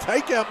time to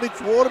take out Mitch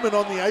Waterman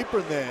on the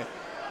apron there.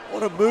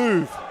 What a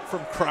move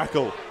from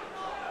Crackle.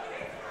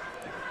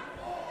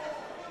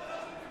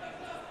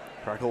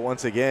 Crackle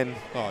once again.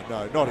 Oh,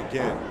 no, not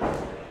again.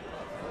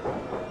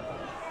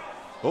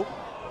 Oh.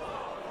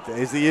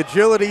 There's the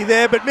agility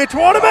there, but Mitch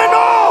Waterman,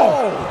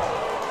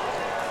 oh!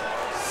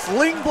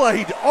 sling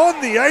blade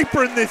on the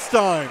apron this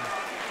time.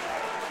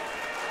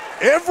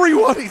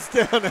 Everyone is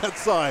down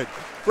outside.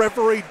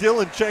 Referee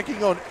Dylan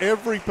checking on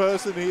every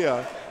person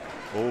here.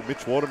 Oh,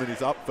 Mitch Waterman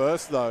is up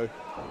first though.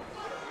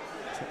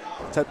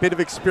 It's that bit of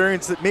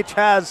experience that Mitch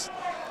has.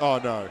 Oh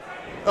no.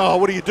 Oh,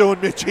 what are you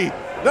doing, Mitchy?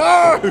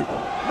 No!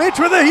 Mitch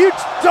with a huge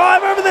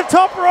dive over the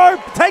top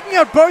rope, taking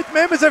out both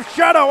members of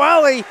Shadow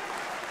Alley.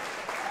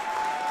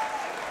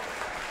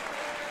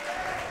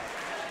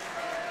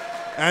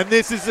 And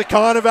this is the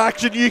kind of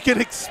action you can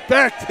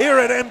expect here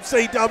at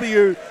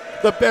MCW,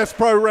 the best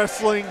pro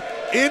wrestling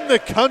in the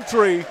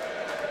country.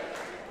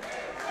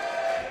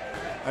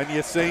 And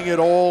you're seeing it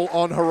all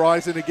on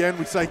Horizon again.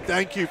 We say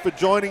thank you for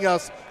joining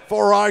us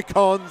for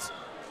Icons.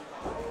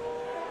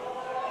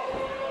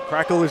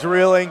 Crackle is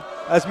reeling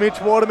as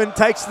Mitch Waterman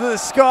takes to the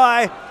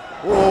sky.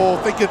 Oh,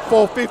 thinking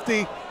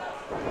 450.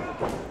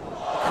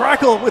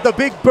 Crackle with a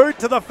big boot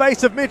to the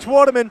face of Mitch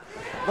Waterman.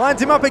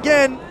 Lines him up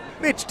again.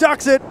 Mitch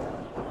ducks it.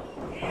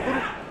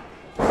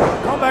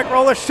 Comeback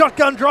roller,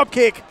 shotgun drop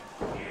kick.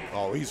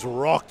 Oh, he's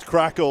rocked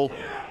Crackle.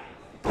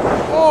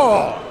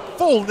 Oh,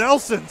 full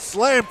Nelson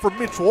slam from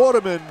Mitch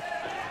Waterman.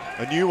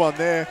 A new one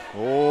there.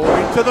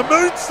 Oh, into the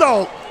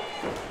moonsault.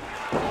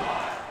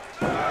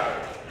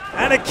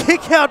 And a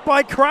kick out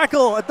by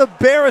Crackle at the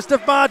barest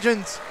of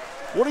margins.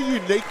 What a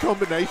unique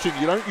combination.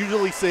 You don't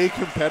usually see a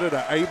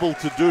competitor able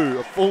to do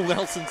a full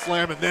Nelson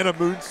slam and then a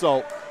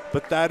moonsault.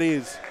 But that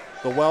is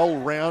the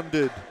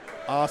well-rounded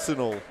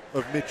arsenal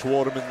of Mitch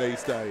Waterman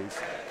these days.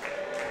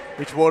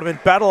 Mitch Waterman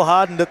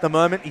battle-hardened at the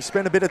moment. He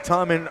spent a bit of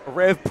time in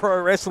Rev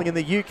Pro Wrestling in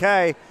the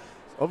UK.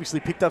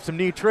 Obviously picked up some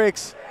new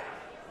tricks.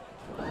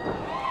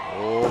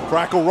 Oh,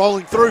 Crackle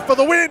rolling through for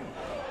the win.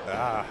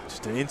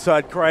 Just an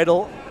inside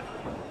cradle.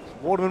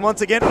 Waterman once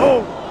again,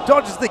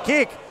 dodges the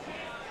kick.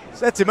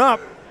 Sets him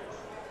up.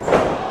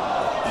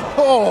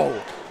 Oh,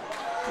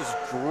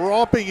 just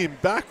dropping him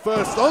back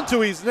first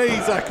onto his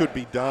knees. That could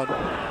be done.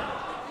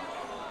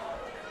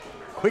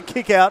 Quick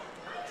kick out.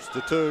 Just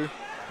a two.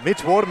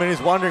 Mitch Waterman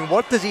is wondering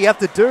what does he have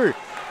to do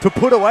to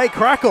put away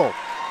Crackle.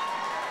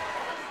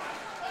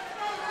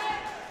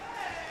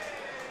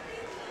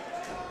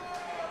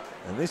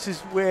 And this is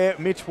where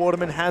Mitch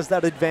Waterman has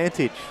that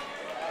advantage.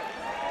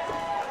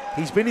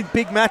 He's been in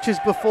big matches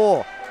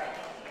before.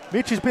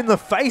 Mitch has been the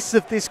face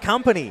of this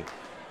company.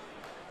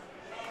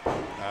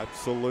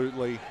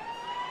 Absolutely.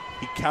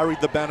 He carried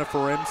the banner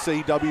for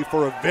MCW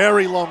for a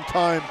very long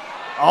time.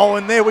 Oh,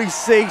 and there we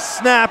see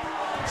Snap.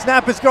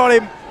 Snap has got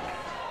him.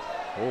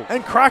 Oh.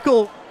 And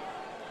Crackle.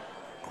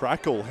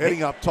 Crackle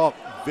heading up top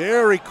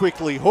very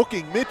quickly,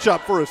 hooking Mitch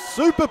up for a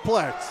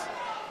superplex.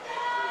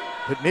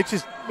 But Mitch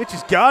is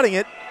guarding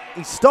it.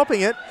 He's stopping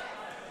it.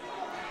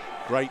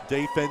 Great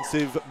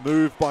defensive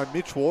move by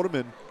Mitch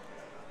Waterman.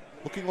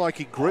 Looking like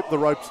he gripped the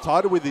ropes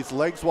tighter with his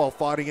legs while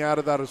fighting out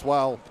of that as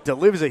well.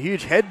 Delivers a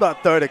huge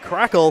headbutt though to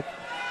Crackle.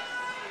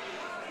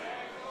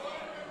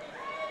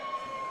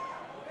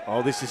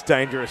 Oh, this is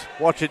dangerous.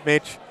 Watch it,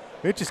 Mitch.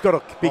 Mitch has got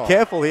to be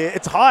careful here.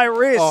 It's high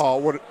risk. Oh,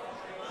 what is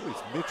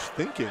Mitch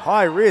thinking?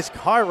 High risk,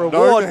 high reward.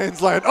 No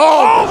man's land.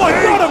 Oh my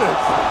God!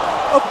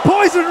 A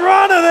poison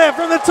runner there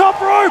from the top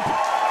rope.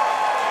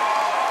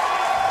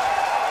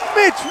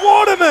 Mitch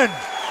Waterman.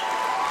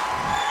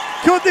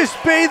 Could this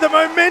be the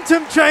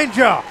momentum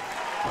changer?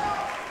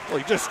 Well,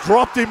 he just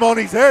dropped him on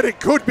his head. It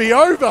could be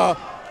over.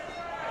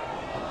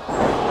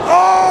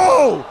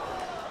 Oh!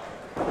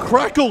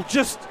 Crackle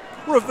just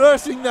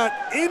reversing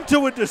that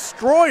into a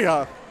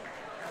destroyer.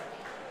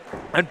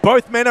 And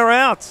both men are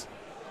out.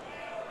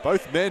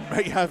 Both men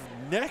may have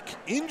neck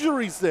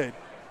injuries then.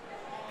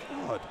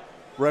 God.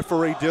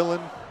 Referee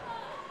Dylan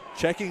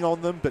checking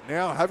on them, but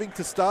now having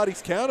to start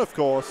his count, of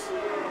course.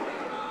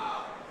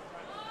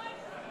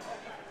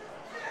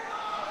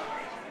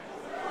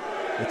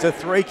 It's a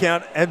 3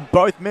 count, and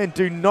both men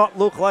do not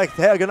look like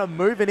they're going to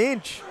move an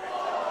inch.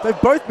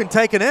 They've both been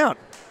taken out.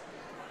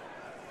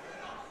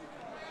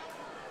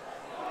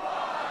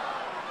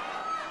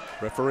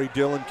 Referee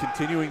Dylan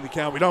continuing the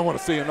count. We don't want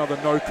to see another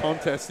no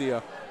contest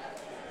here.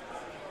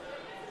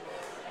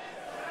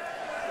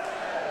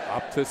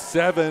 Up to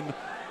 7.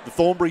 The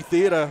Thornbury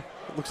Theatre.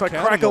 Looks like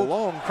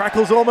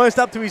Crackle's almost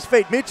up to his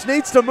feet. Mitch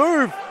needs to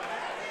move.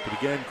 But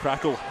again,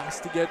 Crackle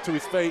has to get to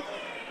his feet.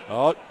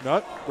 Oh,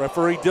 no.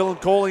 Referee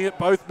Dylan calling it.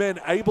 Both men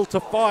able to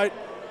fight.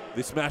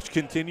 This match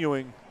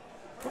continuing.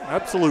 What an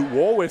absolute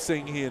war we're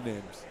seeing here,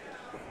 Nims.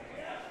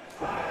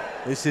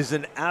 This is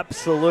an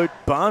absolute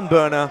barn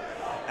burner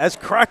as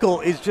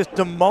Crackle is just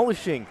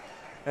demolishing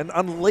and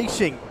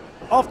unleashing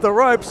off the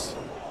ropes.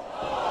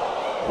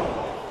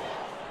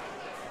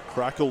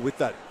 Crackle with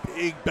that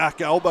big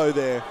back elbow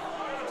there.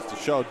 Just a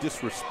show of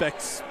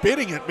disrespect,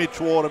 spitting at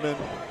Mitch Waterman.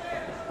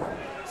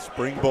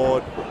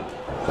 Springboard.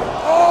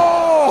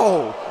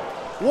 Oh!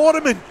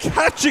 Waterman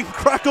catching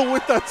Crackle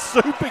with that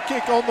super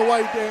kick on the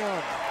way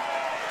down.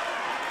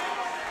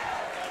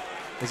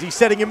 Is he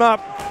setting him up?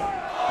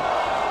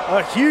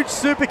 A huge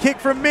super kick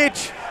from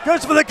Mitch.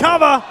 Goes for the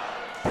cover.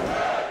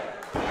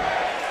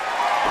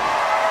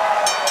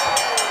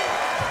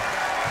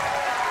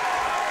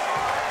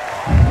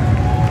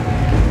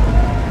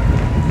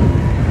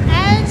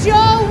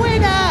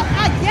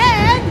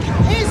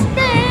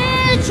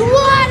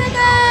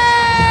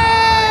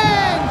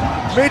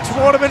 Mitch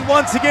Waterman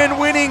once again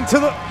returning to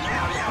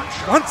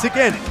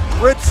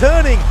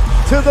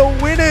the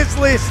winners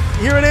list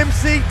here at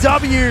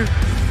MCW.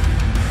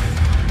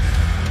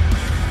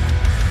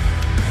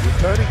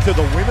 Returning to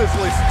the winners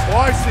list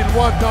twice in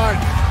one night.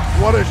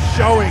 What a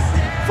showing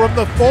from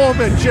the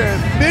former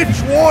champ,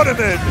 Mitch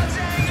Waterman.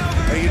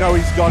 And you know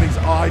he's got his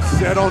eyes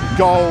set on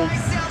gold.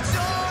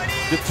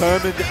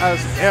 Determined as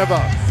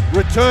ever.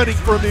 Returning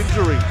from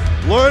injury.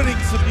 Learning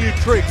some new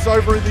tricks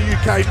over in the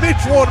UK.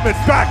 Mitch Waterman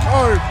back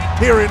home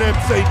here in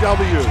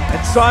MCW.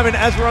 And Simon,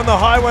 as we're on the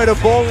highway to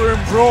Ballroom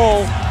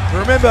Brawl,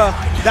 remember,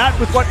 that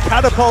was what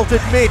catapulted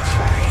Mitch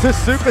to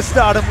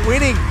superstardom,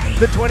 winning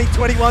the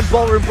 2021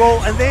 Ballroom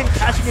Brawl and then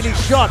cashing in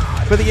his shot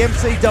for the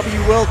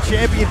MCW World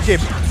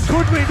Championship.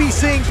 Could we be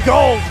seeing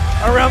gold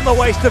around the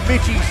waist of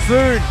Mitchie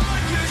soon?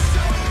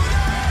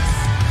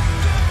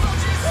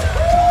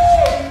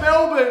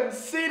 Melbourne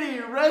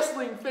City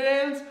wrestling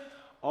fans,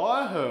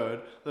 I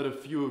heard that a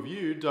few of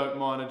you don't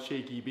mind a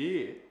cheeky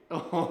beer.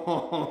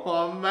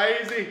 Oh,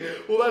 amazing.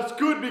 Well, that's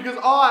good because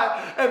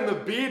I am the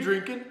beer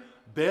drinking,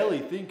 barely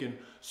thinking,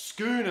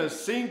 schooner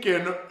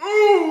sinking,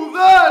 ooh,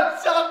 the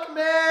Tuck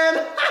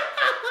Man.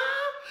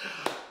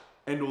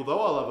 And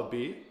although I love a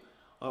beer,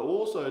 I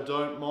also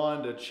don't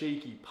mind a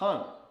cheeky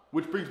punt,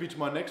 which brings me to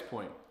my next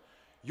point.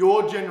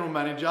 Your general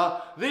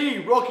manager, the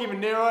Rocky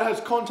Monero,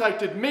 has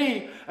contacted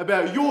me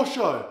about your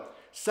show.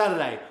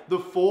 Saturday, the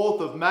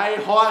 4th of May,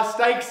 high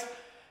stakes.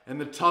 And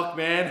the Tuck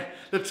Man,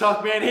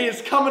 he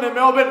is coming to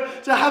Melbourne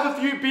to have a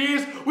few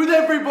beers with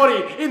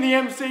everybody in the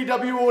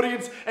MCW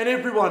audience and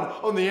everyone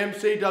on the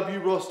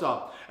MCW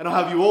roster. And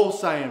I'll have you all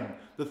saying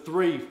the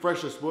 3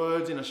 freshest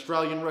words in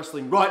Australian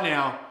wrestling right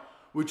now,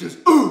 which is,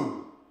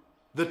 ooh,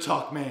 the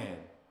Tuck Man.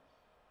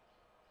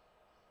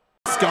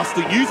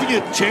 Disgusting, using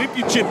a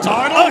championship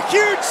title. A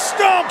huge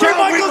stomp!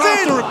 Michael's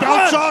in! After a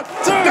belt shot.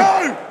 2,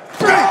 No!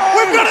 3.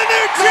 We've got a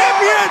new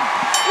champion!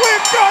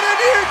 We've got a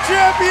new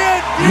champion!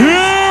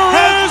 Here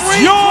is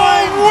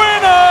your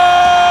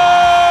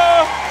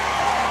winner!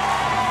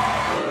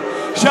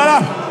 Shut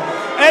up!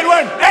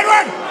 Edwin!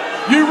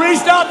 You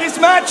restart this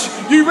match,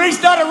 you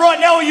restart it right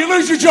now or you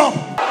lose your job!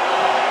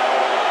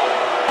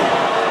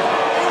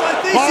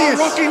 Oh,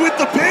 Rocky with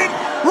the pin!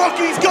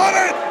 Rocky's got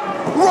it!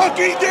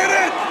 Rocky did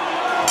it!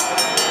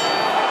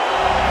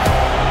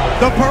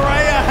 The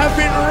Pariah have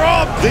been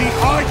robbed! The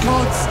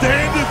icon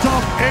stand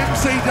atop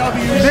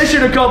MCW.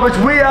 Mission accomplished.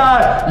 We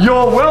are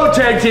your World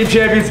Tag Team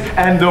Champions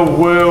and the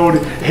World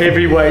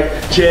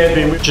Heavyweight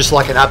Champion. Just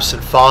like an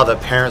absent father,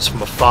 parents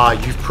from afar,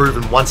 you've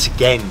proven once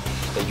again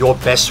that your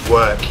best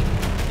work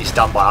is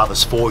done by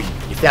others for you.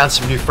 You found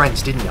some new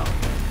friends, didn't you?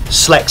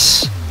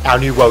 Slex, our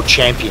new world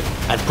champion,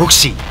 and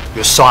Brooksy,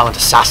 your silent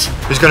assassin,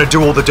 who's going to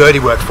do all the dirty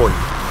work for you.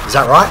 Is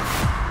that right?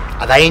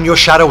 Are they in your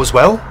shadow as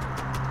well?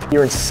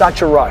 You're in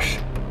such a rush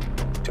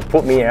to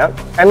put me out,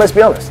 and let's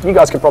be honest, you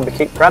guys could probably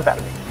kick crap out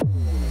of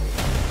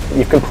me.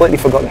 You've completely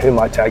forgotten who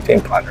my tag team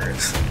partner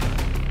is.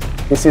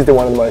 This is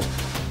one of the most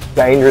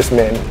dangerous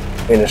men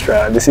in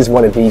Australia. This is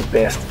one of the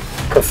best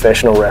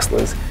professional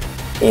wrestlers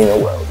in the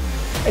world.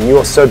 And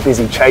you're so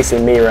busy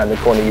chasing me around the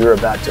corner, you're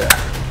about to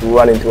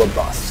run into a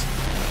bus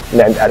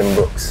named Adam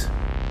Brooks.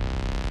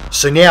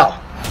 So now,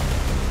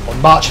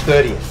 on March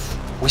 30th,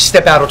 we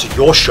step out onto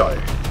your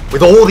show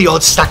with all the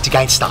odds stacked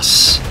against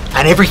us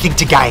and everything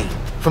to gain.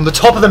 From the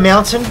top of the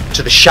mountain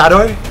to the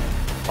shadow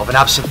of an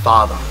absent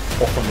father,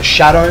 or from the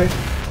shadow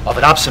of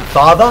an absent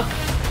father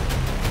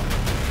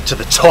to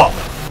the top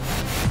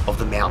of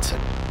the mountain.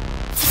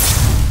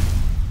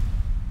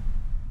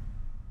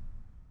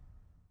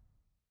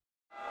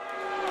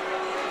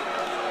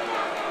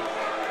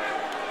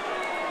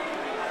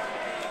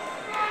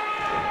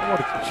 What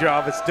is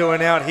Jarvis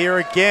doing out here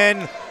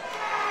again?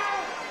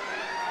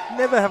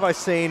 Never have I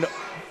seen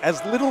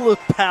as little of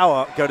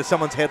power go to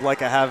someone's head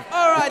like I have.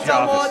 All right,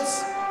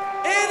 Dumbods,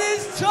 it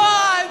is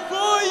time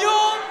for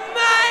your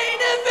main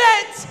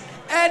event,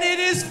 and it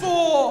is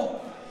for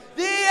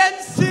the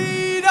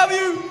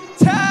MCW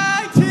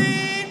Tag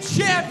Team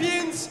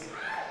Champions.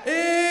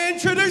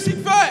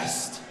 Introducing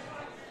first,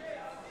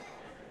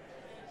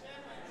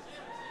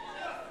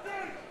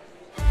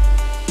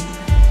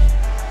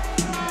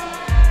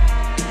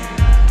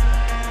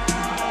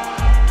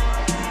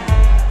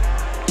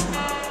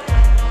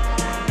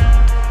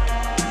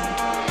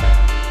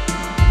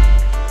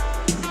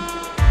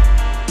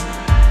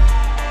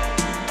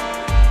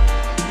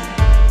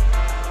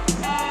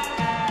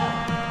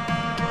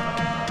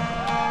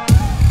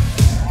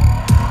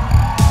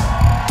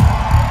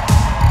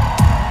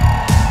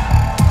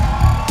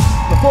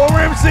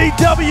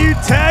 MCW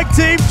Tag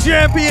Team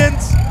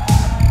Champions,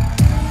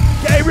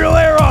 Gabriel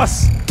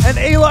Eros and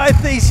Eli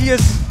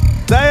Theseus.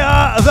 They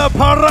are the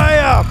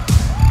Pariah.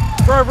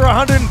 For over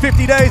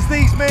 150 days,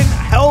 these men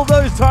held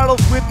those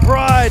titles with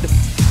pride.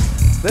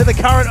 They're the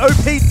current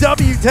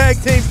OPW Tag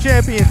Team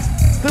Champions.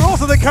 They're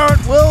also the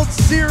current World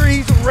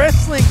Series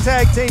Wrestling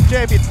Tag Team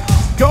Champions.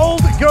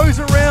 Gold goes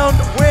around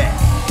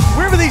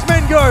wherever these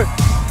men go,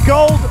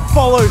 gold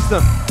follows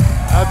them.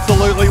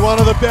 Absolutely one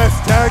of the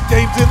best tag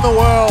teams in the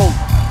world.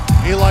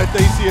 Eli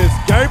Theseus,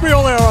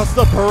 Gabriel Eros,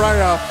 the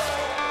Pereira.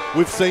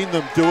 We've seen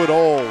them do it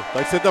all.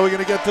 They said they were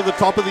going to get to the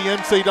top of the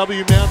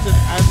MCW mountain,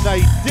 and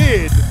they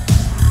did.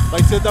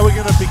 They said they were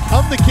going to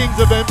become the kings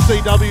of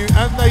MCW,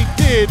 and they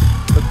did.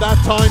 But that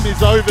time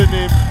is over,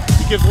 Nim,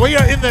 because we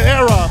are in the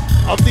era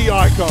of the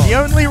Icon. The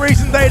only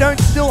reason they don't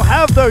still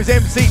have those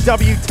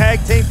MCW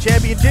Tag Team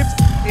Championships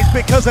is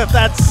because of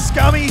that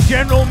scummy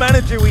general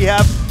manager we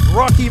have,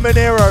 Rocky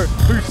Monero,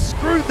 who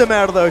screwed them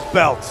out of those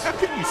belts. How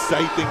can you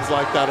say things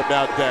like that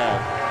about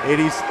Dad? It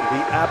is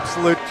the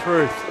absolute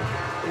truth.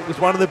 It was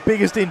one of the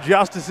biggest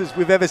injustices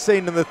we've ever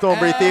seen in the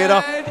Thornbury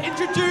Theatre. And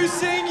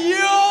introducing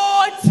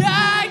your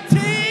Tag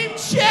Team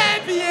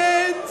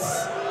Champions!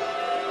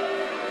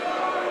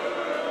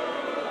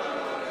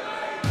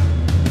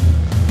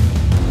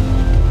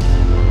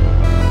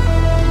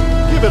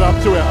 Give it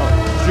up to our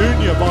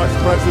Junior Vice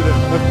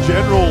President of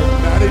General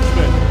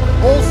Management,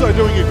 also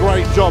doing a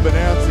great job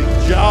announcing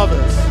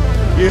Jarvis.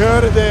 You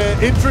heard it there,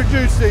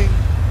 introducing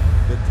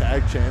the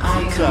tag champs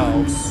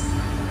themselves.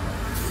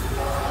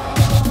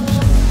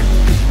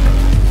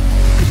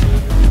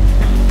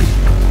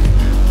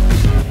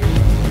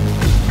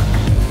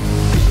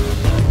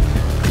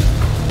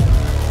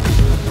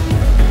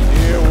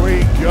 Here we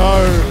go.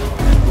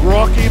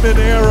 Rocky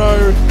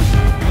Monero,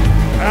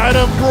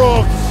 Adam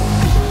Brooks,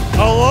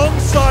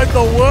 alongside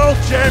the world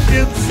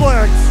champion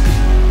Slex.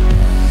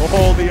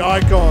 Oh, the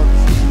Icons.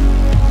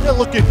 They're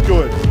looking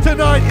good.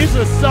 Tonight is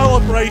a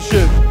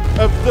celebration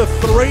of the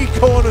three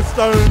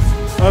cornerstones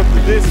of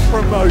this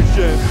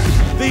promotion.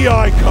 The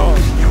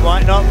Icons. You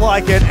might not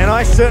like it, and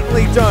I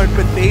certainly don't,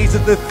 but these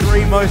are the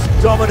three most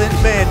dominant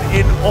men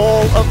in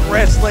all of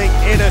wrestling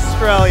in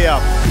Australia.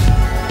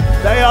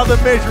 They are the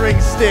measuring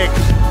stick.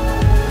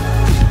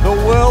 The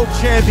world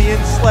champion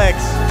Slex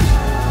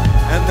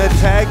and the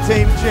tag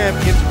team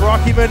champions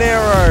Rocky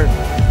Monero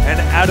and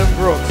Adam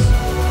Brooks.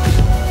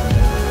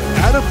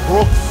 Adam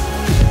Brooks,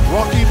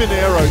 Rocky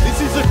Monero, this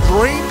is a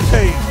dream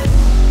team,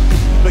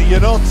 but you're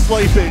not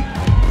sleeping.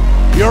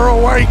 You're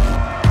awake,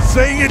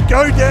 seeing it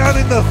go down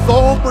in the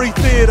Thornbury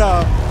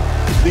Theatre.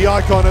 The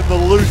Icon and the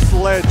Loose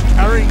Ledge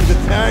carrying the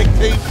tag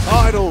team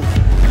titles.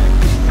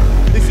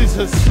 This is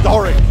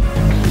historic.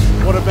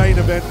 What a main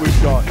event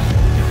we've got.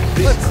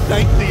 Let's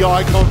thank the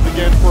Icons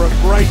again for a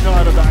great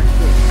night of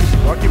action.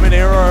 Rocky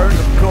Monero,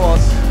 of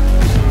course,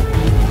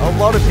 a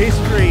lot of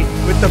history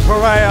with the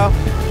Pereira.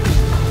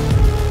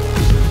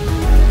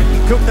 He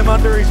took them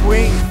under his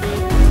wing.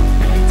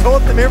 He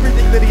taught them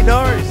everything that he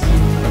knows.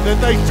 And then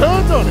they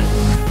turned on him.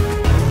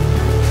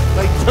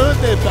 They turned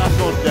their back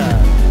on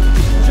Dad.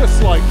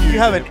 Just like you. You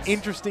have an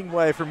interesting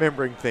way of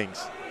remembering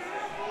things.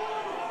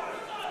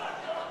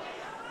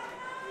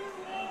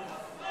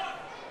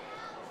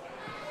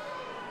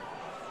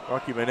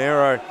 Rocky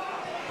Monero.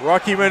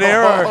 Rocky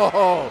Monero.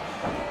 Oh.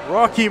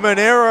 Rocky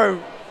Monero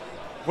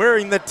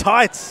wearing the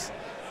tights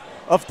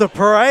of the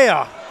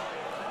Pereira.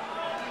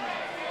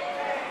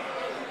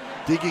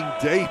 Digging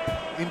deep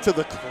into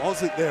the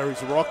closet there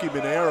is Rocky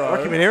Monero.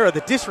 Rocky Monero,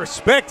 the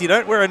disrespect. You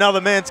don't wear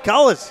another man's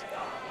colours.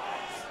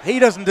 He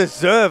doesn't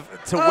deserve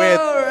to wear...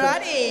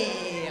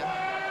 Alrighty.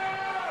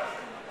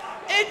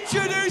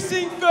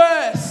 Introducing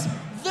first,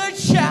 the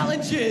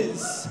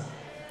challengers.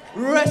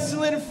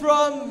 Wrestling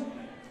from...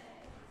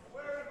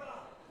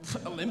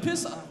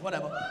 Olympus?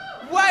 Whatever.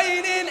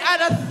 Weighing in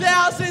at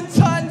 1,000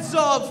 tons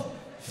of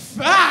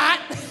fat.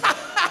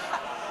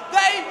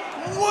 They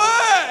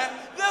were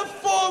the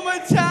former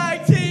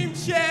tag team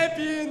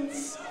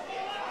champions,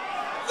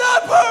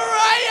 the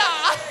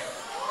Pereira.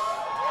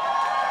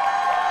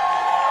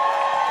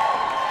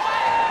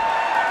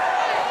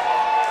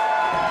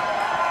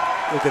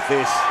 Look at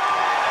this.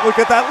 Look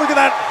at that. Look at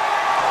that.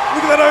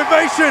 Look at that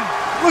ovation.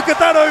 Look at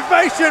that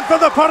ovation for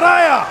the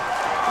Pereira.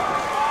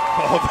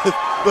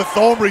 Oh, the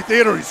Thornbury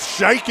Theatre is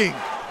shaking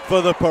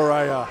for the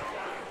Pereira.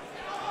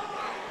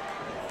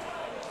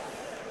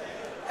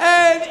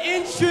 And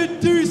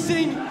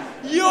introducing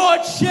your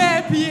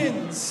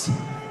champions,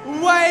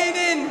 weighing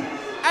in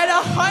at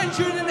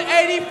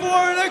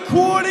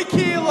 184.25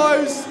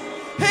 kilos.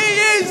 He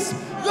is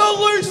the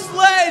Loose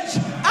Ledge,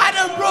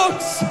 Adam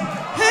Brooks.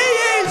 He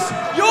is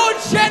your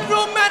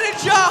general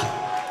manager,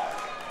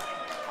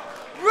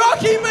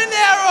 Rocky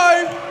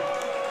Monero,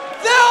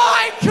 the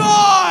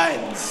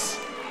Icons.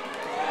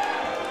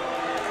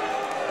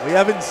 We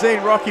haven't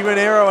seen Rocky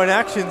Monero in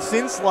action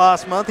since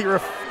last month. He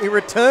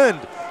returned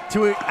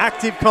to an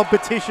active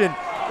competition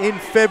in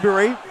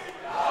February.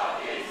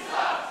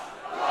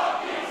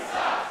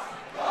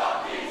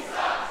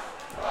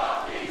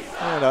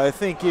 And I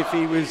think if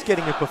he was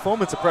getting a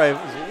performance appraisal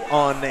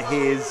on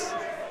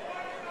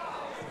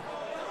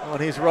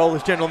his role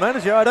as general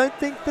manager, I don't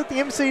think that the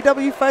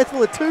MCW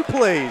faithful are too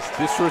pleased.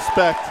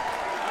 Disrespect.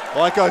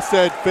 Like I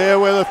said, fair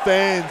weather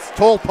fans,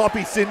 tall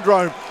poppy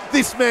syndrome.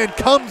 This man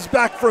comes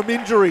back from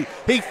injury.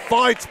 He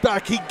fights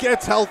back. He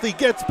gets healthy,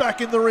 gets back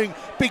in the ring,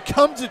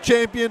 becomes a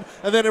champion,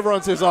 and then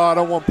everyone says, oh, I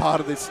don't want part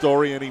of this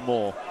story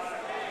anymore.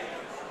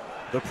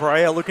 The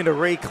Pereira looking to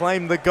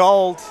reclaim the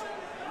gold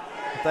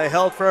that they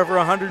held for over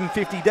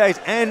 150 days,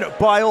 and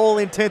by all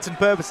intents and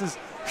purposes,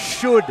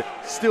 should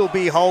still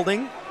be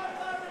holding.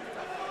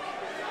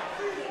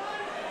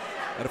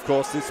 And of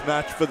course, this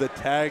match for the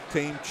Tag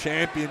Team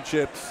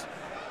Championships.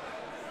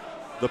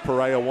 The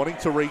Pereira wanting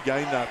to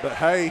regain that. But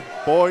hey,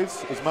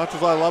 boys, as much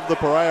as I love the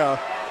Pereira,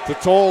 it's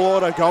a tall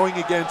order going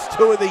against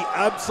two of the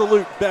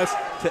absolute best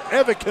to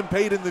ever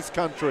compete in this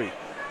country.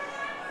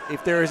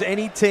 If there is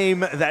any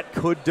team that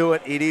could do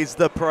it, it is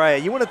the Pereira.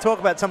 You want to talk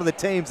about some of the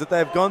teams that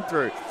they've gone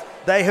through.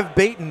 They have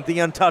beaten the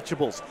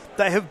Untouchables.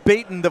 They have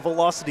beaten the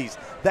Velocities.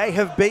 They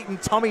have beaten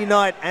Tommy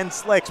Knight and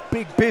Slex,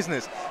 Big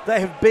Business. They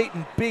have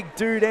beaten Big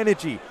Dude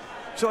Energy.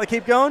 Shall I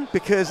keep going?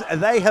 Because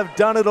they have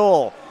done it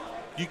all.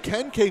 You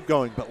can keep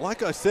going, but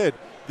like I said,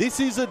 this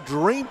is a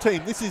dream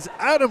team. This is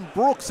Adam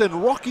Brooks and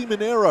Rocky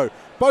Monero,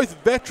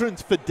 both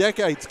veterans for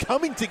decades,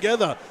 coming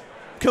together,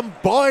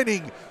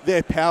 combining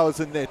their powers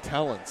and their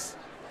talents.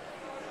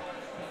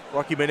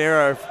 Rocky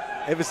Monero,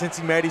 ever since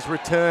he made his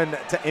return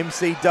to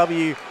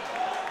MCW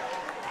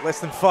less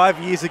than 5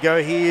 years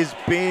ago, he has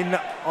been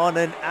on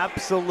an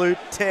absolute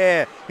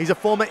tear. He's a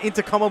former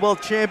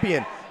Intercommonwealth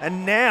champion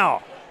and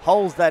now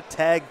holds that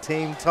tag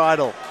team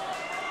title.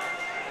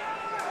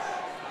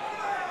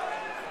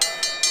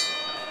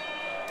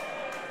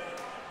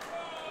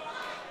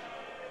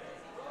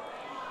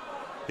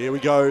 Here we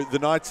go. The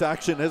night's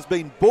action has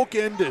been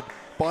bookended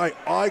by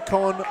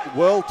Icon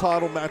World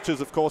title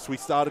matches. Of course, we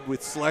started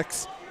with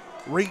Slex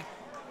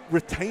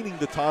retaining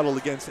the title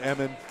against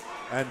Emman.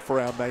 And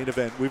for our main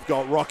event, we've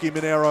got Rocky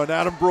Monero and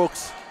Adam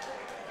Brooks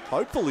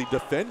hopefully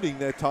defending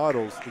their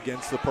titles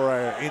against the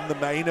Pereira in the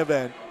main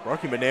event.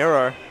 Rocky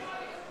Monero.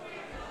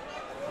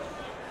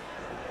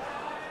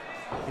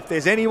 If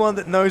there's anyone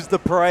that knows the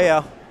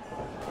Pereira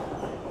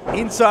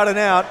inside and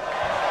out,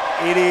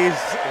 it is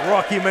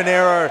Rocky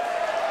Monero.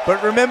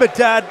 But remember,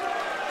 Dad,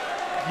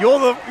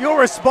 you're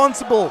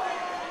responsible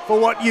for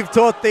what you've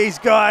taught these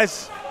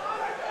guys.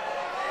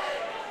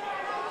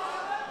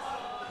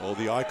 All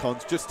the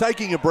Icons just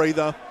taking a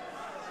breather,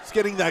 just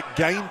getting that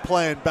game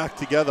plan back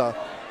together.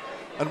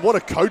 And what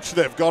a coach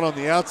they've got on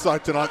the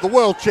outside tonight. The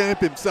world champ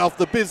himself,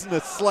 the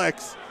business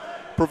Slex,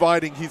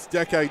 providing his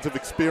decades of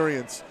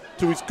experience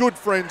to his good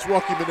friends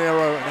Rocky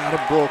Monero and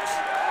Adam Brooks.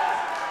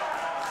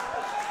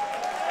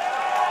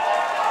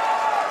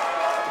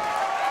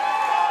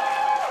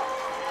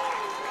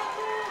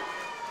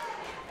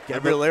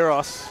 Gabriel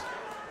Eros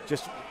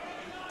just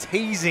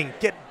teasing,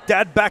 get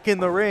Dad back in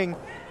the ring.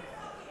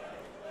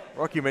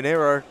 Rocky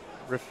Monero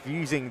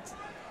refusing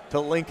to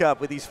link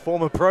up with his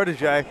former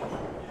protege.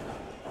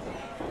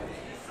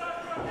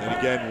 And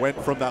again,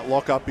 went from that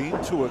lockup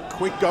into a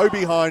quick go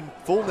behind,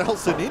 full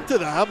Nelson into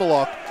the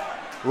hammerlock.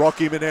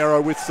 Rocky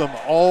Monero with some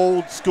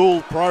old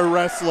school pro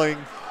wrestling.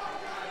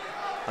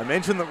 I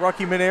mentioned that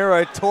Rocky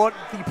Monero taught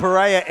the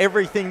Pereira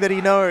everything that he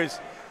knows.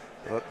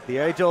 But the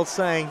age-old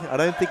saying, I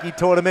don't think he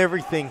taught him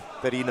everything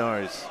that he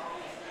knows.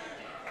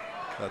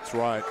 That's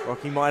right.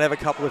 Rocky might have a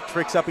couple of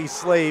tricks up his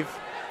sleeve.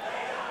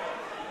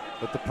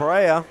 But the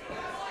Pereira,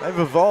 they've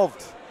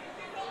evolved.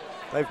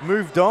 They've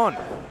moved on.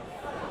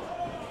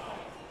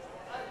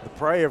 The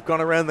Pereira have gone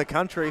around the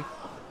country.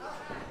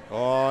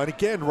 Oh, and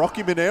again,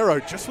 Rocky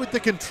Monero just with the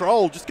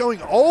control, just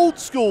going old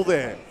school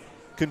there.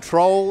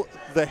 Control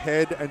the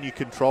head and you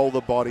control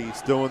the body.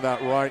 He's doing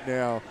that right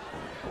now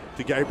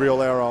to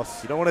Gabriel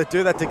Eros. You don't want to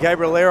do that to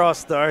Gabriel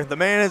Eros, though. The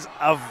man is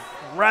a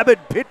rabid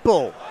pit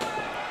bull.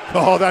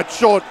 Oh, that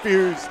short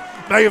fuse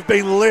may have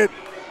been lit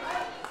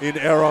in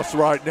Eros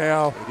right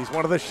now. It is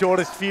one of the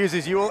shortest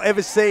fuses you will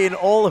ever see in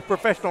all of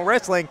professional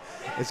wrestling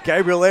as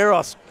Gabriel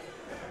Eros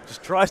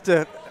just tries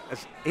to,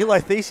 as Eli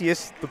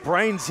Theseus, the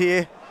brains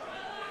here,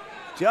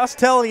 just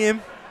telling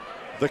him.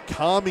 The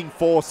calming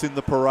force in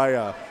the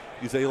Pereira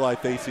is Eli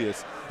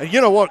Theseus. And you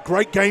know what?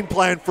 Great game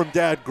plan from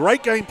Dad.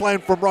 Great game plan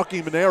from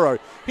Rocky Monero.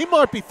 He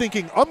might be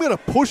thinking, I'm going to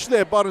push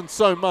their buttons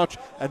so much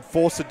and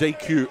force a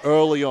DQ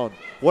early on.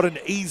 What an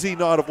easy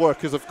night of work.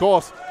 Because, of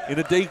course, in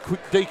a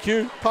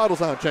DQ,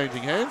 titles aren't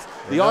changing hands.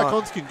 The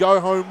Icons can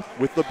go home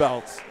with the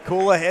belts.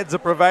 Cooler heads are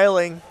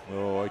prevailing.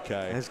 Oh,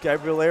 okay. As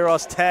Gabriel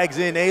Eros tags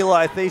in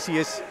Eli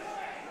Theseus.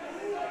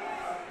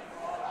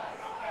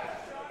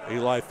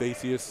 Eli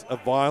Theseus, a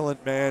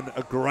violent man,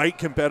 a great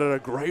competitor,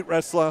 great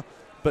wrestler,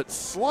 but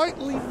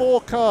slightly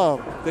more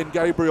calm than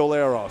Gabriel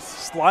Eros.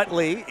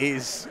 Slightly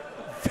is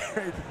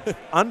very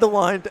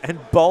underlined and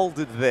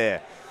bolded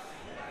there.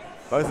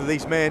 Both of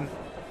these men,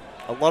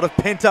 a lot of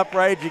pent-up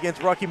rage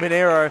against Rocky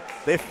Monero,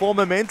 their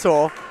former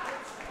mentor.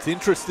 It's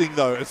interesting,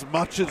 though, as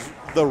much as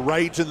the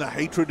rage and the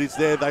hatred is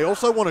there, they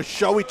also want to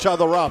show each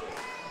other up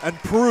and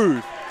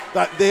prove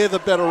that they're the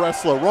better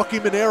wrestler. Rocky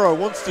Monero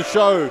wants to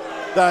show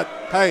that,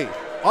 hey,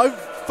 I've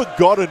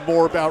forgotten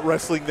more about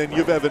wrestling than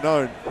you've ever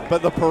known.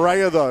 But the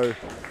Pereira, though,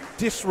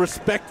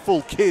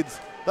 disrespectful kids,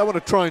 they want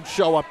to try and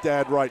show up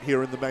Dad right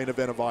here in the main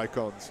event of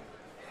Icons.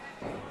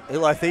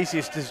 Eli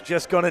Theseus has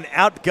just gone and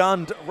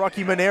outgunned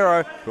Rocky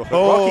Monero.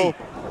 Oh. Rocky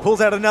pulls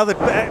out another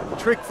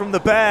trick from the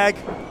bag.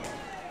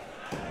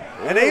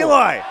 And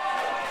Eli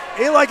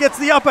gets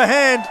the upper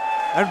hand,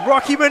 and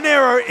Rocky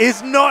Monero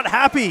is not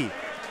happy.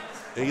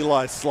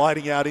 Eli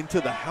sliding out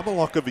into the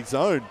hammerlock of his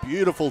own.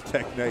 Beautiful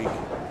technique.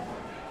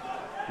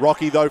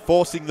 Rocky, though,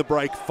 forcing the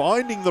break,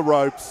 finding the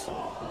ropes.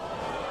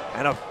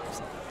 And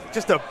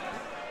just a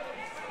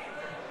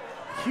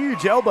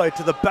huge elbow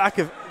to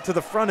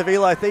the front of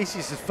Eli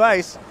Theseus'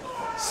 face.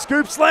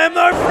 Scoop slam,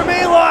 though, from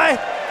Eli.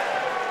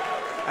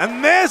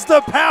 And there's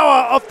the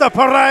power of the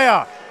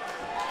Pariah.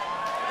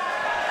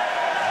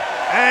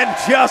 And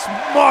just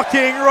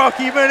mocking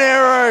Rocky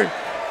Monero.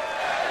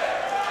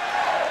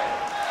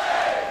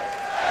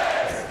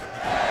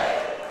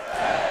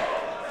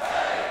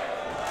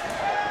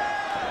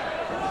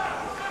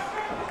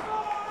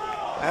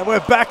 And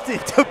we're back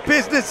into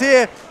business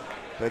here.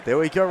 But there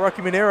we go,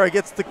 Rocky Monero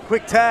gets the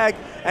quick tag,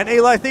 and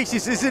Eli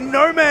Theseus is in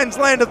no man's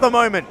land at the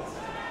moment.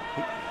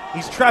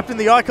 He's trapped in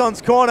the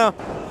Icon's corner,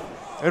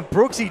 and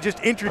Brooksy just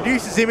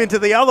introduces him into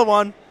the other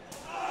one.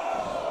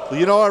 Well,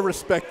 you know, I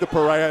respect the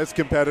Pariah as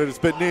competitors,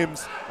 but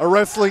Nims, a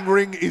wrestling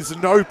ring is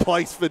no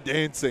place for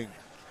dancing.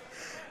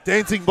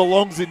 Dancing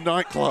belongs in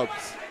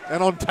nightclubs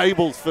and on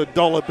tables for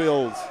dollar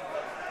bills.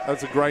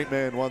 As a great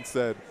man once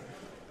said.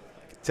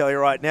 Tell you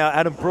right now,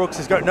 Adam Brooks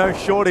has got no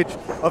shortage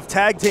of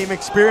tag team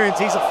experience.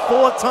 He's a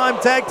 4-time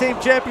tag team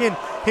champion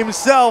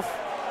himself.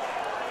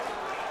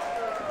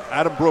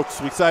 Adam Brooks,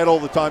 we say it all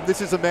the time,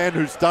 this is a man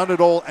who's done it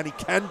all and he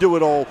can do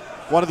it all.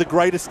 One of the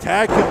greatest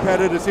tag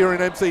competitors here in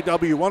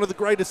MCW, one of the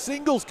greatest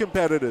singles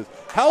competitors,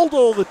 held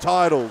all the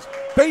titles,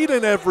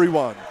 beaten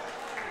everyone.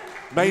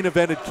 Main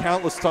evented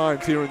countless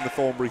times here in the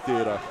Thornbury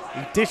Theatre.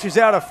 He dishes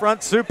out a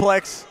front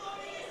suplex.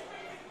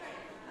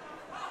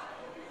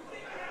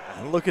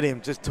 And look at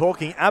him just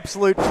talking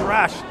absolute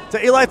trash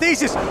to Eli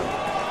Theseus.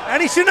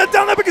 And he shouldn't have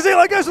done that because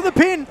Eli goes for the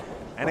pin.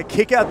 And a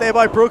kick out there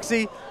by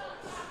Brooksy.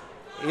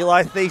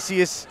 Eli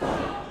Theseus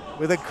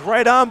with a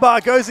great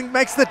armbar goes and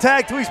makes the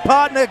tag to his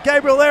partner,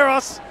 Gabriel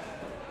Eros.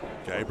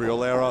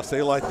 Gabriel Eros,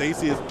 Eli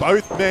Theseus,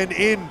 both men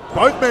in,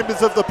 both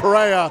members of the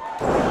Pariah.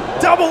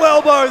 Double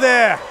elbow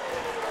there.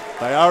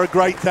 They are a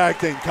great tag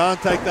team,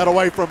 can't take that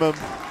away from them.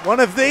 One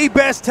of the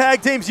best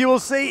tag teams you will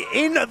see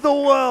in the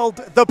world,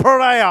 the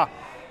Pariah.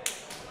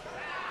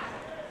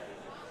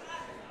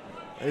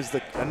 There's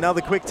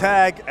another quick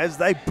tag as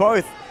they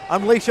both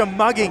unleash a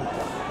mugging.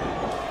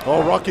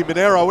 Oh, Rocky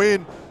Monero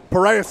in.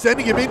 Pariah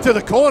sending him into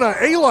the corner.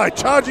 Eli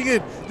charging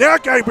in. Now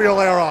Gabriel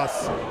Eros.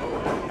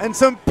 And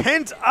some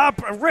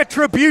pent-up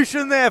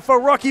retribution there for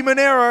Rocky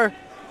Monero.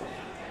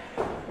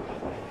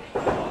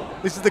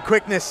 This is the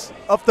quickness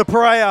of the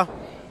Pariah.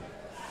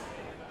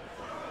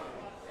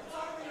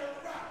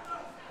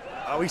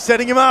 Are we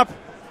setting him up?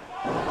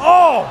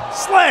 Oh,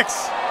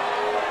 Slex!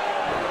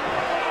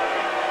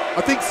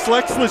 I think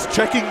Slex was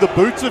checking the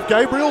boots of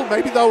Gabriel.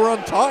 Maybe they were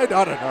untied.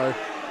 I don't know.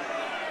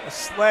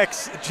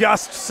 Slex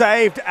just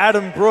saved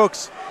Adam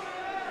Brooks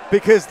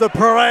because the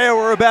Pariah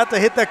were about to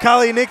hit the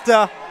Kali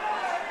Nikta.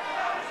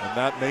 And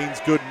that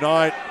means good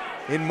night.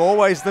 In more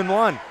ways than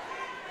one.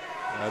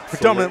 Absolutely.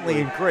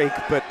 Predominantly in Greek,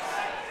 but...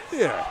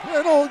 Yeah,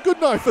 and all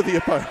good night for the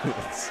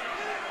opponents.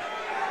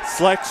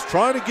 Slex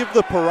trying to give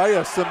the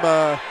Pariah some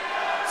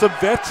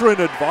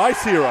veteran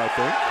advice here, I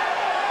think.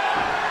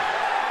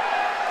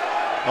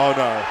 Oh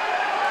no.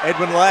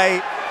 Edwin Lay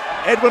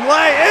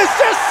is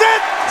just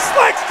sent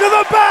Slex to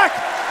the back.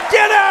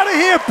 Get out of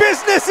here,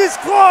 business is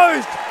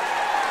closed.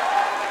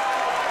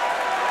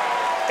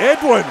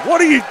 Edwin, what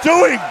are you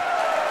doing?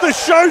 The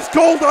show's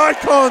called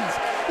Icons.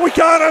 We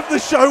can't have the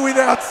show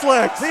without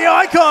Slex. The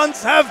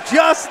Icons have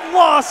just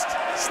lost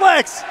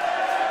Slex.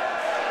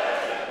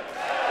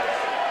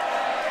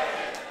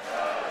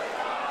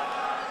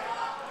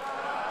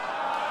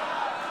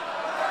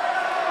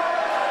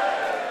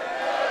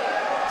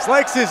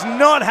 Slex is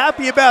not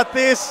happy about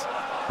this,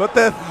 but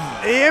the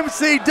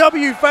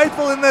MCW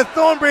faithful in the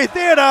Thornbury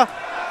Theatre,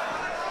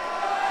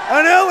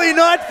 an early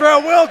night for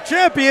our world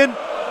champion.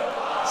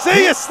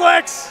 See ya,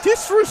 Slex.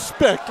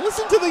 Disrespect.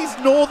 Listen to these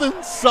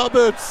northern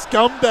suburb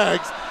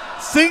scumbags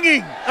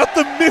singing at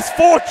the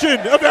misfortune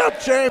of our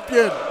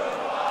champion.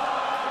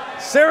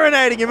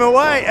 Serenading him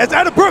away as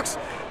Adam Brooks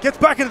gets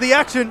back into the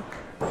action.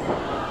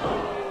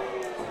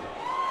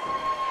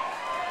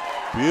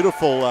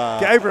 Beautiful.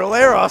 Gabriel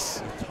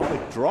Eros.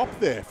 Atomic drop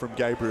there from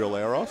Gabriel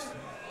Eros.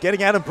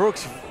 Getting Adam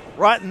Brooks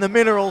right in the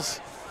minerals.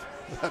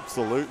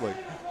 Absolutely.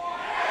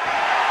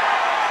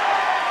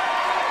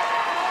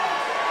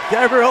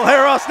 Gabriel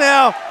Eros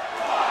now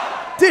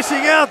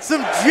dishing out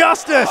some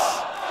justice.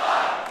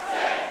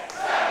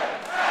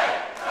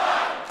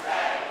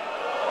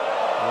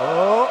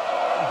 Oh.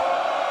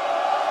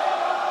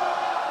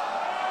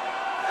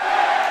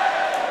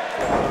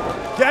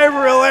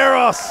 Gabriel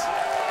Eros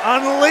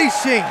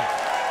unleashing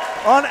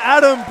on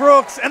Adam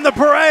Brooks, and the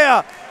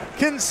Pariah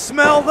can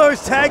smell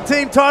those tag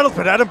team titles,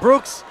 but Adam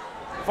Brooks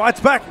fights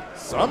back.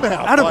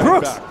 Somehow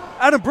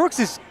Adam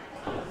Brooks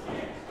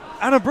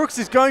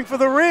is going for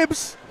the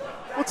ribs.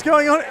 What's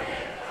going on?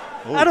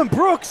 Ooh. Adam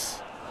Brooks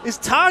is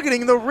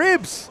targeting the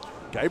ribs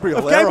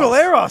Gabriel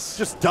Eros.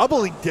 Just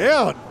doubling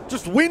down,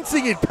 just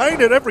wincing in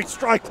pain at every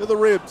strike to the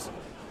ribs.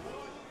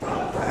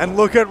 And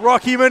look at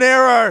Rocky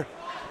Monero.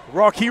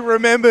 Rocky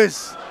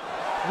remembers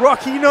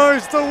Rocky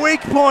knows the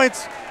weak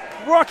points.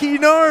 Rocky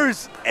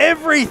knows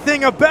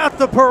everything about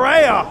the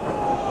Perea.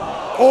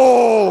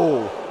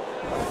 Oh!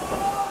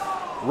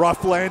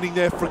 Rough landing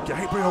there for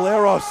Gabriel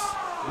Eros.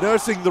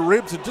 Nursing the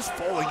ribs and just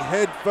falling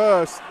head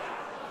first.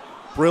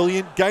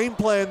 Brilliant game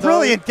plan, though.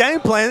 Brilliant game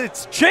plan.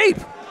 It's cheap.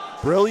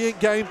 Brilliant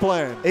game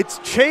plan. It's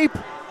cheap,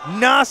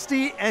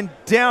 nasty, and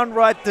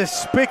downright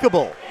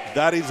despicable.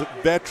 That is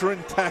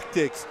veteran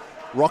tactics.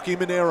 Rocky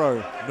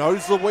Monero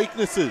knows the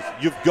weaknesses.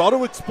 You've got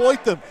to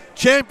exploit them.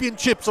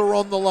 Championships are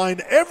on the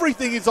line.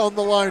 Everything is on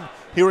the line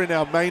here in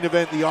our main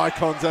event, the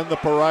Icons and the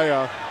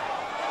Perea.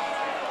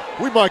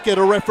 We might get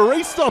a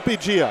referee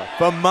stoppage here.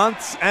 For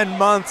months and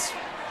months,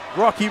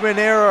 Rocky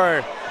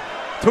Monero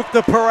took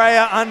the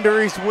Perea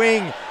under his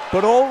wing,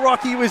 but all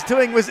Rocky was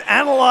doing was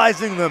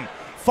analysing them,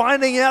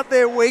 finding out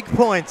their weak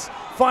points,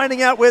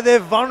 finding out where they're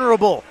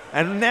vulnerable,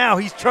 and now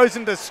he's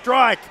chosen to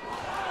strike.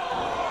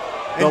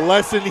 The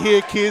lesson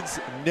here, kids,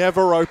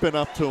 never open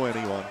up to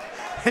anyone.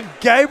 And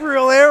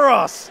Gabriel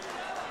Eros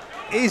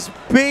is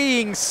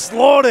being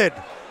slaughtered.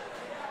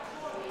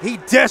 He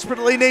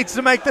desperately needs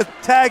to make the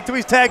tag to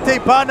his tag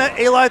team partner,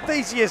 Eli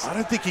Theseus. I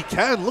don't think he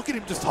can. Look at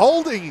him just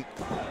holding.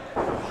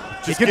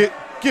 Just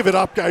give it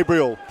up,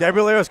 Gabriel.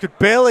 Gabriel Eros could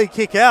barely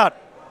kick out.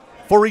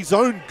 For his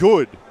own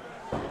good,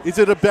 is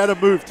it a better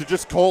move to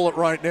just call it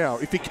right now?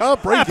 If he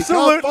can't breathe,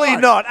 Absolutely he can't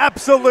fight. not.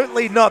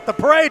 Absolutely not. The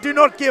Perea do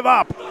not give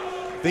up.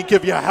 Think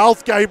of your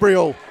health,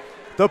 Gabriel.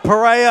 The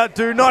Perea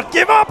do not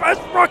give up as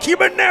Rocky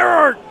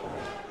Monero,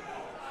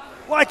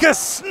 like a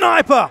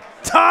sniper,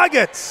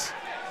 targets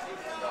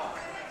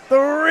the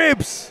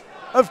ribs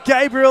of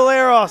Gabriel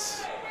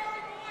Eros.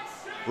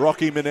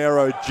 Rocky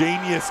Monero,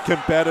 genius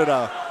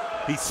competitor.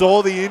 He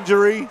saw the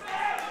injury,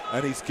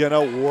 and he's going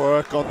to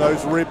work on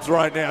those ribs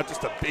right now.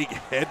 Just a big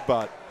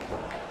headbutt.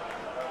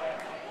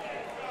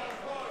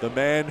 The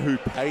man who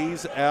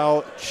pays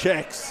our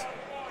checks,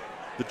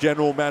 the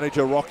general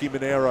manager, Rocky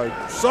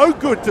Monero. So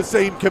good to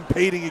see him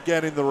competing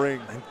again in the ring.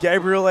 And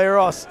Gabriel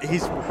Eros,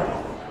 he's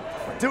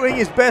doing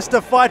his best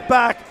to fight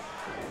back.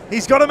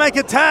 He's got to make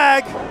a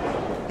tag.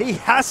 He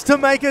has to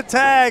make a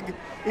tag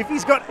if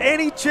he's got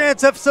any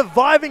chance of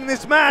surviving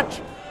this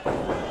match.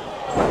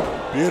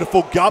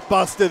 Beautiful gut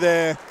buster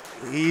there.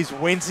 He's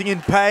wincing in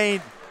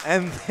pain,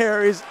 and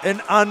there is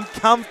an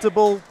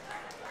uncomfortable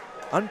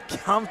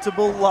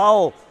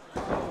lull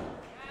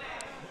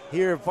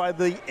here by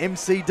the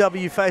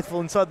MCW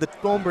faithful inside the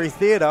Thornbury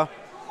Theatre.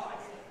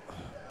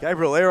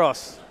 Gabriel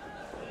Eros.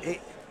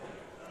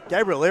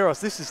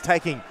 This is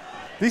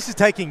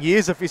taking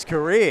years of his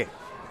career.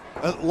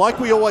 Like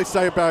we always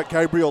say about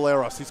Gabriel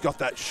Eros, he's got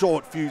that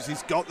short fuse,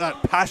 he's got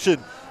that passion,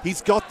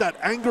 he's got that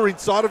anger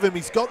inside of him,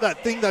 he's got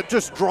that thing that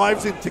just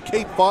drives him to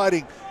keep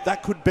fighting.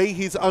 That could be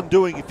his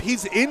undoing. If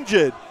he's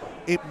injured,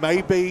 it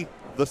may be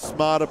the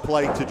smarter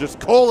play to just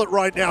call it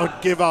right now and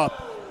give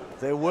up.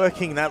 They're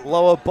working that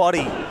lower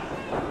body.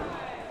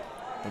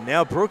 And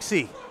now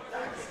Brooksy.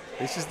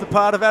 This is the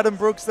part of Adam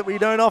Brooks that we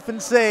don't often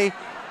see.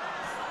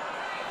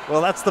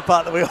 Well, that's the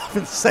part that we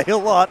often see a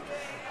lot.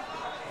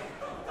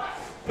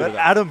 But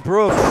Adam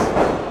Brooks,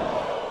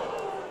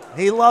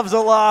 he loves a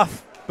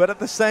laugh, but at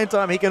the same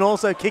time, he can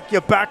also kick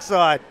your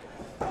backside.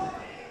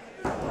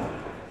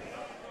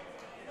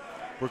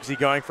 Brooksy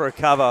going for a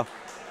cover.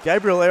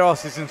 Gabriel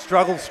Eros is in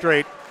struggle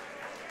street.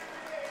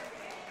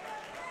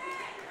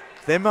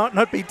 There might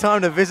not be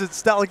time to visit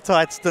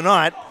stalactites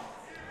tonight.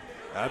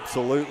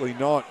 Absolutely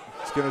not.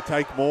 It's going to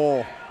take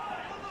more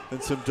than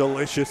some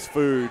delicious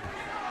food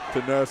to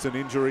nurse an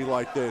injury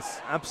like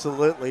this.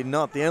 Absolutely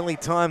not. The only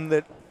time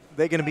that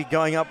they're going to be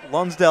going up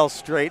Lonsdale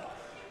Street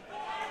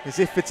is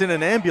if it's in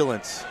an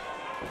ambulance.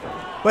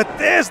 But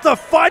there's the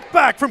fight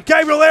back from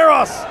Gabriel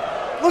Eros.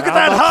 Look at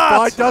that heart. How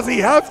much fight does he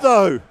have,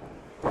 though?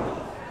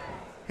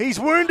 He's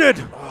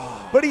wounded,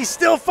 but he's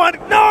still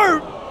fighting.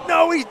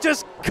 No, he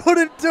just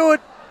couldn't do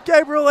it.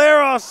 Gabriel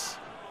Eros.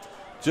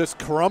 Just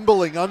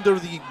crumbling under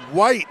the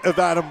weight of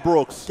Adam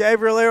Brooks.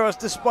 Gabriel Eros,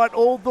 despite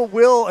all the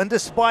will and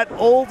despite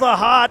all the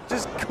heart,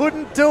 just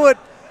couldn't do it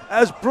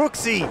as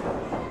Brooksy.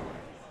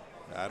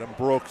 Adam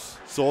Brooks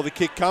saw the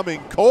kick coming,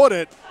 caught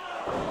it.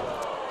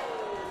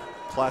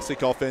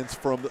 Classic offense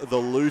from the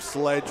loose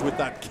ledge with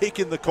that kick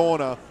in the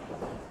corner.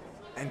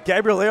 And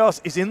Gabriel Eros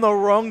is in the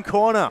wrong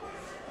corner.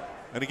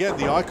 And again,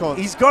 the Icons.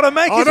 He's got to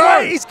make his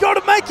way. He's got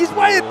to make his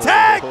way and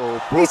tag.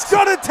 He's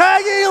got to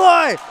tag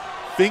Eli.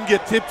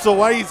 Fingertips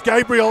away is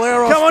Gabriel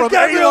Eros. Come on, from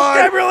Gabriel.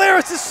 Eli. Gabriel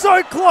Eros is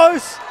so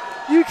close.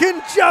 You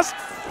can just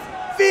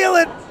feel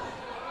it.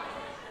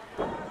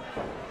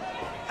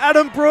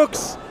 Adam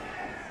Brooks.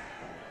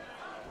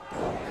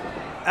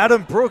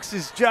 Adam Brooks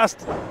is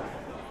just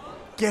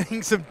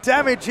getting some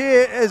damage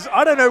here as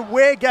I don't know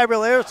where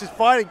Gabriel Eros is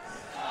fighting.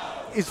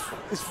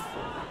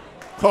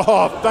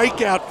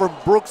 Fake out from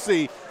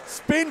Brooksy.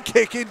 Spin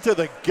kick into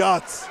the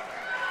guts.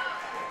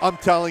 I'm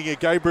telling you,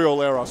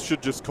 Gabriel Eros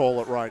should just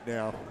call it right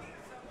now.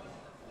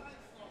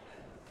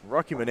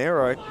 Rocky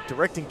Monero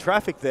directing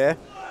traffic there.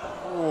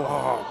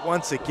 Oh,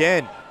 once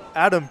again,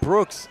 Adam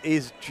Brooks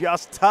is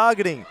just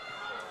targeting.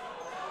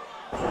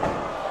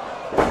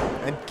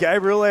 And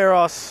Gabriel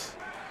Eros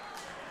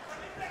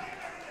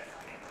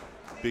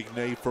Big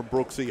knee from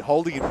Brooksy,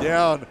 holding him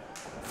down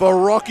for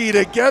Rocky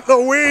to get the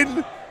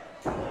win.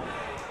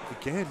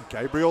 Again,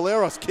 Gabriel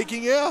Eros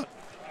kicking out.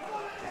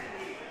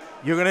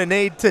 You're going to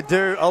need to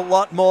do a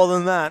lot more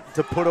than that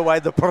to put away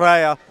the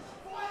Pariah.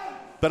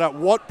 But at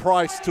what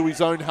price to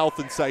his own health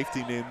and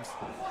safety, Nims?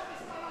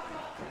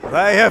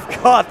 They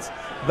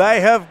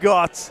have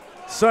got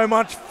so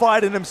much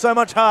fight in them, so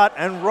much heart,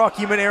 and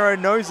Rocky Monero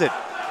knows it.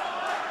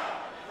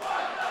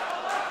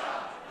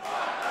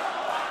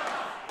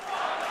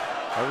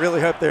 I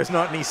really hope there's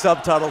not any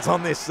subtitles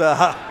on this,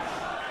 on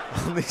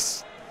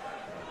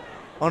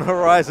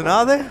Horizon,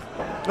 are there?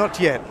 Not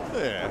yet.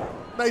 Yeah,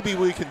 maybe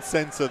we can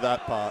censor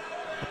that part.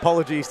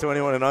 Apologies to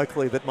anyone in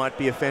Oakley that might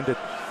be offended.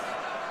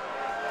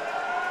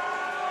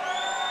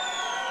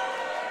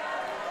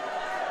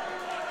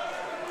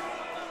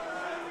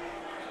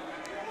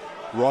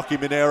 Rocky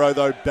Monero,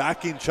 though,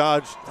 back in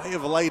charge. They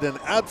have laid an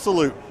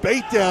absolute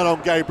beatdown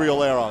on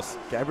Gabriel Eros.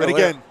 And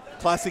again,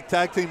 classic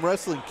tag team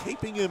wrestling,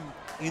 keeping him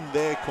in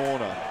their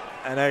corner.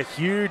 And a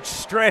huge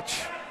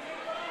stretch.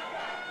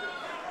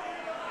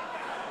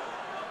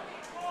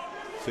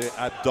 It's an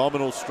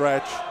abdominal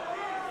stretch.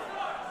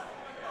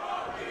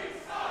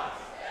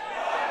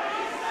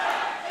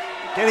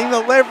 Getting the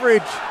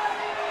leverage.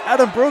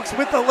 Adam Brooks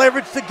with the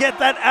leverage to get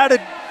that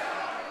added.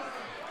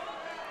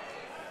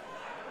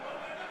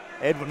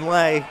 Edwin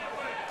Lay.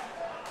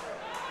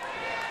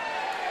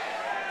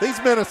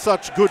 These men are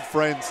such good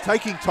friends,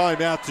 taking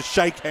time out to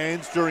shake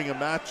hands during a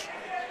match.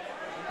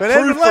 But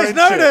Edwin Lay's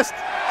noticed.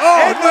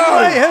 Oh,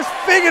 Edwin Lay has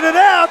figured it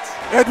out.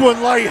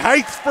 Edwin Lay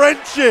hates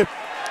friendship.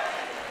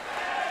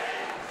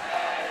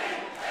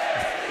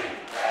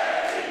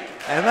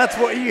 And that's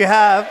what you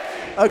have.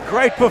 A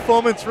great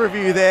performance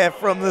review there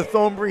from the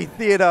Thornbury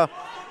Theatre.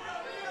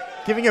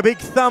 Giving a big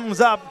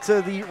thumbs up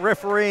to the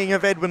refereeing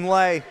of Edwin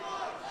Lay.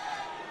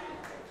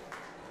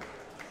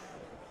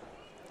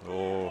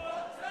 Oh.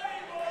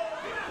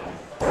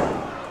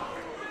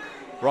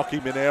 Rocky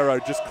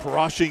Monero just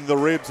crushing the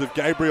ribs of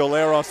Gabriel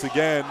Eros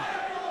again.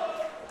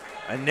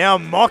 And now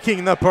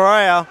mocking the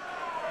Pariah.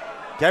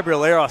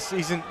 Gabriel Eros,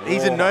 he's in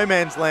no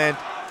man's land.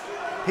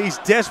 He's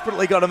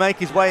desperately got to make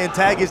his way and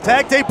tag his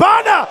tag team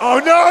partner. Oh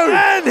no!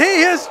 And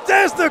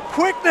there's the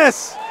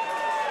quickness.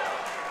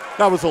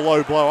 That was a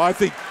low blow. I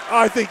think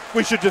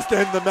we should just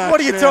end the match.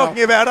 What are you now.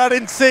 talking about? I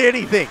didn't see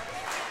anything.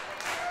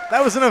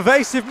 That was an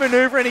evasive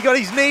maneuver and he got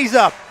his knees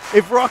up.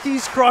 If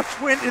Rocky's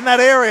crotch went in that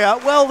area,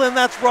 well then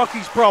that's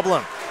Rocky's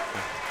problem.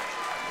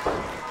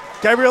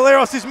 Gabriel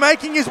Eros is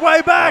making his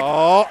way back.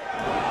 Oh.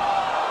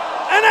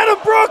 And Adam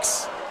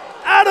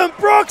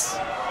Brooks,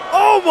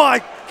 oh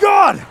my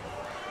God.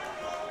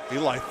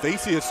 Eli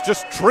Theseus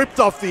just tripped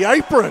off the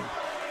apron.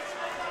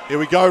 Here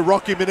we go,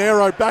 Rocky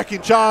Monero back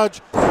in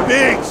charge.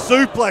 Big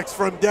suplex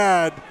from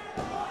Dad.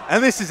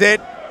 And this is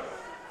it.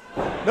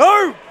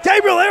 No,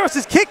 Gabriel Eros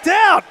is kicked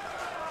out.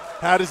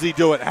 How does he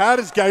do it? How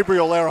does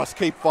Gabriel Eros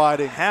keep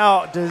fighting?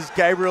 How does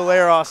Gabriel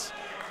Eros?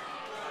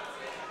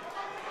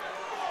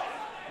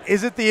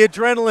 Is it the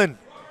adrenaline?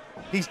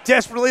 He's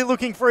desperately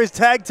looking for his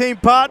tag team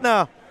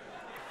partner.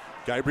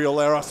 Gabriel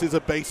Eros is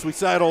a beast. We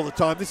say it all the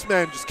time. This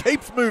man just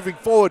keeps moving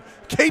forward,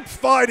 keeps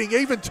fighting,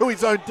 even to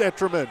his own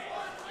detriment.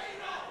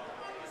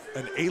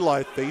 And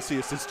Eli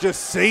Theseus is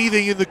just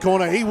seething in the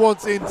corner. He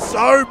wants in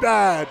so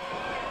bad.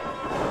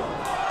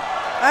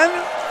 And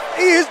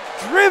he has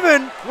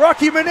driven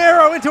Rocky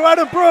Monero into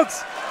Adam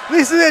Brooks.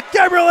 This is it.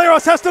 Gabriel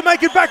Eros has to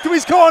make it back to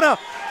his corner.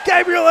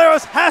 Gabriel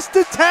Eros has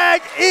to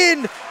tag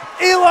in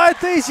Eli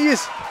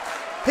Theseus.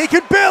 He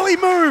can barely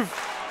move.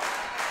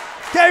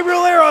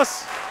 Gabriel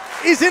Eros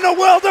is in a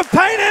world of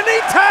pain and he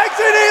tags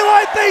in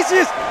Eli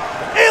Theseus.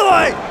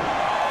 Eli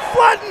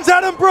flattens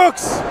Adam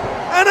Brooks.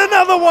 And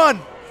another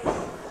one.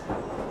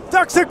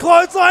 Ducks a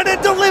clothesline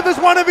and delivers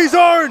one of his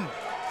own.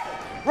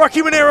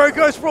 Rocky Monero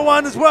goes for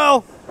one as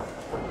well.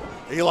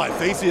 Eli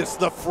Theseus,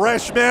 the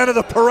fresh man of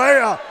the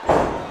Pariah.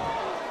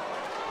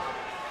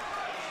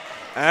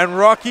 And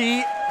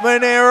Rocky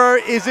Monero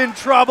is in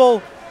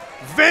trouble.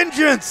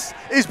 Vengeance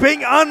is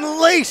being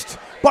unleashed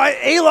by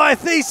Eli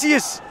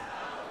Theseus.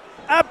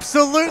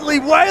 Absolutely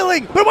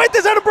wailing. But wait,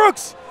 there's Adam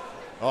Brooks.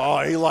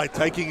 Oh, Eli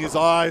taking his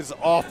eyes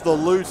off the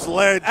loose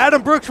ledge.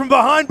 Adam Brooks from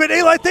behind, but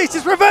Eli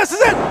Theseus reverses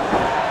it.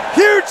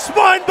 Huge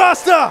spine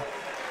buster.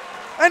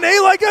 And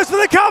Eli goes for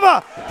the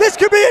cover. This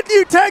could be a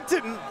new tag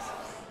team.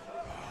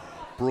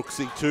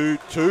 Brooksy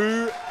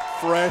too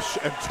fresh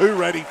and too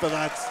ready for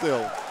that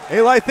still.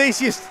 Eli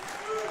Theseus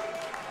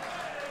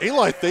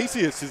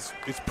is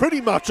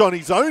pretty much on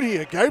his own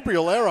here.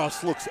 Gabriel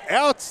Eros looks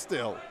out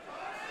still.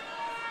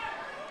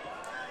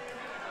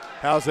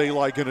 How's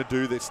Eli going to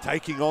do this?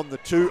 Taking on the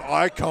two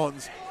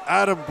icons,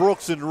 Adam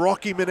Brooks and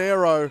Rocky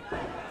Monero.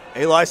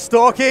 Eli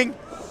stalking.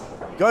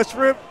 Goes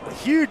for a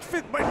huge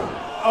fit.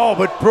 Oh,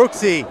 but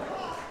Brooksy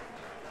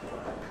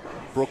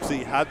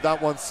had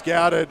that one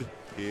scouted.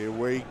 Here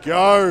we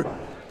go.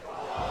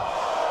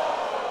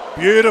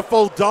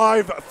 Beautiful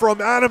dive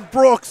from Adam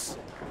Brooks.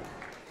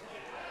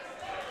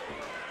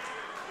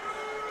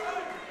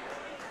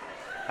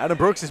 Adam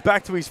Brooks is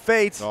back to his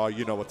feet. Oh,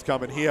 you know what's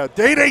coming here.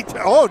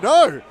 DDT. Oh,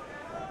 no.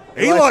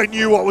 Eli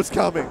knew what was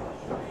coming.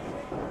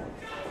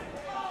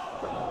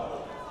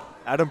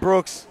 Adam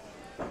Brooks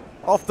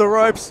off the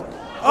ropes.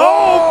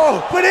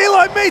 Oh, but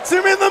Eli meets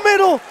him in the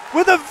middle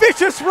with a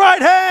vicious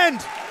right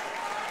hand.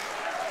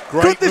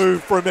 Great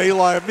move from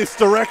Eli, a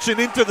misdirection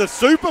into the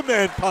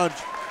Superman punch.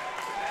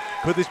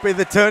 Could this be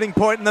the turning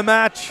point in the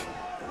match?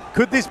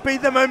 Could this be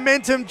the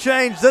momentum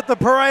change that the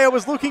Pariah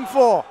was looking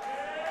for?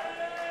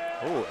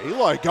 Oh,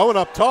 Eli going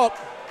up top.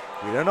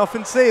 We don't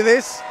often see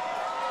this.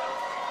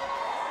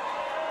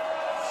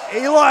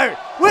 Eli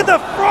with a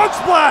frog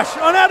splash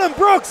on Adam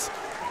Brooks.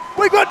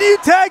 We've got new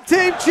tag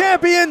team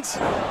champions.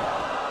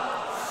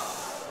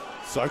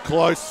 So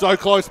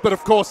close, but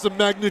of course the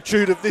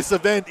magnitude of this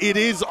event, it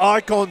is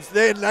Icons,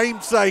 their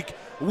namesake,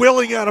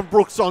 willing Adam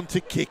Brooks on to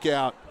kick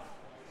out.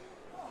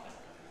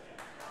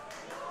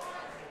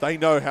 They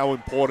know how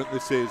important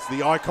this is.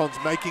 The Icons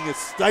making a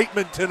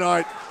statement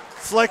tonight.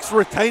 Slex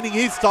retaining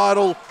his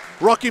title.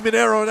 Rocky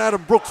Monero and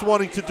Adam Brooks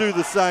wanting to do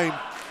the same.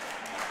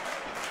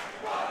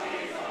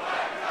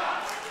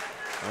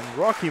 And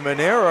Rocky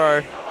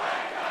Monero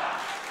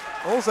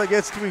also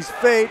gets to his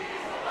feet.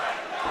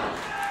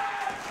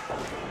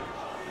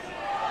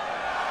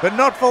 But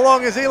not for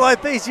long as Eli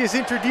Theseus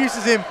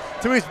introduces him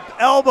to his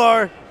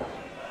elbow.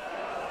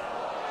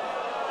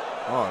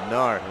 Oh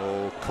no.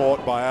 Oh,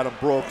 caught by Adam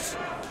Brooks.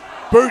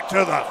 Boot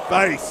to the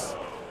face.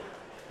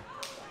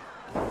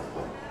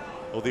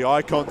 Well, the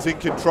Icons in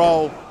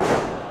control.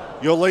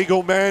 Your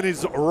legal man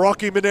is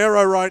Rocky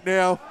Monero right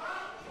now.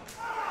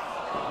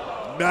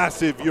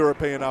 Massive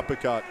European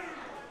uppercut.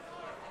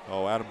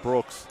 Oh, Adam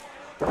Brooks.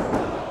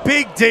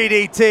 Big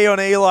DDT on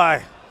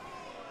Eli.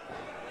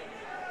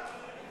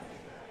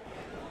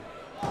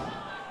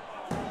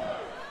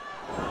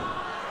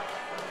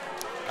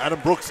 Adam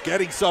Brooks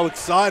getting so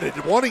excited,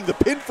 wanting the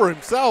pin for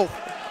himself.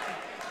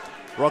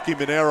 Rocky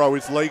Monero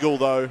is legal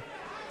though.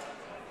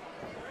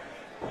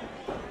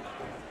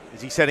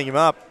 Is he setting him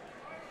up?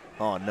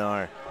 Oh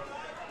no.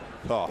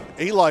 Oh,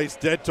 Eli's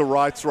dead to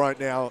rights right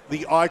now.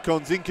 The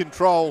Icons in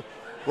control.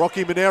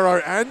 Rocky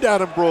Monero and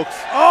Adam Brooks.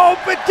 Oh,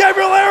 but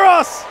Gabriel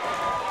Eros!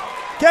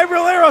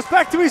 Gabriel Eros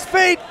back to his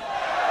feet.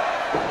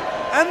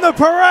 And the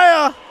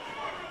Pariah.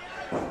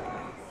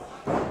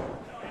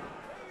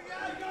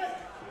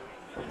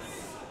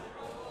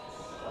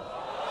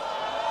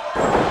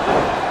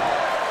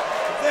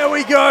 There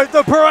we go,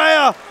 the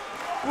Pariah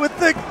with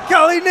the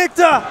Gully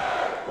Nectar.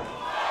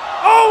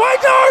 Oh,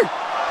 wait, no!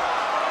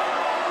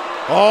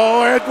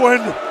 Oh,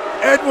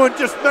 Edwin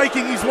just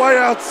making his way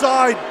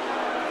outside,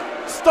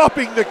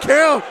 stopping the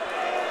count.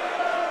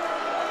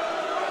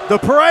 The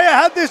Pariah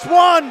had this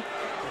one.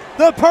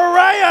 The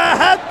Pariah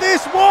had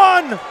this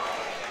one.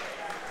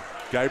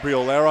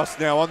 Gabriel Eros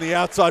now on the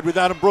outside with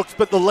Adam Brooks,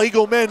 but the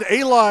legal men,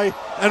 Eli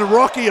and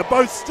Rocky, are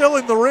both still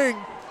in the ring.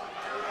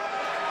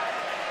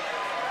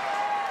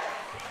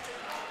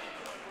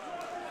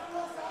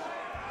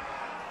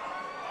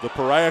 The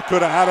Pariah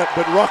could have had it,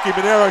 but Rocky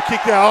Monero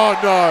kicked out.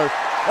 Oh no!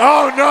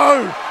 Oh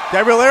no!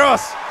 Gabriel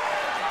Eros.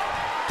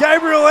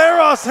 Gabriel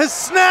Eros has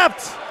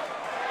snapped.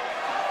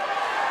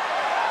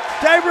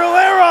 Gabriel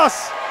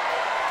Eros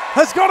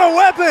has got a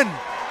weapon.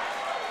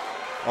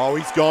 Oh,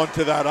 he's gone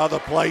to that other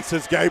place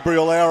as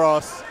Gabriel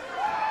Eros.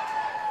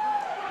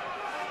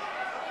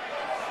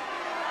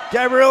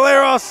 Gabriel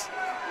Eros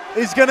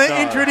is going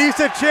to introduce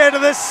a chair to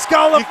the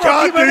skull of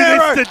Rocky Monero. You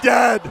can't do this to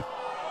Dad.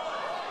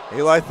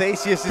 Eli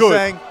Theseus is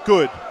saying,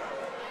 good.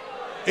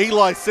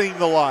 Eli seeing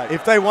the light.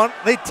 If they want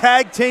the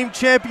tag team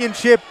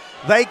championship,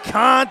 they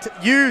can't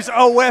use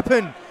a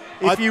weapon.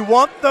 If you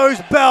want those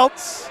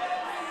belts.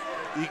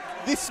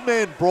 This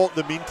man brought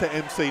them into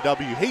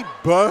MCW. He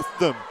birthed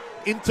them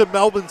into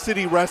Melbourne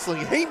City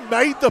Wrestling. He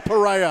made the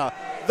Pariah.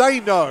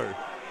 They know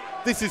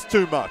this is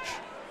too much.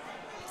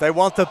 If they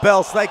want the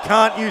belts, they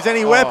can't use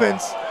any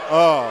weapons.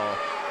 Oh.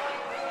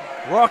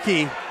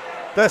 Rocky,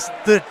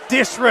 the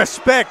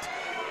disrespect,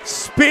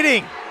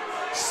 spitting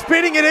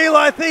at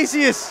Eli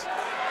Theseus.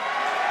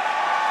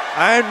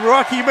 And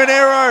Rocky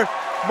Monero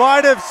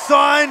might have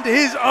signed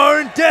his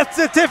own death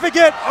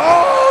certificate.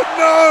 Oh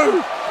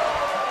no!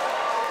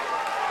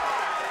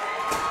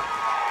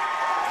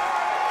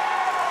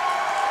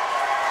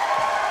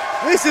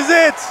 This is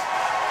it.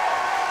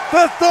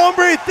 The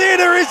Thornbury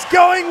Theatre is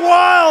going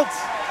wild.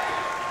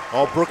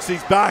 Oh,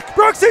 Brooksy's back.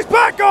 Brooksy's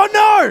back. Oh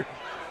no!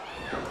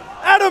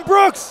 Adam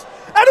Brooks.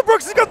 Adam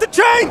Brooks has got the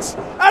chains.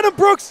 Adam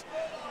Brooks,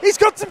 he's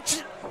got some.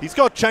 He's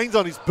got chains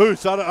on his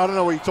boots. I don't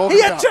know what you're talking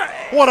about.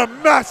 What a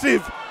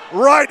massive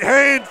right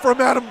hand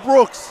from Adam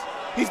Brooks.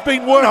 He's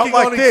been working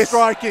on his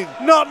striking.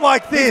 Not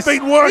like this. He's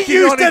been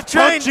working on his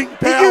punching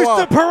power. He used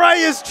the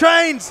Pariah's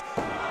chains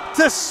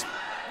to...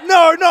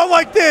 No, not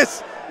like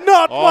this.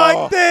 Not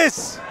like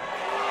this.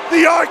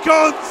 The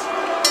Icons.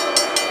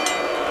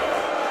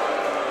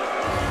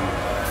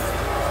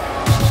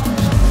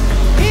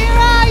 Here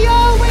are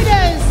your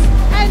winners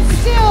and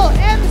still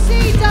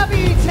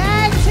MCW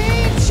Tag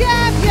Team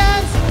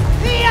Champions,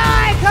 the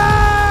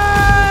Icons!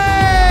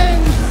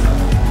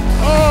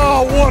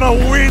 Oh, what a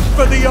win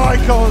for the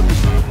Icons.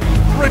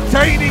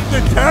 Retaining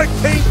the tag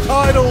team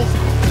titles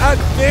at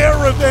their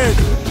event.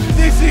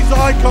 This is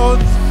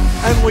Icons,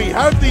 and we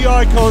have the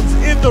Icons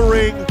in the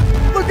ring.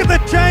 Look at the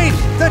chain.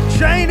 The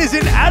chain is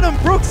in Adam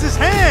Brooks'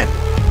 hand.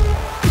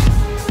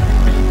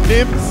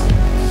 Nims,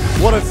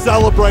 what a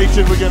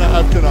celebration we're going to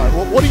have tonight.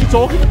 What are you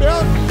talking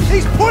about?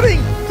 He's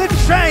putting the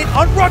chain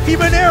on Rocky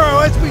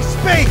Monero as we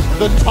speak.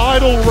 The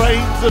title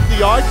reigns of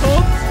the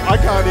Icons? I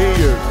can't hear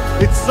you.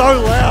 It's so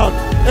loud.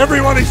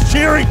 Everyone is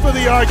cheering for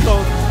the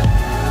Icons.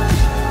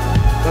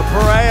 The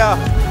Pereira,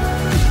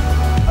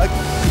 a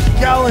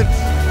gallant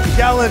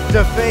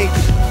defeat.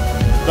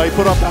 They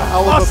put up a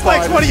hell of a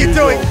fight. Slex, what are you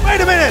doing? Wait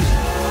a minute.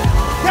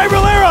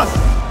 Gabriel Eros.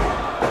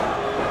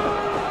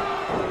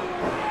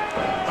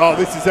 Oh,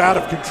 this is out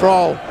of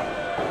control.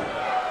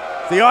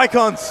 The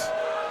Icons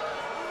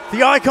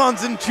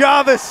and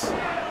Jarvis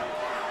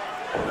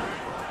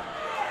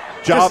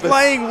just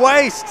laying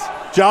waste.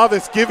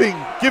 Jarvis giving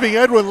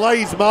Edwin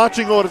Lay's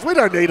marching orders. We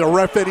don't need a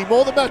ref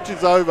anymore. The match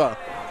is over.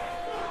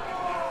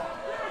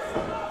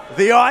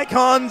 The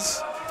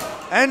Icons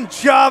and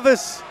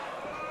Jarvis.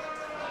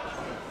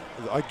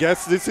 I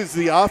guess this is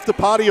the after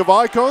party of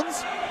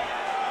Icons.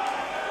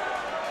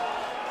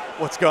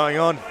 What's going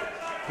on?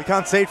 We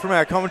can't see it from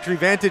our commentary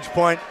vantage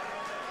point.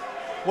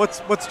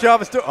 What's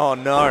Jarvis doing? Oh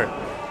no.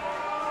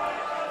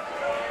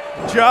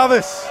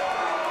 Jarvis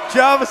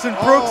and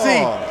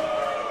Brooksy.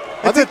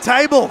 It's a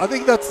table. I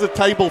think that's the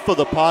table for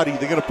the party.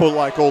 They're going to put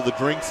like all the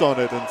drinks on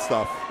it and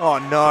stuff. Oh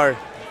no.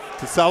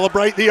 To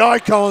celebrate the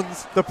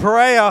Icons. The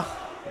Pereira.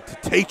 To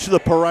teach the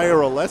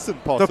Pereira a lesson,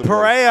 possibly. The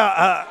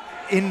Pereira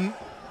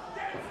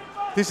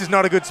This is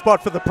not a good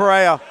spot for the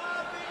Pereira.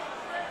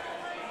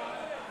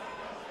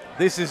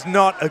 This is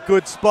not a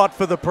good spot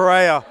for the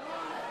Pereira.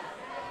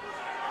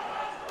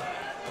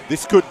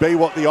 This could be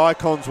what the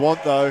Icons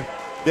want, though.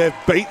 They've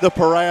beat the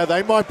Pereira.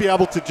 They might be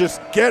able to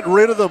just get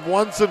rid of them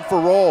once and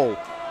for all.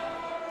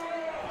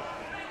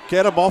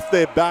 Get them off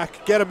their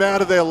back. Get them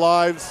out of their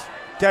lives.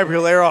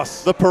 Gabriel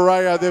Eros. The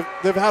Pereira,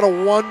 they've had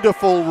a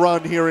wonderful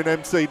run here in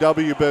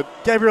MCW, but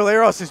Gabriel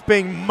Eros is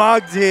being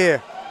mugged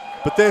here.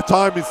 But their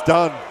time is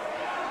done.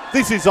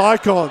 This is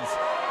Icons.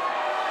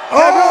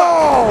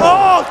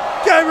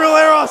 Gabriel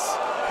Eros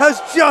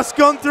has just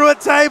gone through a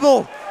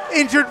table,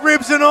 injured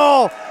ribs and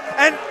all,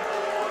 and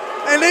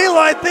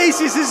Eli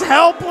Theseus is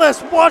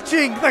helpless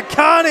watching the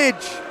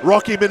carnage.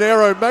 Rocky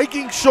Monero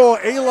making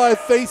sure Eli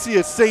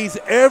Theseus sees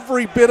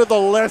every bit of the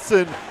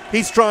lesson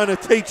he's trying to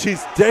teach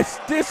his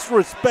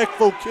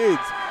disrespectful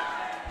kids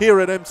here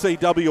at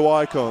MCW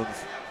Icons.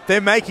 They're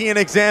making an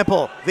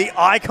example. The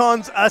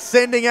Icons are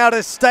sending out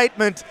a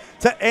statement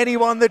to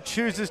anyone that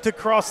chooses to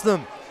cross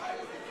them.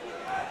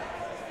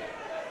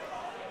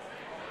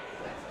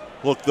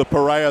 Look, the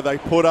Pereira, they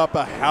put up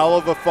a hell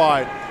of a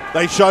fight.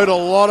 They showed a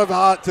lot of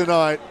heart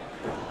tonight.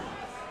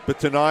 But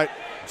tonight,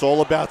 it's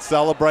all about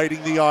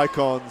celebrating the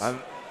Icons. And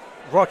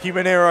Rocky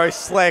Monero,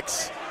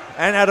 Slex,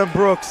 and Adam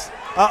Brooks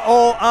are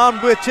all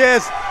armed with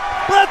chairs.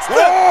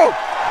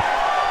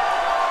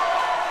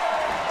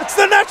 It's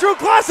the Natural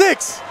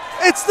Classics!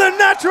 It's the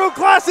Natural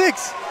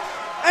Classics!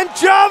 And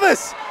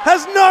Jarvis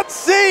has not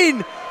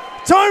seen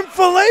Tome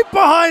Philippe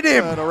behind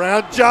him. Turn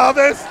around,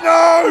 Jarvis,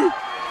 no!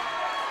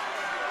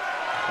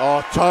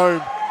 Oh,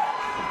 Tome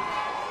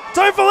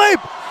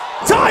Philippe,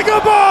 Tiger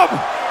Bomb!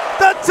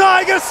 The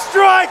Tiger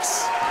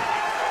strikes!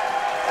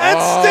 And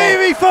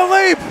Stevie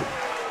Philippe!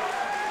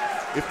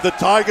 If the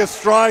Tiger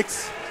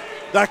strikes,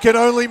 that can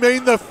only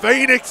mean the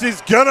Phoenix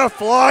is gonna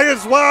fly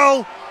as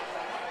well.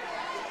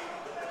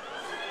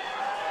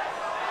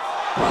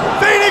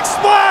 Phoenix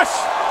Splash!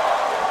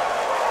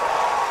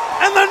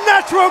 And the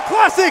Natural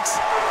Classics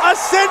are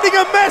sending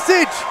a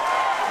message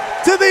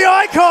to the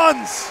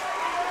Icons.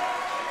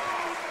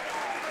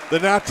 The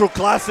Natural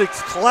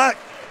Classics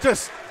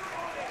just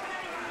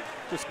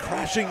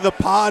crashing the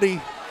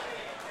party.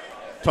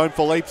 Tome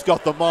Philippe's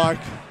got the mic.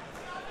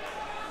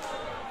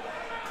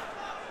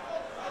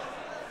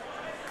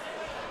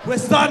 We're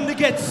starting to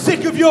get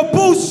sick of your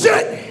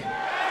bullshit.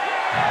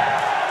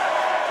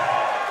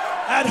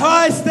 At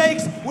high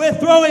stakes, we're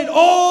throwing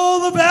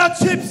all of our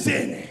chips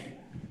in.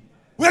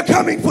 We're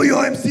coming for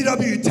your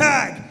MCW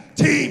Tag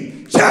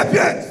Team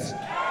Champions.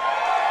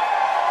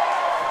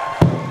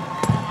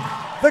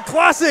 The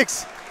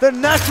Classics, the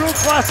Natural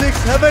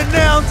Classics have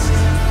announced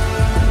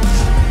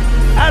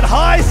at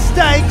high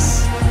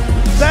stakes,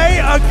 they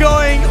are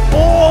going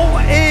all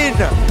in.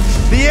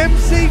 The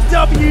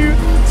MCW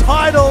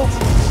titles,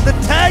 the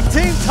tag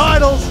team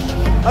titles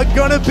are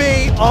gonna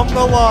be on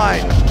the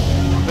line.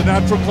 The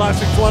Natural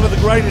Classics, one of the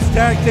greatest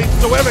tag teams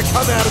to ever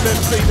come out of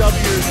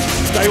MCW.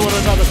 They want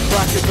another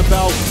crack at the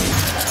belt.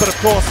 But of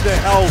course they're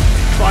held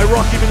by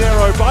Rocky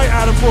Monero, by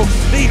Adam Brooks,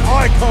 the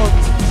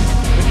Icons.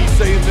 And you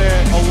see him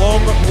there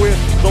along with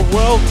the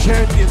world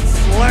champion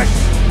Slex.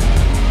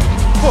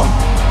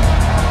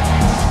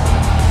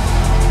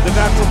 The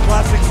Natural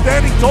Classics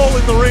standing tall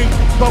in the ring,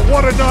 but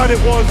what a night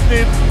it was,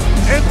 Nim.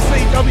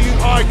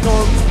 MCW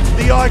Icons,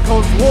 the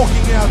Icons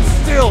walking out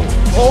still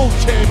all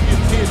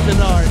champions here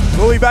tonight.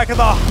 We'll be back at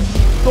the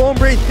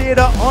Thornbury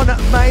Theatre on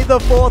May the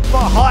 4th for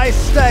high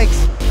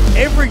stakes.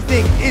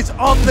 Everything is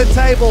on the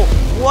table.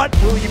 What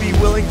will you be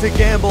willing to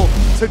gamble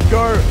to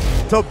go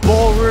to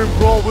Ballroom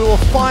Brawl? We will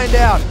find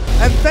out.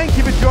 And thank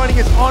you for joining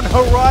us on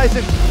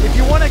Horizon. If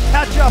you want to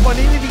catch up on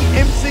any of the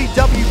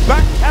MCW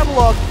back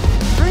catalogue,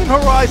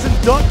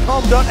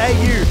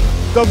 streamhorizon.com.au,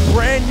 the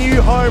brand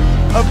new home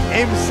of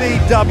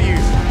MCW.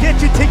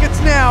 Get your tickets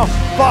now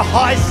for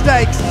high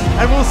stakes,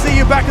 and we'll see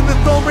you back in the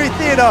Thornbury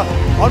Theatre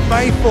on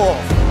May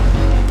 4th.